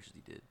 he probably wishes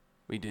he did.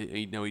 He did.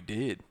 He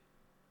did.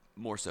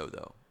 More so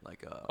though.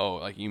 Like Oh,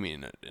 like you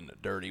mean in a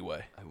dirty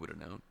way? I would have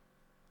known.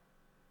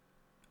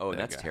 Oh, That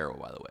that's guy. terrible,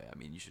 by the way. I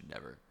mean, you should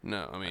never.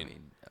 No, I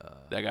mean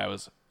that guy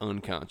was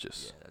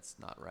unconscious. yeah, that's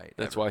not right.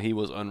 That's ever. why he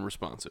was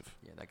unresponsive.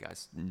 Yeah, that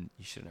guy's.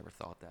 He should have never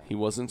thought that. He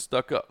wasn't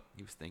stuck up.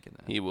 He was thinking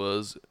that. He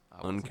was I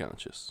wasn't.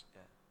 unconscious.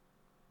 Yeah.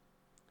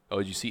 Oh,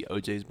 did you see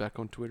OJ's back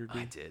on Twitter,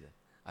 dude? I did.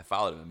 I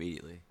followed him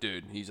immediately.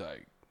 Dude, he's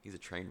like He's a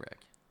train wreck.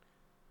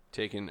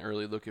 taking an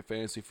early look at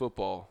fantasy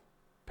football.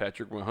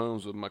 Patrick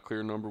Mahomes was my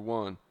clear number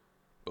one,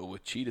 but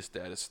with cheetah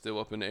status still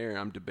up in the air,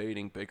 I'm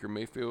debating Baker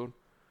Mayfield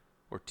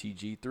or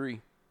TG3.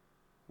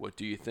 What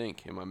do you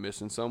think? Am I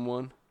missing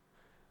someone?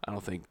 I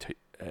don't think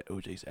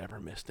OJ's ever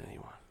missed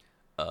anyone.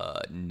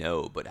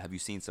 No, but have you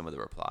seen some of the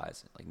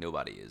replies? Like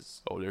nobody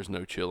is. Oh, there's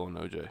no chill on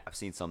OJ. I've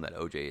seen some that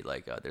OJ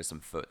like. There's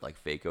some like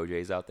fake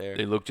OJs out there,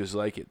 They look just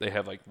like it. They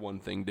have like one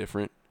thing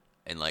different.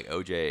 and like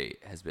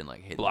OJ has been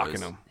like hitting Blocking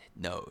those- them.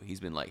 No, he's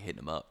been like hitting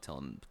them up,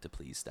 telling them to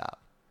please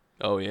stop.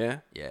 Oh, yeah?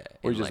 Yeah,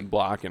 Or and, just like,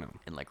 blocking them.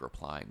 and like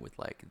replying with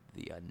like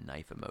the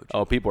knife emoji.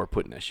 Oh, people are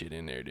putting that shit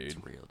in there, it's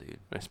dude. real, dude.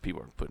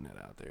 People are putting that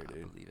out there, I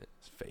dude. believe it.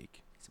 It's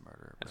fake. He's a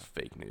murderer, bro. That's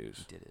fake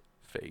news. He did it.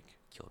 Fake.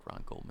 Killed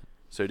Ron Goldman.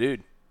 So,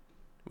 dude,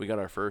 we got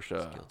our first. He's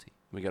guilty.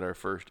 We got our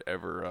first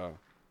ever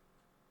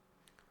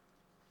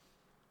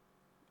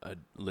a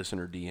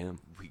listener DM.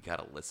 We got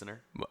a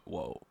listener.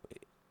 Whoa,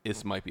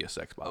 this might be a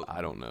sex bot.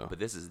 I don't know. But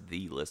this is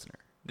the listener,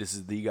 This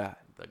is the guy.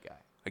 the guy.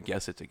 I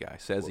guess it's a guy.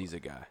 Says he's a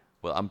guy.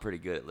 Well, I'm pretty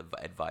good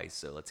at advice,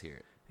 so let's hear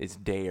it. It's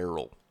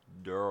Daryl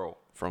Daryl.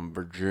 from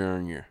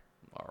Virginia.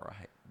 All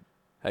right.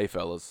 Hey,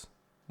 fellas,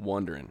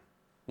 wondering,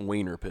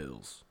 wiener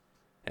pills.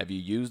 Have you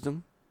used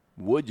them?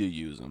 Would you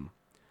use them?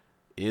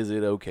 Is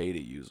it okay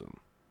to use them?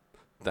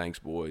 Thanks,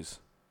 boys.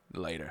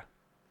 Later.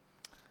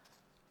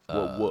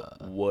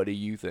 What do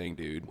you think,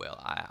 dude? Well,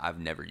 I've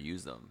never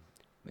used them.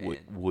 Man.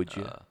 Would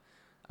you?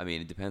 I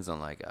mean, it depends on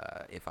like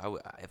if I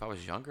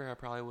was younger, I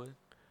probably would.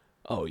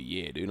 Oh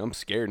yeah, dude. I'm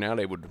scared now.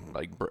 They would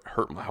like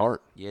hurt my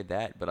heart. Yeah,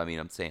 that. But I mean,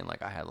 I'm saying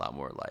like I had a lot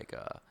more like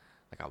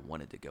I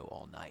wanted to go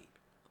all night.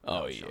 when I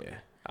Oh was yeah. younger.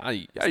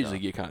 I usually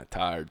get kind of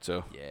tired,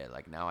 so Yeah,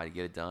 like now I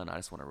get it done. I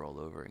just want to roll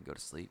over and go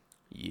to sleep.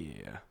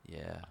 yeah.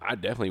 Yeah. I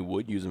definitely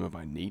would use them if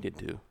I needed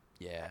to.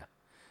 Yeah.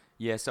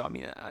 Yeah. So I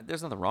mean,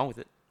 there's nothing wrong with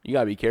it. You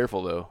gotta be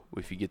careful though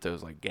if you get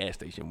those like gas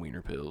station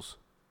wiener pills.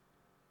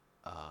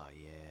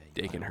 Yeah.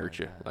 They can might hurt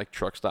wanna you. Like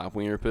truck stop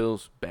wiener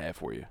pills, bad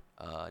for you.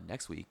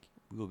 Next week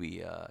we will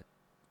be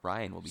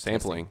Ryan will be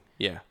Sampling,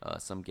 yeah. testing,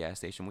 some gas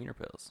station wiener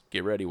pills.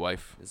 Get ready,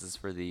 wife. This is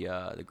for the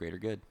greater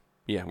good.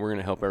 Yeah, we're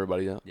gonna help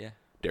everybody out. Yeah.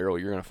 Daryl,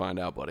 you're gonna find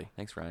out, buddy.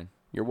 Thanks, Ryan.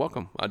 You're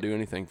welcome. I'd do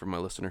anything for my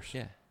listeners.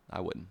 Yeah.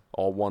 I wouldn't.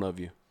 All one of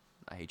you.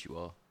 I hate you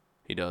all,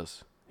 He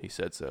does. He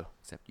said so.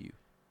 except you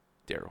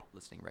Daryl,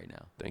 listening right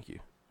now. thank you.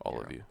 All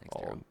of Daryl. you. Thanks,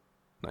 All Daryl.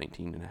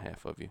 19 and a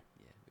half of you.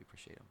 Yeah, we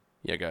appreciate them.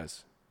 Yeah,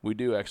 guys. We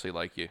do actually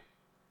like you.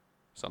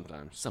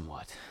 Sometimes.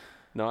 Somewhat.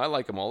 No, I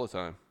like them all the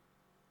time.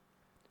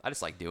 I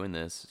just like doing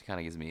this. It kind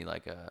of gives me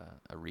like a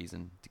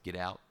reason to get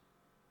out.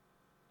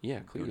 Yeah,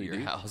 Go to clearly, your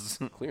dude. house.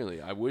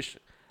 Clearly. I wish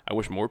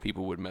more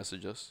people would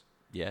message us.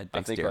 Yeah, I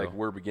thanks, think Daryl. like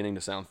we're beginning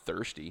to sound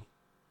thirsty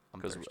I'm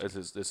because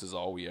thirsty. this is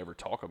all we ever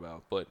talk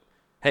about. But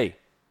hey,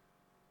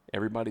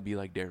 everybody be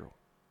like Daryl.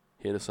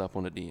 Hit us up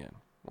on a DM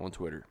on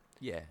Twitter.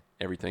 Yeah.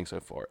 Everything so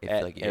far. If,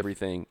 At like, if-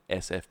 everything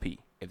SFP.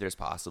 If there's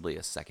possibly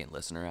a second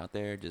listener out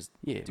there, just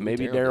Yeah, do what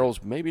maybe Daryl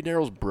did.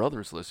 Daryl's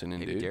brother's listening,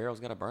 Maybe dude. Daryl's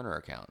got a burner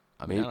account.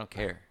 I mean, Maybe- I don't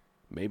care.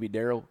 Maybe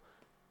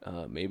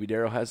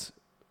Daryl has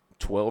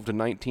 12 to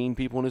 19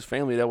 people in his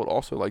family that would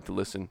also like to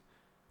listen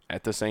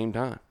at the same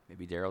time.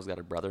 Maybe Daryl's got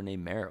a brother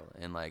named Merrill,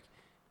 and like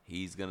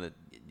he's gonna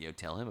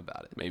tell him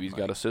about it. Maybe he's like,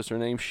 got a sister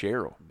named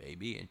Cheryl.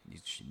 maybe,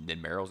 and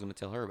then Merrill's gonna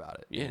tell her about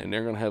it. Yeah, and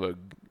they're gonna have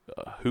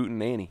Hoot and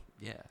Nanny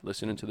Yeah.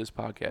 listening to this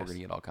We're podcast. going to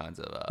get all kinds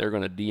of... They're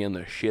going to DM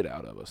the shit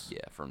out of us. yeah,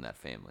 from that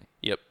family.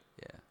 Yep.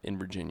 Yeah. In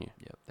Virginia.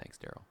 Yep. Thanks,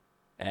 Daryl.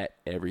 At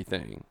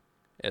everything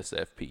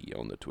SFP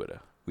on the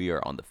Twitter. We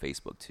are on the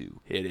Facebook, too.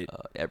 Hit it.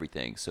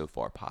 Everything So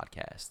Far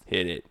podcast.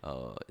 Hit it.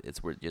 It's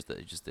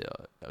just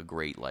a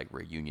great, like,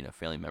 reunion of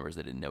family members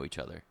that didn't know each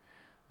other.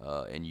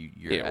 And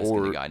you're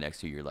asking the guy next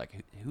to you, you're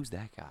like, who's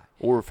that guy?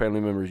 Or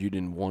family members you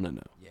didn't want to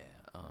know. Yeah.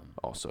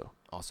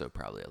 Also,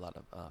 probably a lot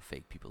of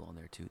fake people on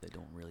there, too, that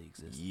don't really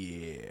exist.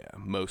 yeah,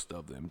 most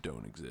of them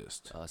don't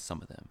exist.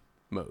 Some of them.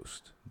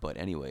 Most. But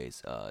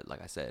anyways,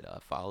 like I said,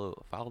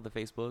 follow the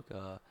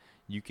Facebook.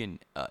 You can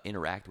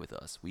interact with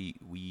us. We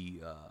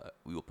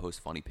will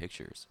post funny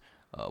pictures.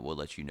 We'll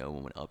let you know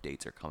when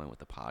updates are coming with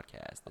the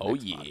podcast. Oh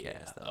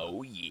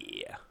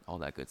yeah. All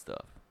that good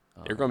stuff.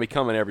 They're going to be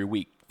coming every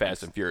week,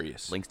 Fast and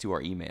Furious. Links to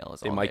our email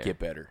is It on might there. get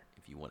better.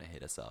 If you want to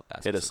hit us up,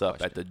 Hit us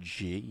up at the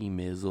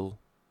G-Mizzle.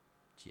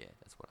 Yeah,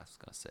 that's what I was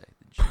gonna say.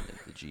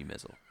 The G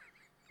Mizzle,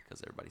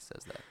 because everybody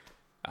says that.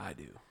 I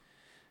do.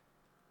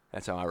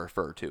 That's how I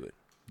refer to it.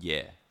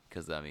 Yeah,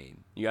 because I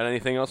mean, You got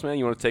anything else, man?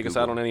 You want to take us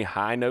out on any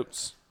high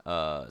notes?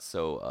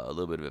 so a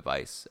little bit of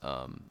advice.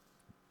 Don't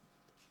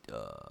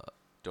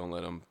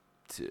let them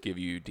give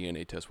you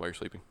DNA tests while you're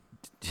sleeping.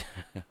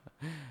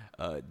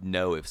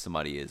 Know if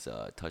somebody is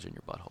touching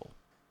your butthole.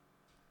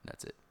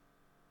 That's it.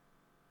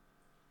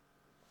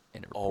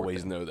 And report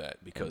Always them. know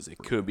that because And it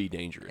could be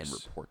dangerous.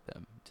 And report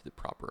them to the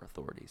proper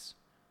authorities.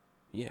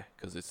 Yeah,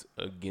 because it's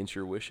against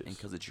your wishes. And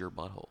because it's your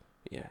butthole.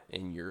 Yeah,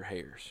 and your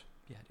hairs.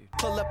 Yeah, dude.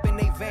 Pull up in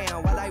a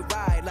van while I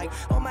ride. Like,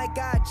 oh my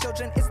God,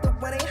 children, it's the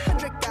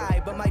 1-800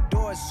 guy. But my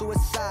door's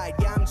suicide.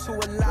 Yeah, I'm too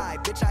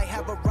alive. Bitch, I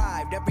have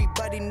arrived.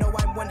 Everybody know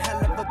I'm one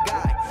hell of a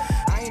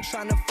guy. I ain't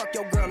tryna fuck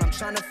your girl, I'm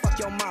tryna fuck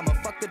your mama.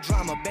 Fuck the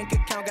drama. Bank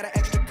account got an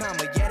extra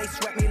comma. Yeah, they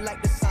sweat me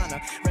like the sauna.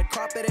 Red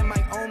carpet in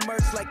my own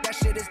merch, like that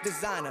shit is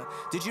designer.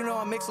 Did you know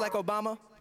I mix like Obama?